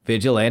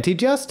 vigilante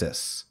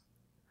justice,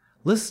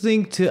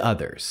 listening to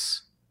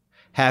others,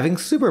 having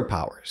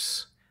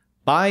superpowers,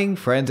 buying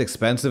friends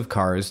expensive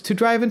cars to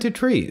drive into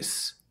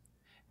trees,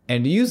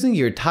 and using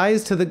your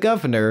ties to the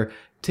governor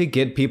to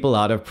get people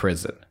out of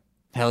prison.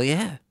 Hell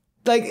yeah.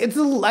 Like, it's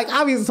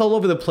obviously it's all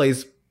over the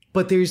place,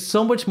 but there's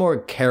so much more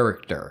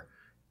character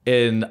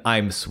in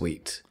I'm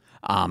Sweet.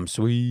 I'm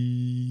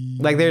sweet.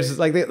 Like there's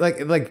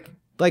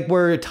like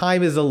where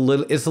time is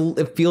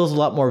it feels a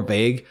lot more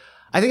vague.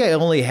 I think I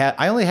only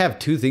have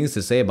 2 things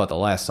to say about the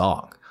last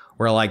song.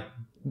 Where like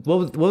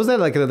what was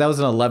that, like that was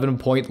an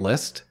 11-point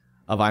list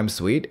of I'm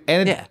Sweet,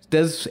 and it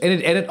does, and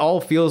it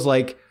all feels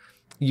like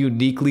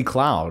uniquely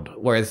Cloud,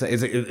 where it's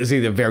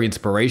either very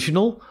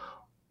inspirational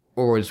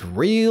or it's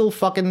real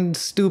fucking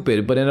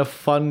stupid, but in a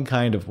fun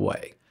kind of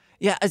way.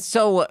 Yeah,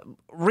 so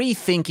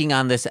rethinking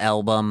on this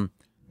album,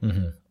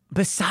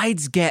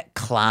 besides Get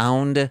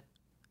Clowned,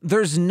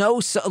 there's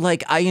no,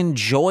 I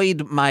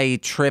enjoyed my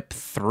trip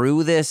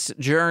through this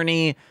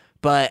journey,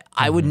 but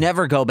I would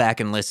never go back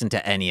and listen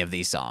to any of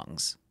these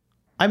songs.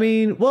 I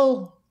mean,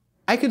 well,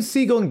 I could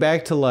see going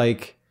back to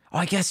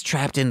I guess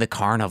Trapped in the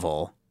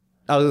Carnival.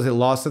 I was going to say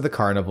Lost at the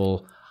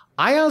Carnival.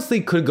 I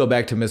honestly could go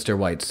back to Mr.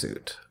 White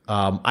Suit.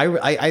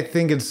 I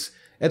think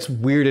it's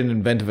weird and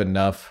inventive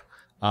enough.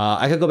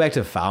 I could go back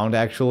to Found,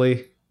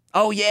 actually.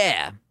 Oh,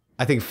 yeah.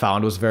 I think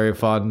Found was very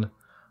fun.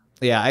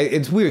 Yeah,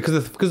 it's weird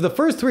because the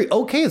first 3,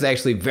 OK is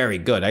actually very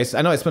good. I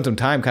know I spent some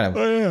time kind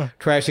of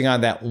trashing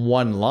on that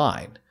one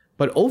line,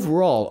 but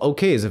overall,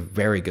 OK is a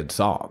very good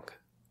song.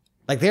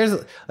 Like there's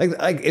like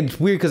it's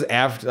weird because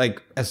after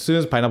as soon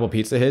as Pineapple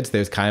Pizza hits,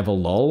 there's kind of a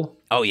lull.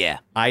 Oh yeah.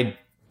 I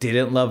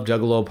didn't love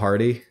Juggalo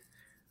Party.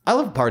 I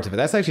love parts of it.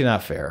 That's actually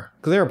not fair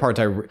because there are parts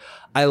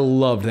I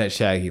loved that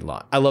Shaggy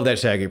line. I love that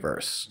Shaggy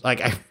verse.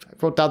 Like I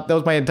wrote down, that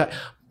was my entire,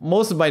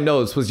 most of my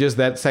notes was just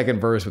that second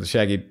verse with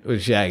Shaggy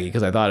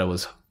because I thought it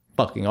was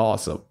fucking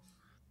awesome.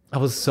 I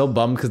was so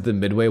bummed because the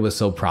midway was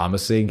so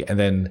promising, and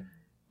then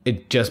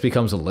it just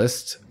becomes a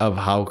list of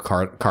how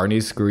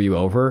carnies screw you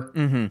over.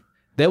 Mm-hmm.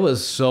 There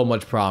was so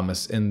much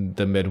promise in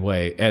the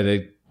midway, and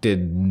it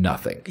did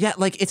nothing. Yeah,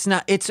 like it's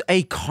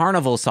a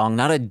carnival song,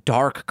 not a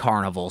dark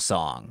carnival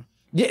song.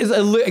 Yeah, it's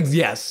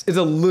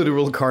a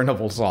literal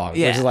carnival song.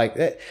 Yeah. It's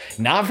like,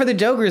 not for the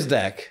Joker's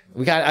deck.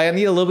 I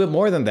need a little bit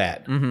more than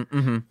that.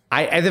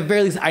 At the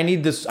very least, I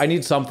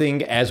need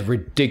something as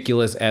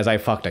ridiculous as I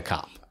fucked a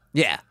cop.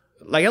 Yeah.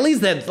 Like, at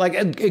least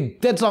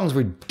that song's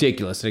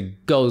ridiculous and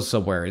it goes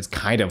somewhere. It's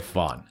kind of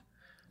fun.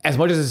 As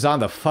much as it's on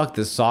the fuck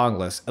this song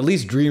list, at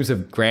least Dreams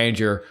of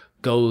Grandeur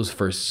goes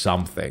for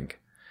something.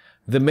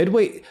 The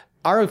midway,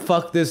 our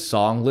fuck this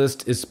song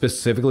list is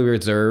specifically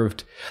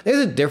reserved.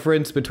 There's a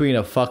difference between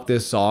a fuck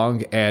this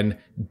song and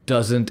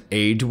doesn't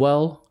age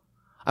well.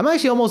 I'm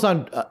actually almost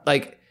on,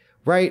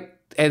 right?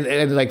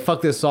 And like,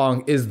 fuck this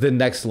song is the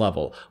next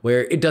level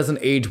where it doesn't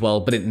age well,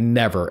 but it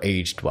never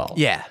aged well.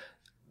 Yeah.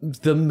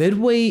 The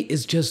midway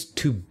is just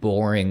too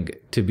boring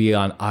to be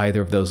on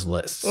either of those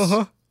lists.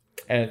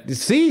 And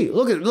see,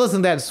 listen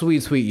to that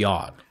sweet, sweet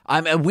yawn.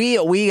 I'm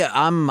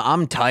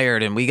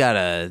tired and we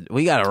gotta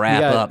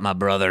wrap up, my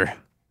brother.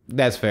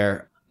 That's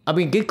fair. I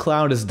mean, Get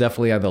Clowned is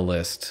definitely on the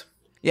list.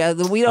 Yeah,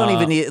 we don't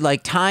even need,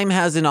 like, Time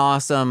has an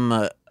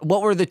awesome,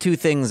 what were the two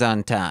things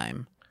on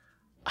Time?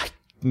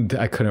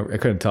 I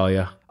couldn't tell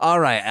you. All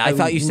right, I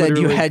thought you said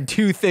you had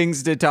two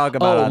things to talk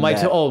about.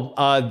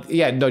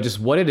 Just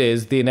what it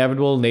is, the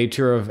inevitable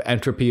nature of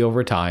entropy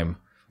over time,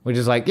 which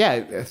is like,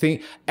 I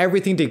think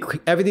everything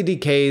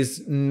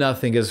decays,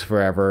 nothing is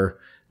forever.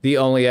 The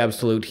only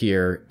absolute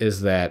here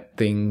is that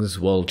things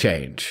will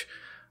change.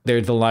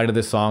 There's the line of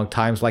the song,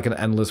 time's like an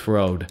endless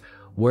road.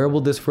 Where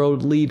will this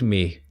road lead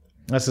me?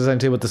 That's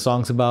essentially what the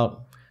song's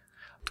about.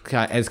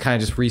 It's kind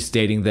of just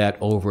restating that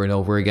over and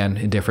over again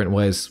in different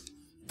ways.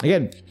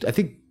 Again, I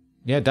think,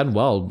 done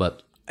well,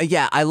 but...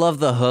 Yeah, I love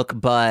the hook,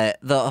 but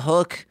the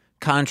hook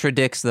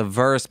contradicts the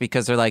verse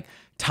because they're like,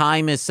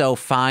 time is so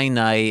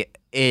finite,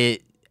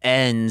 it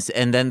ends.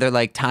 And then they're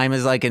like, time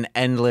is like an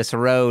endless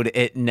road,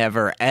 it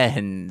never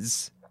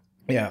ends.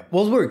 Yeah,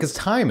 well, it's weird because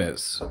time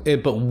is,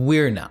 but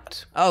we're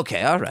not.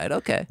 Okay, all right,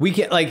 okay. We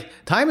can't,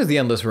 time is the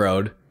endless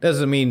road.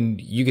 Doesn't mean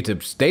you get to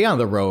stay on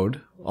the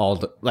road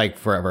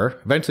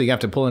forever. Eventually, you have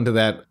to pull into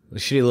that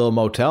shitty little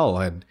motel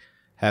and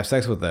have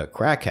sex with a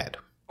crackhead.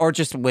 Or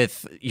just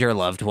with your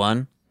loved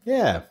one.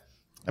 Yeah.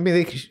 I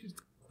mean,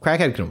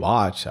 crackhead can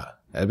watch.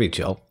 That'd be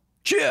chill.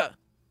 Yeah.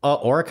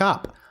 Or a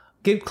cop.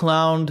 Get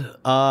Clowned.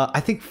 I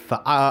think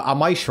on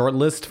my short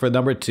list for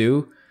number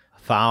 2,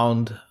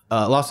 found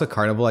Lost at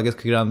Carnival, I guess,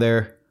 could get on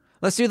there.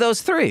 Let's do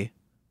those 3.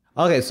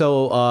 Okay,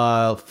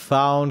 so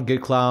Found,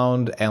 Get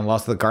Clowned, and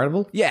Lost at the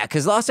Carnival? Yeah,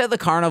 because Lost at the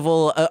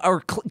Carnival,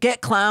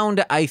 Get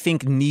Clowned, I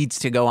think needs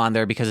to go on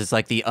there because it's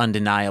like the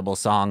undeniable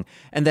song.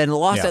 And then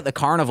Lost at the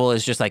Carnival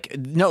is just like,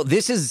 no,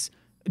 this is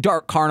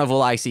Dark Carnival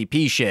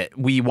ICP shit.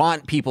 We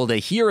want people to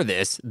hear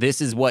this.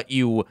 This is what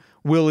you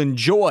will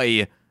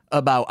enjoy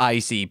about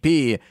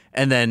ICP.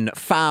 And then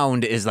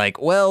Found is like,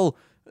 well,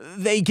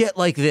 they get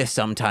like this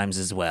sometimes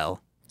as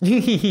well.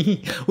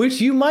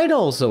 Which you might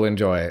also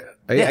enjoy.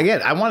 Yeah.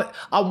 Again, I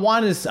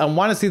want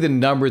to see the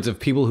numbers of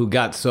people who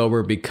got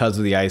sober because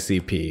of the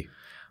ICP,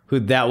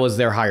 who that was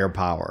their higher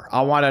power.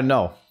 I want to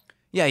know.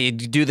 Yeah, you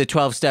do the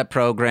 12-step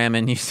program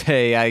and you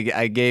say,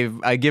 I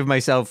give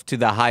myself to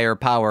the higher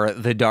power,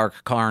 the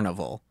Dark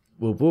Carnival.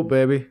 Whoop whoop,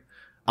 baby.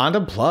 On to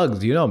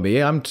plugs. You know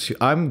me.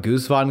 I'm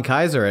Goose Von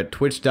Kaiser at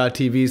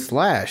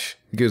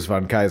twitch.tv/Goose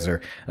Von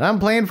Kaiser. And I'm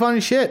playing fun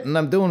shit and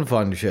I'm doing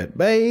fun shit,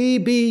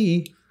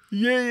 baby.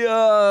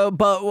 Yeah,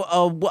 but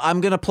I'm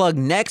going to plug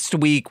next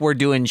week. We're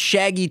doing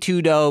Shaggy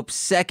 2 Dope's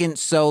second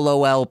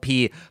solo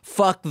LP,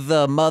 Fuck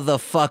the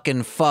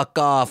Motherfucking Fuck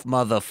Off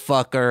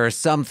Motherfucker,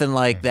 something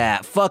like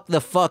that. Fuck the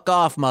Fuck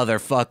Off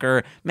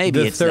Motherfucker. Maybe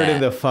it's the third that.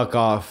 in the Fuck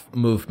Off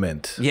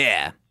movement.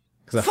 Yeah.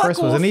 Because the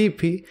first was an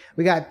EP.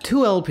 We got 2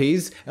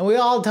 LPs, and we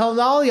all told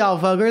all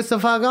y'all fuckers to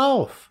fuck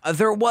off.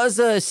 There was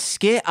a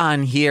skit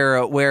on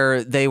here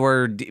where they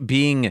were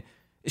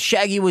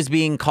Shaggy was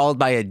being called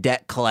by a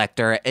debt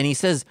collector, and he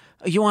says,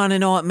 you want to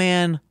know what,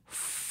 man?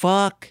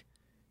 Fuck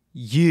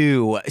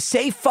you.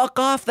 Say fuck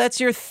off.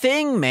 That's your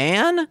thing,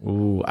 man.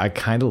 Ooh, I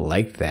kind of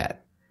like that.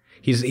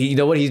 You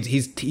know what?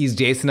 He's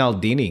Jason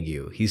Aldeaning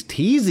you. He's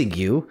teasing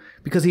you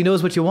because he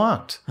knows what you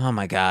want. Oh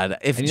my God!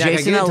 If and you're not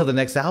gonna get it until the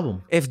next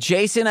album. If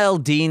Jason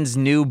Aldean's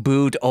new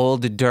boot,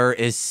 Old Dirt,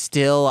 is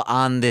still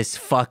on this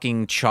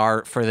fucking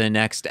chart for the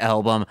next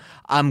album,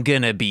 I'm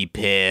gonna be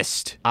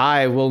pissed.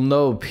 I will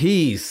know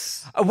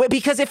peace.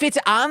 Because if it's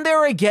on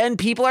there again,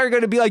 people are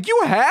gonna be like, "You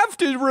have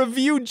to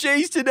review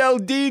Jason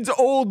Aldean's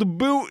Old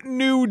Boot,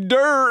 New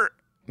Dirt."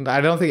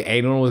 I don't think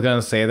anyone was going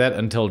to say that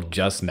until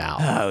just now.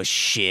 Oh,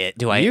 shit.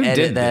 Do I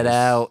edit that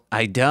out?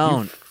 I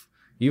don't.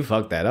 You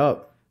fucked that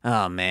up.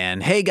 Oh, man.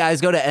 Hey,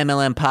 guys, go to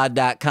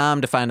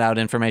MLMpod.com to find out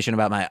information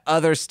about my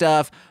other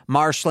stuff.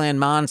 Marshland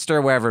Monster,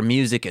 wherever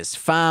music is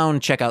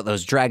found. Check out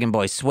those Dragon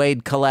Boy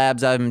Suede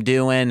collabs I'm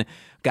doing.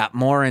 got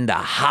more into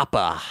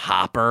Hoppa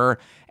Hopper.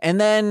 And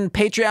then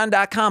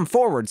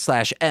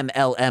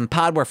patreon.com/MLM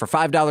pod, where for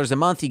 $5 a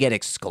month, you get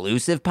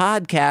exclusive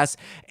podcasts.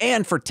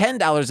 And for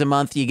 $10 a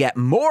month, you get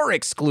more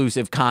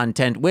exclusive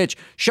content, which,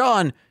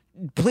 Sean,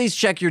 please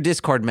check your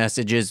Discord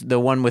messages, the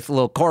one with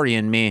Lil Corey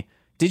and me.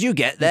 Did you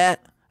get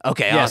that?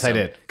 Okay, Yes, awesome. I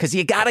did. Because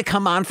you got to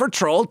come on for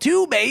Troll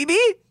 2, baby.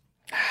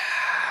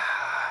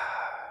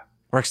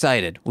 We're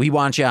excited. We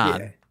want you on.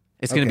 Yeah.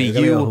 It's going to Okay, be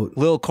we gotta you, go.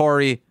 Lil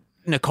Corey,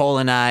 Nicole,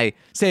 and I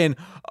saying,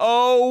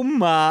 "Oh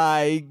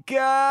my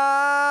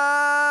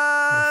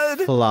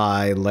God."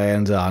 Fly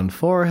lands on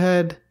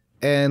forehead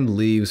and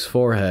leaves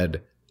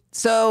forehead.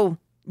 So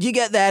you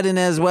get that in,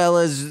 as well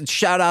as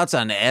shout outs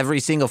on every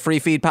single free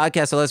feed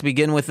podcast. So let's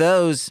begin with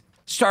those.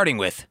 Starting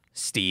with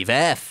Steve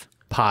F.,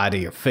 Pie to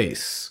your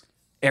face.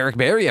 Eric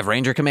Berry of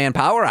Ranger Command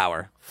Power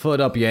Hour,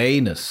 Foot up your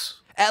anus.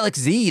 Alex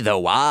Z, the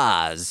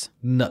Waz,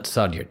 Nuts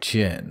on your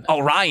chin.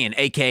 Orion,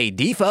 aka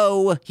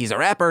Defo, he's a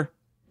rapper,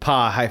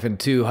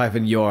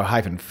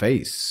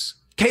 Pa-2-your-face.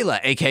 Kayla,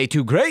 aka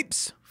Two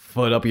Grapes,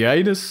 Foot up your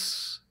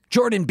anus.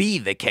 Jordan B,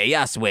 the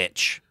Chaos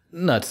Witch,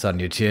 Nuts on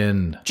your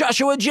chin.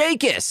 Joshua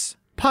Jakis,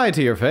 Pie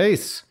to your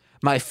face.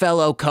 my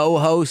fellow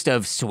co-host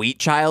of Sweet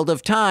Child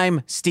of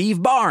Time,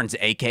 Steve Barnes,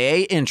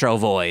 aka Intro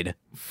Void,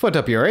 Foot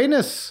up your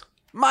anus.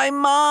 my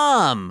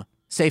mom,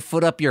 say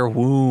foot up your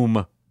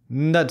womb.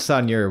 Nuts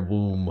on your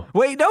womb.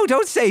 Wait, no,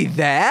 don't say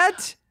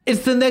that.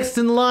 It's the next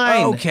in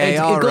line. Okay, They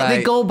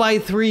alright. go by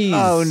threes.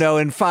 Oh no,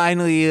 and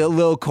finally,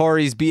 Lil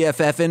Corey's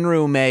BFF and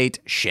roommate,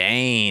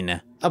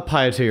 Shane. A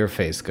pie to your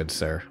face, good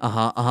sir.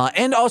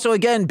 And also,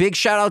 again, big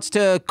shout outs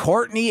to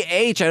Courtney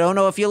H. I don't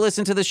know if you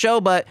listen to the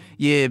show, but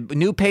you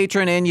new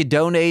patron and you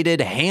donated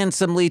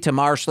handsomely to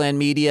Marshland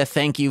Media.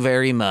 Thank you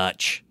very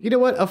much. You know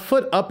what? A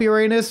foot up your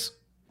anus,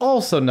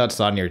 also nuts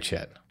on your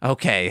chin.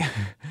 Okay.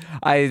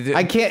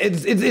 I can't.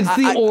 It's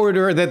the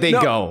order that they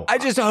No, go. I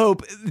just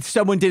hope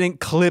someone didn't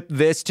clip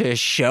this to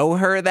show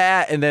her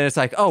that, and then it's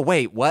like, oh,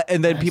 wait, what?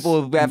 And then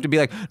people will have to be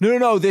like,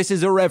 no, this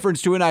is a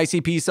reference to an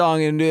ICP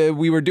song, and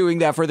we were doing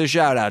that for the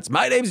shout-outs.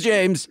 My name's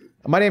James.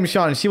 My name is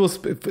Sean, and she will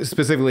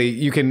specifically.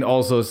 You can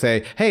also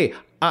say, "Hey,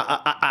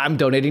 I'm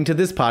donating to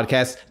this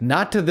podcast,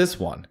 not to this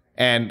one,"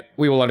 and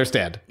we will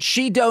understand.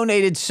 She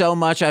donated so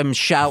much, I'm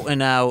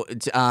shouting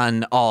out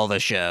on all the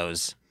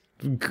shows.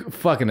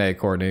 Fucking A,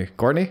 Courtney.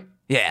 Courtney?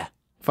 Yeah.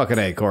 Fucking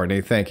A,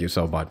 Courtney. Thank you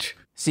so much.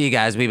 See you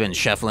guys. We've been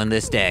shuffling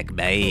this deck.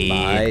 Bye.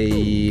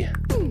 Bye.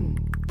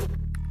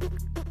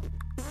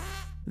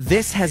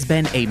 This has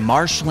been a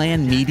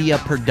Marshland Media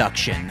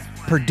production,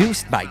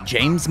 produced by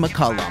James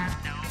McCullum.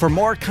 For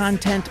more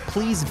content,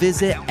 please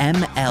visit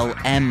MLMpod.com.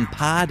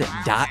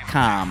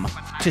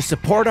 To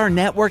support our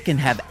network and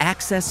have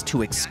access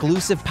to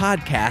exclusive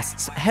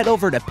podcasts, head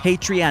over to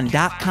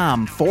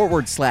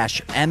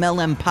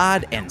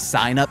patreon.com/MLMpod and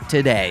sign up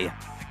today.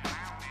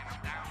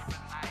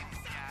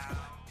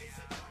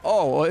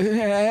 Oh,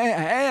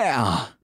 yeah.